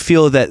 So you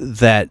feel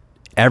that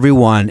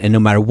everyone, and no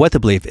matter what the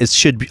belief, it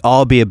should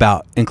all be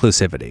about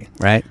inclusivity,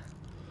 right?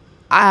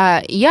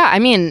 Yeah, I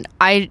mean,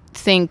 I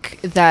think,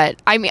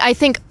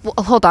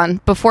 hold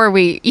on, before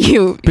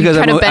you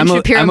try to Ben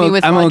Shapiro me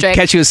with logic. I'm going to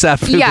catch you a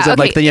step, because I'm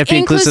like, then you have to be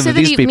inclusive of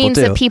these people means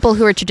too. the people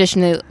who are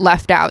traditionally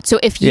left out. So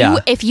if you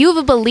have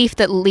a belief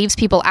that leaves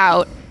people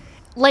out,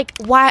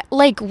 why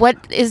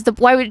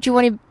would you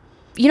want to,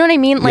 you know what I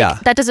mean? Like,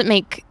 that doesn't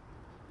make,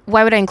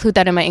 why would I include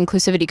that in my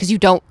inclusivity? Because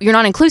you're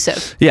not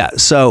inclusive. Yeah,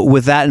 so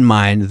with that in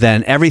mind,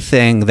 then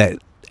everything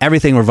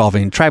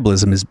revolving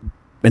tribalism is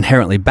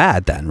inherently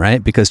bad then,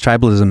 right? Because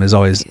tribalism is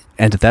always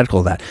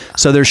antithetical to that.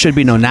 So there should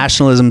be no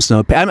nationalisms,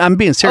 I'm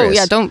being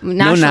serious. Oh yeah,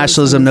 no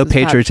nationalism, no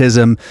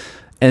patriotism.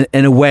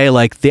 In a way,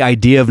 like the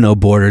idea of no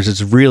borders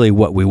is really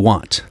what we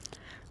want.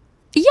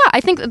 Yeah, I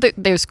think that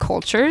there's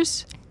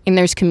cultures and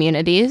there's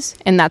communities,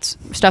 and that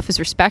stuff is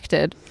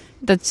respected.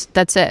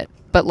 That's it.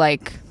 But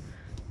like,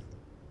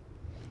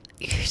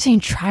 you're saying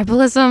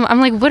tribalism? I'm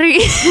like, what are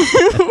you?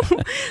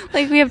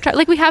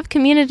 Like we have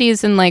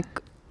communities and like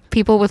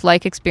people with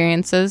like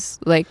experiences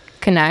like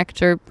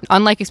connect, or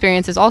unlike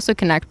experiences also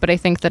connect. But I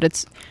think that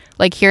it's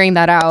like hearing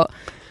that out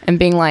and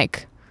being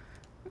like,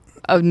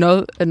 oh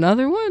no,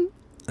 another one.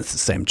 It's the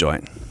same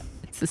joint.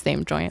 It's the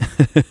same joint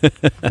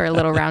for a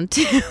little round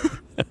two. Yeah,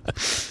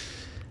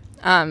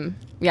 I don't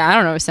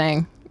know what I'm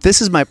saying.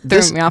 This is my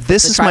this is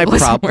my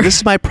problem. This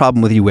is my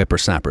problem with you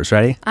whippersnappers.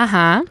 Ready?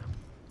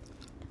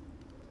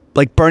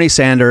 Like Bernie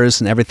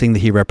Sanders and everything that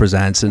he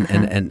represents, and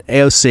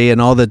AOC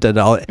and all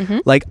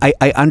the like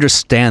I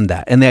understand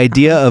that, and the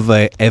idea of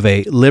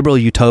a liberal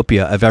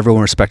utopia of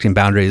everyone respecting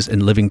boundaries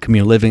and living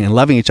and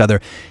loving each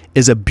other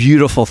is a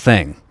beautiful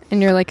thing.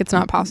 And you're like, it's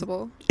not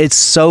possible. It's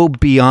so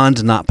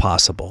beyond not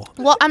possible.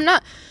 Well, I'm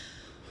not.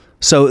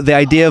 So the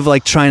idea of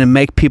like trying to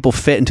make people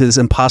fit into this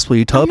impossible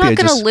utopia. I'm not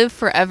going to live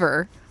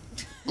forever.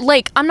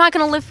 Like, I'm not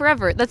going to live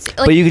forever. That's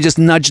like, but you could just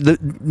nudge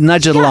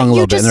it along a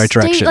little bit in the right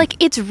direction. Like,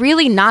 it's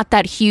really not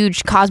that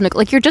huge cosmic.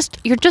 Like, you're just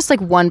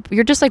like one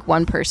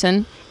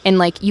person, and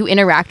like you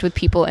interact with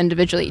people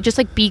individually. Just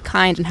like be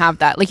kind and have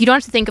that. Like, you don't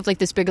have to think of like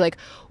this big like,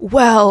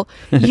 well,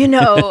 you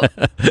know,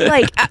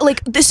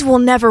 like this will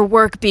never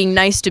work being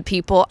nice to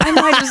people. I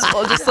might as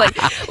well just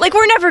like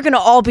we're never going to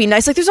all be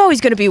nice. Like, there's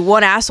always going to be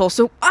one asshole.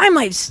 So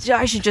I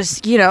should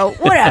just, you know,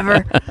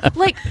 whatever.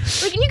 like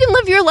you can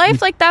live your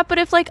life like that, but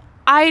if like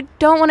I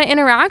don't want to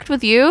interact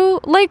with you,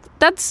 like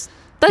that's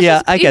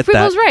just, I get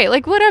people's that. right,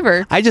 like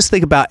whatever. I just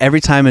think about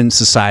every time in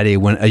society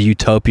when a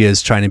utopia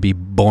is trying to be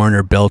born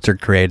or built or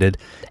created,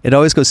 it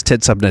always goes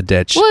tits up in a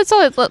ditch. Well, it's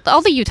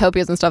all the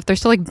utopias and stuff, they're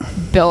still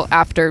like built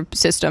after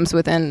systems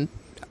within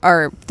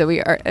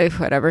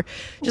whatever,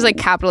 just like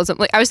capitalism.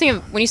 Like I was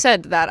thinking when you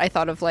said that, I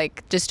thought of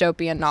like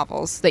dystopian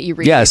novels that you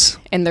read. Yes.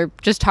 And they're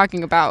just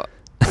talking about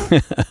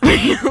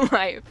real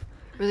life.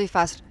 Really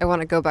fast, I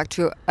want to go back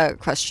to a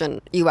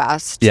question you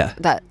asked Yeah.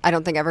 that I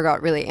don't think ever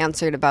got really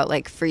answered about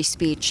like free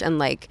speech and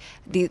like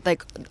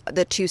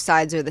the two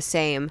sides are the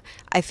same.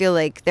 I feel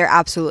like they're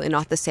absolutely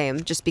not the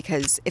same, just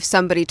because if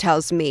somebody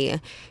tells me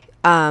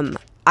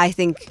I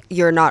think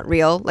you're not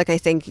real, like I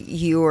think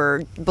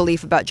your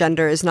belief about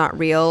gender is not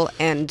real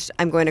and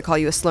I'm going to call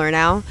you a slur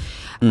now.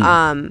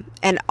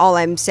 And all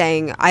I'm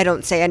saying, I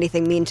don't say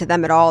anything mean to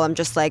them at all. I'm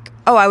just like,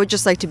 oh, I would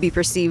just like to be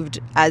perceived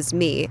as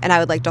me, and I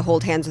would like to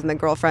hold hands with my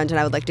girlfriend, and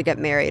I would like to get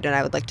married, and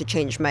I would like to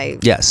change my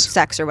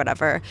sex or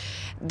whatever.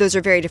 Those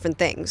are very different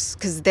things,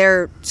 because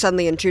they're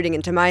suddenly intruding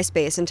into my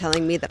space and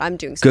telling me that I'm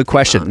doing something Good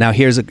question. wrong. Now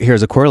here's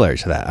a corollary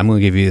to that. I'm going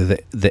to give you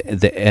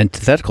the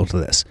antithetical to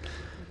this.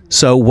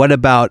 So what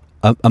about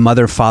a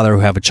mother and father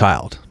who have a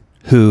child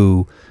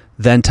who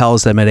then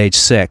tells them at age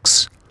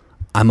 6,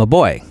 I'm a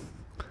boy?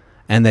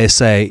 And they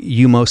say,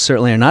 you most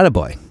certainly are not a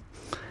boy.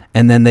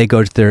 And then they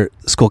go to their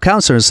school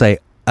counselor and say,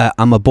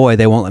 I'm a boy.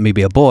 They won't let me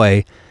be a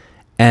boy.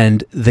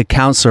 And the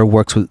counselor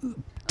works with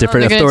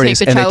different they're gonna authorities.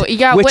 take the child-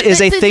 yeah, which what- is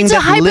a it's thing a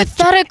that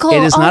hypothetical.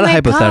 It is Oh not a my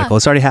hypothetical. God.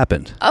 It's already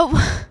happened. Oh,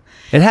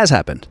 It has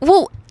happened.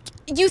 well,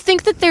 you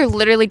think that they're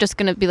literally just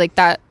going to be like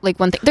that, like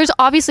one thing. There's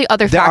obviously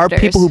other There factors.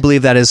 are people who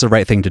believe that is the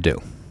right thing to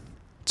do.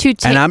 to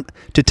And I'm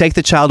to take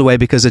the child away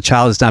because the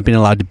child is not being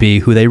allowed to be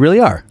who they really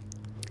are.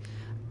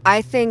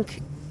 I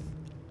think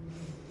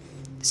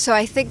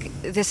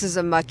this is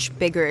a much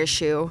bigger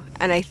issue,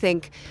 and I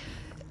think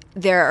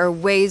there are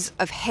ways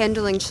of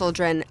handling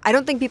children. I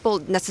don't think people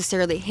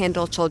necessarily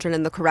handle children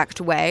in the correct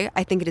way.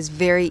 I think it is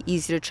very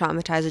easy to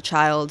traumatize a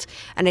child,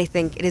 and I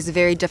think it is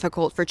very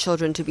difficult for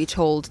children to be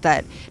told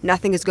that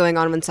nothing is going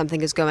on when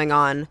something is going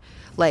on.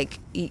 Like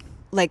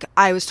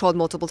I was told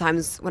multiple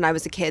times when I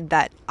was a kid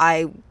that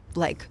I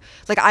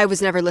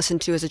was never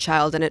listened to as a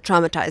child, and it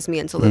traumatized me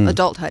until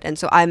adulthood. And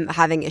so I'm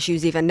having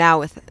issues even now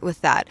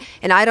with that.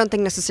 And I don't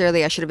think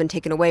necessarily I should have been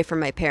taken away from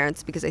my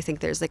parents, because I think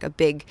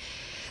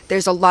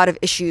there's a lot of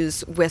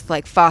issues with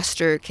like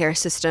foster care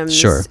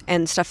systems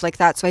and stuff like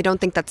that. So I don't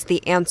think that's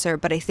the answer,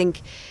 but I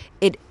think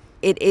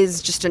it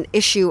is just an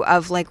issue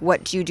of like,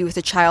 what do you do with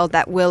a child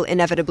that will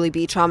inevitably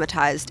be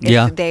traumatized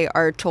if they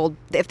are told,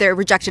 if they're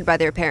rejected by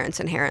their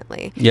parents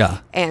inherently. Yeah.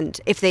 And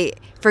if they,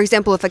 for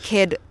example, if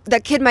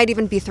that kid might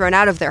even be thrown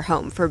out of their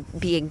home for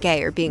being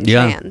gay or being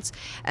trans.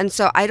 And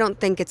so I don't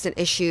think it's an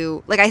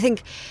issue. Like,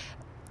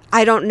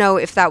 I don't know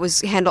if that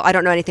was handled. I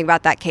don't know anything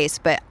about that case,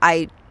 but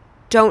I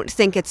don't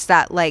think it's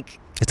that like,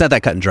 It's not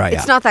that cut and dry.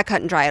 it's not that cut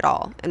and dry at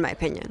all, in my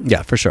opinion.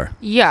 Yeah, for sure.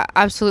 Yeah,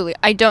 absolutely.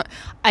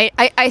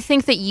 I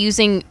think that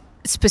using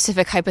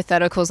specific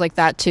hypotheticals like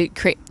that to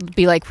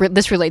be like,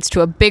 this relates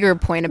to a bigger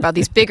point about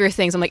these bigger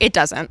things. I'm like, it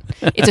doesn't.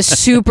 It's a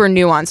super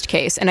nuanced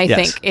case, and I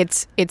think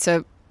it's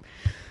a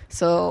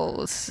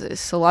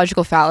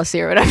logical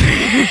fallacy or whatever.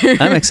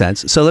 That makes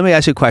sense. So let me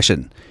ask you a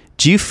question.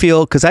 Do you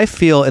feel, because I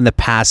feel in the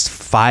past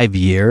 5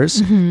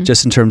 years,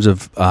 just in terms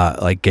of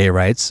like gay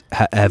rights,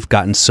 have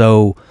gotten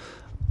so,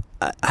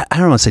 I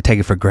don't want to say take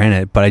it for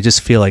granted, but I just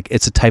feel like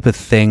it's a type of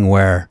thing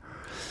where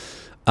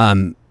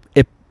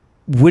it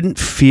wouldn't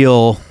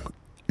feel,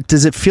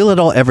 does it feel at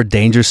all ever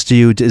dangerous to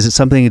you? Is it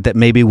something that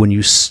maybe when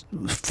you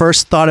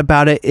first thought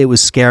about it, it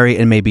was scary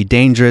and maybe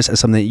dangerous,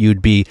 as something that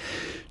you'd be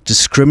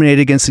discriminated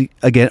against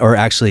again, or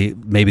actually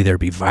maybe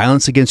there'd be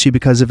violence against you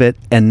because of it?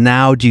 And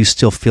now do you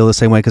still feel the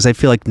same way? Because I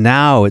feel like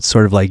now it's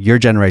sort of like your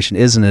generation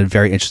is in a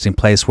very interesting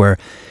place where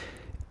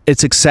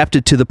it's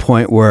accepted to the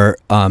point where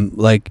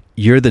like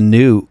you're the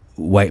new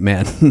white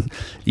man.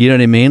 You know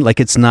what I mean? Like,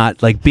 it's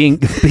not like being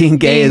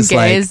gay is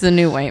like, is the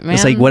new white man.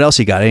 it's like, what else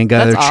you got? Ain't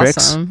got That's other tricks?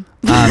 awesome.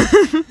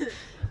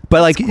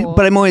 But like, cool.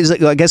 but I'm always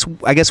like, I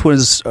guess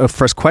was a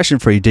first question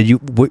for you.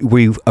 Were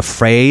you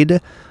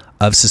afraid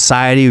of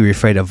society? Were you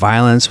afraid of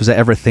violence? Was that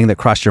ever a thing that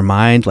crossed your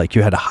mind? Like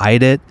you had to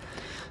hide it?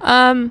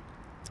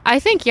 I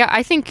think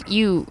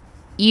you,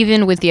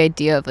 even with the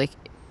idea of like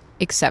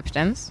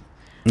acceptance,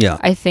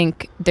 I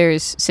think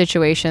there's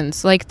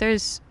situations like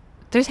there's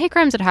hate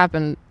crimes that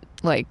happen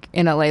like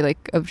in LA,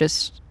 like of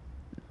just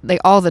like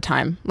all the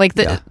time, like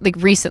like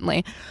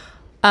recently,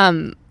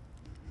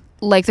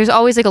 like there's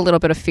always like a little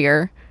bit of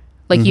fear,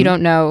 like you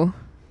don't know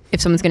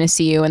if someone's gonna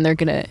see you and they're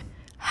gonna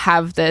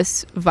have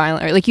this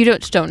violent, or like you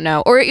just don't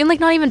know, or like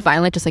not even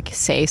violent, just like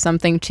say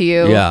something to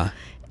you,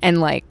 and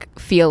like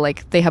feel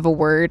like they have a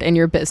word in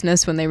your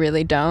business when they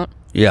really don't.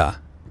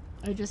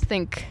 I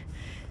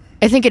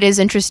think it is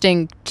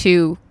interesting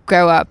to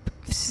grow up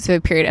through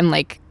a period and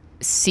like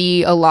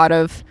see a lot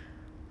of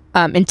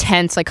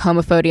intense like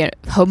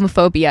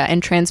homophobia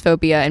and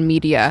transphobia in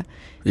media,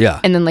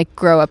 and then like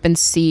grow up and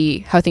see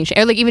how things change.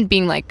 Or like even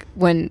being like,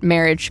 when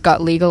marriage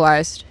got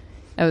legalized,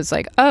 I was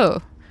like,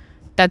 oh,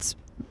 that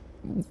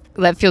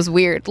feels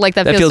weird. Like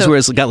that feels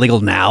weird. It got legal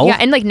now. Yeah,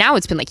 and like now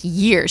it's been like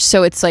years,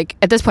 so it's like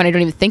at this point I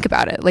don't even think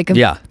about it. Like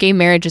gay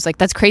marriage is like,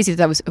 that's crazy.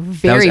 That was a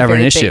very an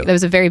issue. big. That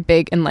was a very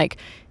big and like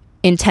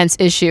intense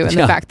issue, and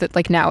the fact that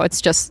like now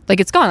it's just like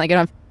it's gone. Like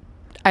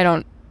I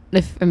don't.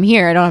 If I'm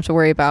here, I don't have to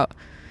worry about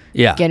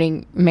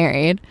getting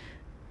married.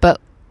 But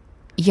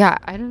yeah,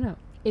 I don't know.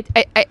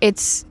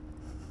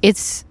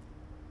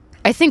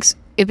 I think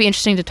it'd be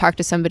interesting to talk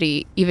to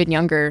somebody even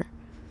younger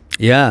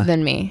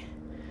than me,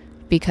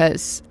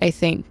 because I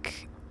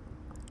think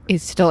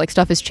it's still like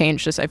stuff has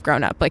changed as I've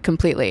grown up like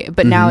completely.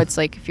 But now it's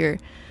like if you're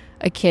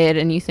a kid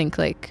and you think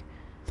like,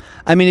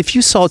 I mean, if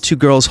you saw two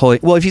girls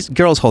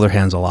girls hold their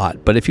hands a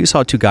lot, but if you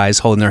saw two guys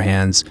holding their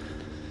hands,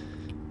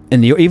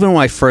 and even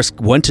when I first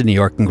went to New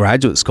York in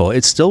graduate school,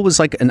 it still was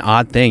like an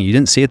odd thing. You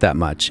didn't see it that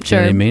much. Sure.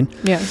 You know what I mean?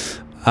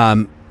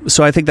 Yeah.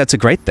 So I think that's a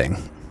great thing.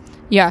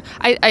 Yeah.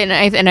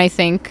 I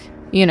think,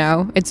 you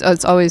know,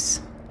 it's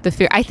always the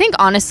fear. I think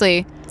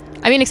honestly,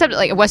 I mean, except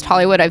like West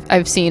Hollywood,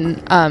 I've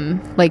seen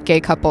like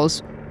gay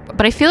couples,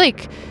 but I feel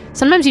like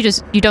sometimes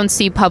you don't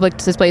see public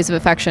displays of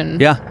affection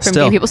from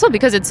gay people still,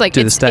 because it's like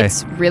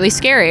it's really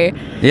scary.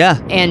 Yeah.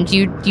 And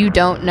you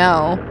don't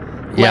know.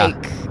 Yeah.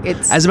 Like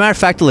it's, as a matter of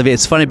fact, Olivia,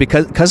 it's funny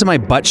because of my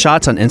butt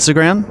shots on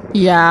Instagram.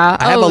 Yeah.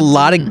 I have a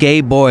lot of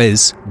gay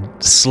boys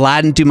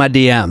sliding through my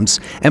DMs.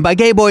 And by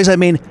gay boys, I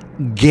mean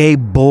gay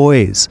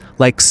boys,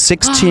 like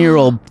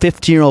 16-year-old,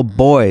 15-year-old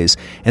boys.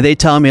 And they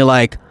tell me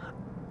like,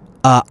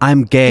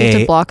 I'm gay. You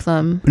have to block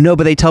them. No,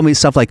 but they tell me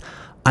stuff like,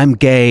 I'm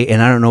gay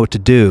and I don't know what to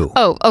do.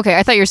 Oh, okay.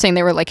 I thought you were saying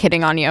they were like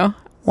hitting on you.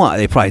 Well,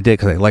 they probably did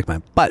because they like my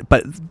butt.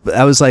 But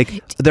I was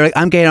like, they're like,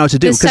 I'm gay and I don't know what to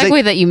do. The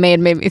segue that you made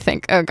me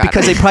think, oh God.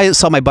 Because they probably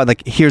saw my butt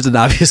like, here's an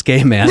obvious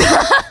gay man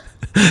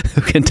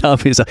who can tell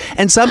me stuff.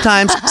 And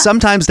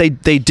sometimes they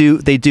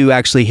do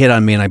actually hit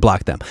on me and I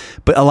block them.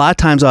 But a lot of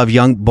times I'll have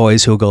young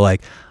boys who will go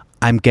like,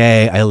 I'm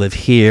gay, I live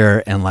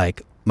here, and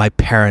like my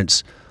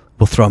parents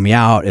will throw me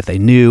out if they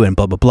knew, and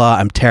blah, blah, blah.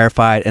 I'm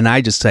terrified. And I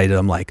just say to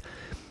them like,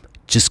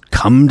 just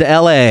come to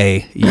LA,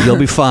 you'll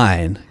be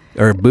fine.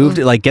 Or move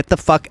to, like, get the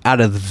fuck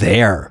out of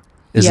there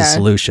is the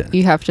solution.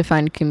 You have to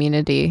find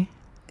community,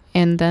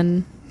 and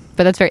then,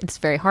 but it's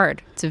very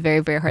hard. It's a very,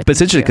 very hard. But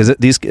it's interesting because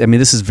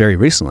this is very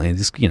recently.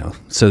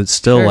 So it's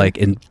still like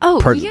in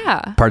parts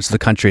of the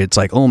country. It's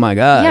like, oh my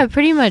God. Yeah,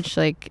 pretty much.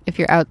 Like if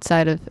you're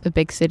outside of a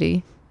big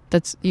city,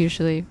 that's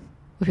usually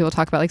what people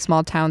talk about, like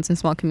small towns and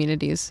small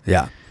communities.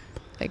 Yeah.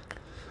 Like.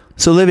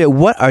 So Olivia,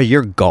 what are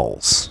your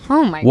goals?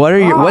 Oh my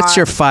God. What's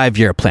your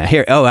 5-year plan?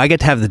 Here, I get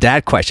to have the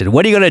dad question.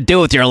 What are you going to do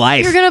with your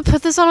life? You're going to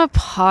put this on a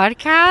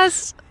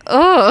podcast?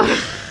 Oh.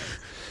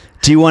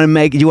 Do you want to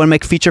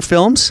make feature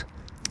films?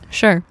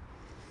 Sure.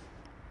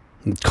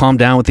 Calm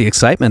down with the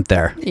excitement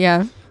there.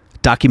 Yeah.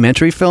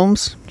 Documentary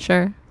films?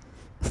 Sure.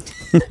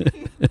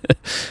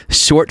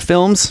 Short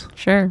films?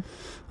 Sure.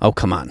 Oh,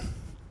 come on.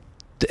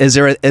 Is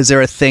there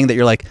a thing that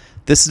you're like,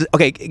 this is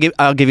okay?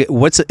 I'll give you.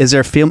 Is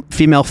there a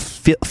female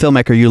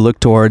filmmaker you look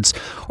towards,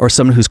 or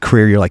someone whose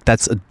career you're like,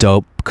 that's a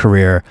dope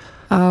career?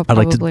 Oh,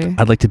 probably.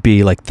 I'd like to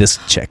be like this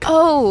chick.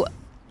 Oh,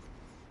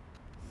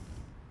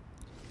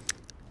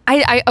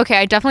 I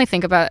definitely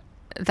think about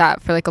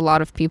that for like a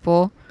lot of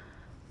people.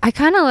 I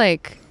kind of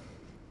like,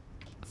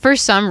 for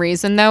some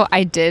reason though,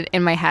 I did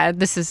in my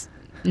head. This is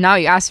now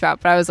you asked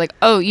about, but I was like,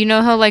 oh, you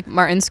know how like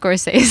Martin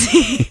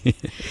Scorsese,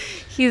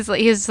 he's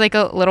like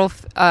a little.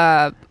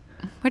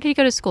 Where did he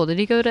go to school? Did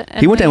he go to NYU?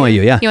 He went to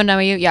NYU, yeah. He went to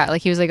NYU, yeah.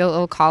 Like he was like a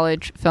little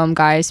college film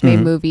guy. He made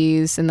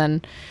movies and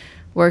then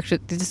worked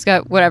with, just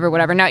got whatever.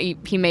 Now he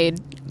made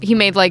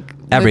like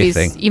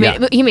everything.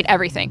 Movies. He made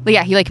everything.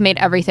 Yeah, he like made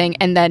everything,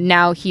 and then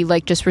now he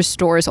like just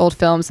restores old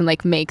films and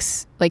like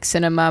makes like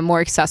cinema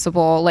more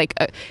accessible. Like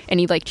and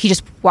he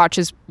just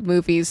watches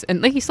movies,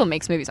 and like he still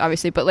makes movies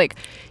obviously, but like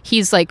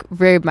he's like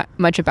very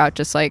much about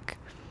just like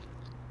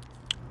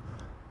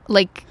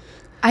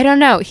I don't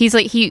know. He's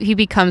like he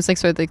becomes like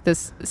sort of like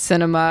this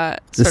cinema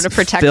sort of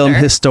protector, film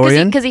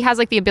historian, because he has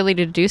like the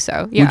ability to do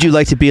so. Yeah. Would you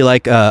like to be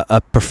like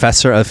a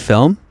professor of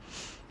film?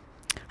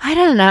 I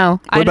don't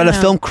know. What about a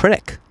film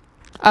critic?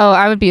 Oh,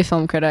 I would be a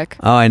film critic.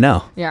 Oh, I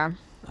know. Yeah.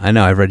 I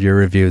know. I've read your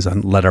reviews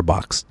on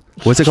Letterboxd.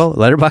 What's it called?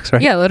 Letterboxd,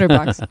 right? Yeah,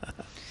 Letterboxd.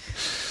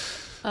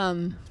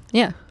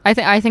 Yeah. I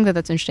think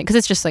that's interesting because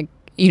it's just like,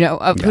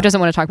 who doesn't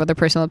want to talk about their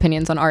personal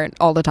opinions on art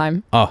all the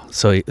time? Oh,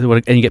 so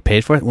and you get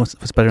paid for it? What's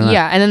better than that?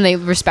 Yeah, and then they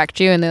respect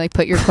you and they like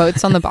put your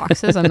quotes on the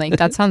boxes. I'm like,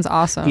 that sounds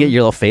awesome. You get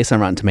your little face on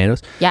Rotten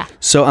Tomatoes. Yeah.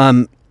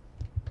 So,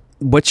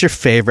 what's your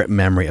favorite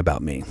memory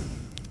about me?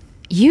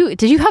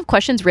 Did you have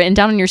questions written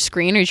down on your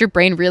screen, or is your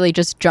brain really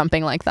just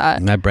jumping like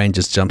that? My brain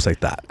just jumps like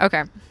that.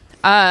 Okay.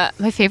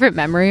 My favorite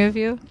memory of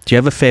you? Do you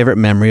have a favorite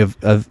memory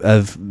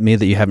of me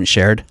that you haven't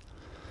shared?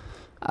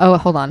 Oh,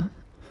 hold on.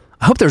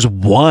 I hope there's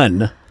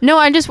one. No,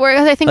 I'm just worried.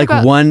 I think like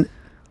about one.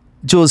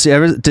 Jules,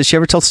 does she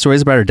ever tell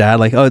stories about her dad?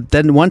 Like, oh,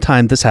 then one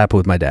time this happened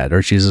with my dad,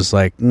 or she's just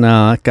like,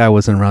 no, that guy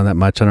wasn't around that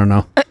much. I don't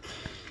know.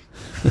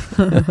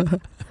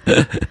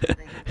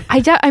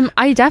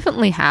 I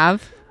definitely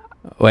have.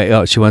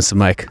 Wait, she wants the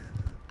mic.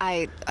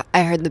 I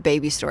heard the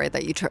baby story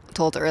that you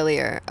told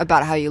earlier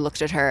about how you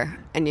looked at her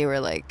and you were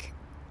like,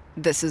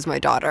 "This is my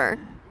daughter."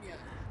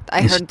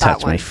 I heard that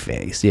touch one. My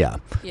face, yeah.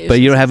 But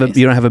you don't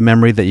have a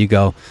memory that you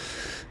go,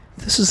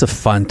 "This is a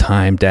fun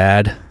time,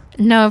 Dad."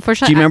 No,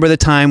 unfortunately. Do you remember the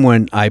time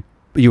when I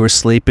you were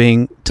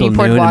sleeping till You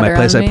poured noon in my water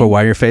place. on I poured me?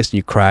 water in your face and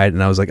you cried,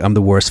 and I was like, I'm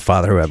the worst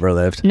father who ever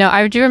lived. No,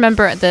 I do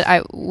remember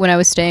that when I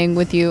was staying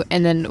with you,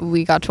 and then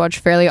we got to watch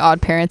Fairly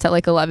Odd Parents at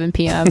like 11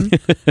 p.m.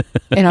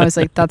 and I was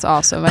like, that's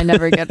awesome. I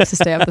never get to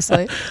stay up this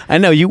late. I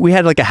know we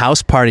had like a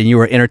house party and you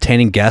were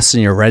entertaining guests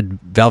in your red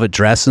velvet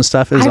dress and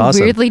stuff. It was I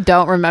awesome. weirdly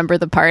don't remember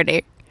the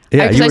party.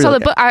 Yeah, Because you I were saw like-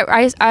 the book.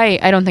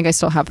 I don't think I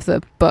still have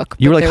the book.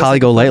 You but were like there was, Holly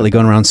Golightly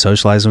going around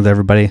socializing with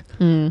everybody.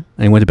 And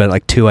you went to bed at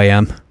like 2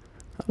 a.m.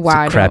 Wow,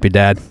 I don't- Crappy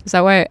dad. Is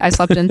that why I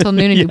slept until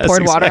noon and you Yes,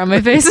 poured water on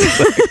my face?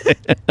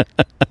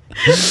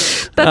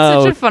 That's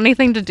Oh. such a funny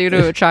thing to do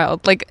to a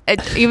child. Like,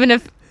 even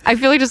if I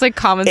feel like just like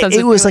common sense.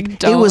 It would was be like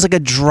don't. it was like a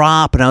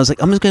drop, and I was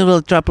like, I'm just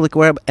gonna drop it like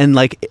wherever. And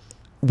like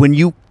when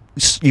you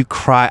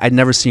cry, I'd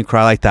never seen you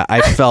cry like that.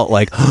 I felt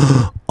like,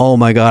 oh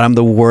my god, I'm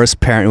the worst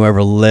parent who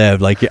ever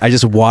lived. Like I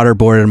just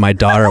waterboarded my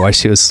daughter while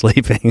she was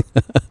sleeping.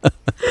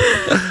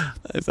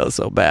 I felt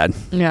so bad.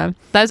 Yeah,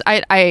 that's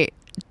I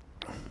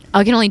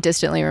can only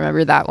distantly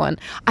remember that one.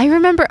 I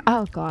remember.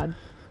 Oh God.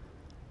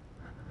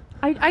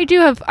 I do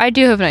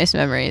have nice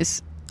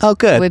memories. Oh,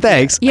 good. With-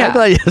 Thanks. yeah. I'm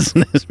glad you have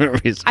some nice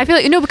memories. I feel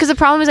like no, because the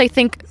problem is I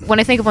think when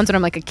I think of ones when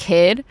I'm like a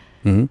kid,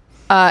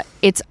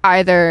 it's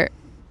either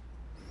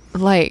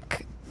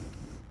like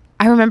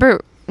I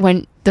remember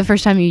when the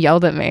first time you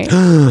yelled at me.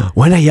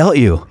 When I yell at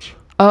you.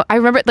 Oh, I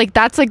remember like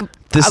that's like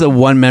This is the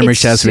one memory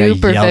it's she has to me.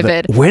 super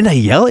vivid. When I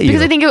yell at you.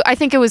 Because I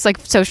think it was like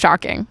so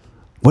shocking.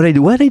 What did I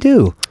do? What did I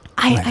do?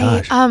 I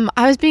gosh.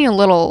 I was being a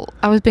little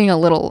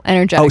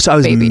energetic. Oh, so I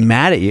was baby.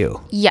 mad at you.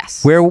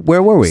 Yes. Where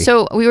were we?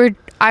 So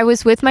I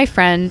was with my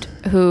friend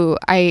who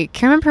I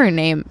can't remember her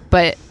name,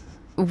 but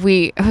I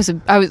was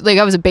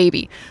a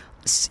baby,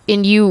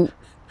 and you.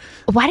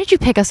 Why did you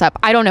pick us up?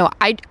 I don't know.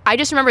 I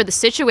just remember the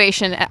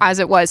situation as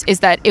it was is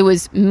that it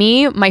was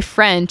me, my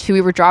friend, who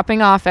we were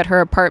dropping off at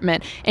her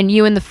apartment, and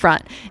you in the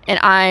front, and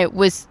I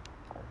was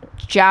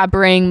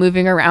jabbering,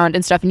 moving around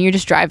and stuff, and you're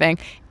just driving,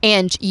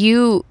 and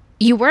you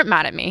weren't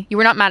mad at me. You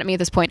were not mad at me at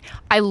this point.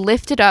 I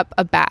lifted up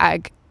a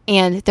bag.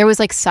 And there was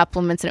like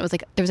supplements, and it was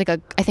like there was like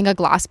I think a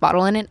glass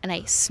bottle in it, and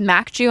I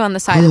smacked you on the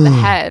side of the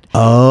head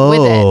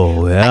with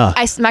it. Yeah.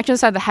 I smacked you on the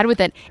side of the head with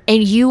it,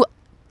 and you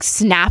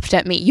snapped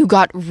at me. You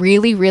got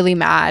really, really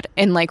mad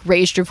and like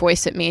raised your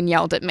voice at me and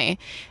yelled at me.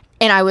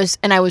 And I was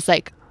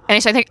like,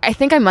 and so I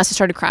think I must have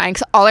started crying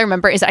because all I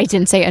remember is I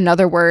didn't say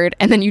another word,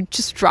 and then you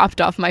just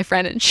dropped off my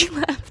friend and she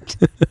left.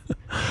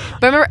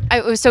 But I remember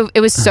it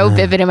was so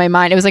vivid in my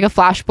mind. It was like a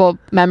flashbulb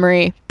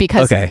memory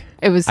because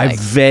it was like I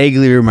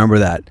vaguely remember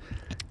that.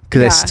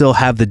 Because I Yeah. still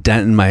have the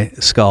dent in my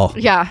skull.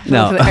 Yeah.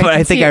 No, I but I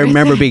can think see I it.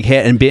 remember being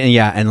hit and being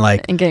and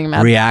like And getting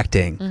mad.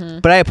 reacting.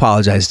 But I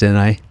apologized, didn't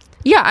I?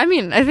 Yeah, I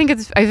mean, I think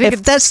it's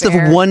If that's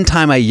fair. the one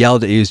time I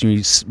yelled at you, is when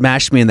you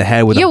smashed me in the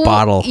head with a well,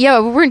 bottle. Yeah,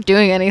 we weren't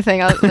doing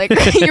anything. I was like,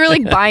 you were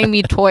like buying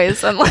me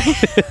toys and like.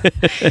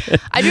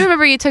 I do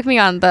remember you took me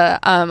on the.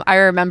 I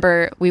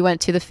remember we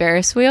went to the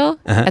Ferris wheel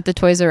at the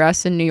Toys R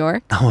Us in New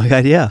York. Oh my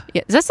god, yeah.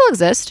 Yeah, does that still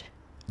exist?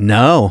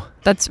 No.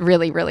 That's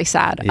really really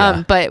sad.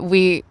 Yeah. But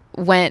we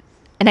went,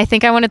 and I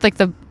think I wanted like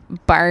the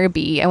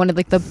Barbie. I wanted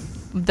like the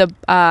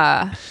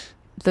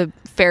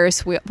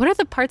Ferris wheel. What are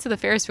the parts of the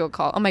Ferris wheel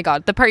called? Oh my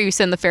god, the part you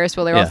sit in the Ferris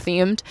wheel. They're all Yeah.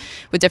 themed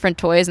with different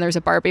toys, and there was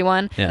a Barbie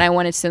one, Yeah. and I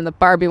wanted to sit in the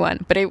Barbie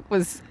one, but it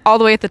was all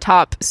the way at the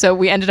top, so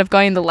we ended up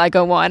going the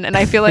Lego one, and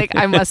I feel like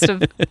I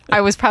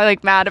was probably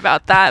like mad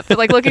about that, but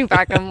like looking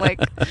back, I'm like,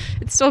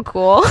 it's still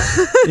cool.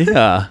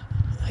 Yeah.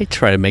 I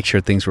try to make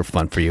sure things were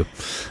fun for you.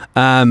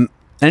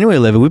 Anyway,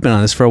 Olivia, we've been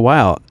on this for a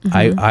while.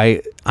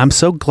 I'm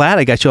so glad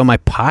I got you on my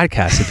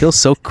podcast. It feels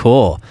so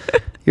cool.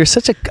 You're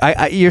such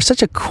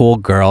a cool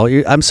girl.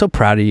 I'm so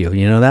proud of you.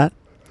 You know that?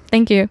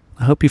 Thank you.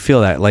 I hope you feel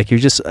that. Like you're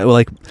just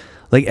like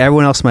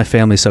everyone else in my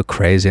family is so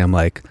crazy. I'm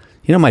like,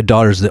 you know, my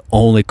daughter's the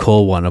only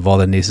cool one of all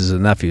the nieces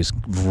and nephews.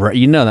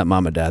 You know that,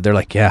 mom and dad. They're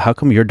like, yeah, how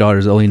come your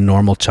daughter's the only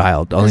normal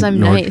child? Because I'm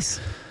nice.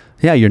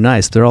 Yeah, you're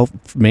nice. They're all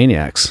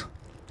maniacs.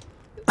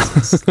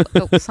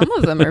 Some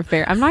of them are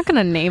very. I'm not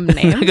gonna name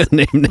names. I'm not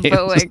gonna name names.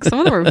 But like some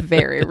of them are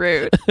very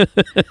rude.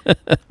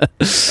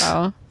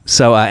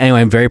 So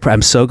anyway,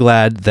 I'm so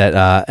glad that,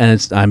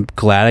 I'm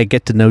glad I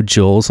get to know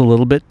Jules a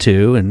little bit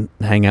too, and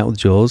hang out with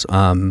Jules.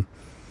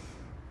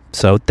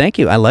 So thank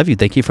you. I love you.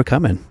 Thank you for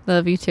coming.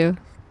 Love you too.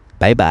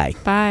 Bye bye.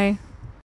 Bye.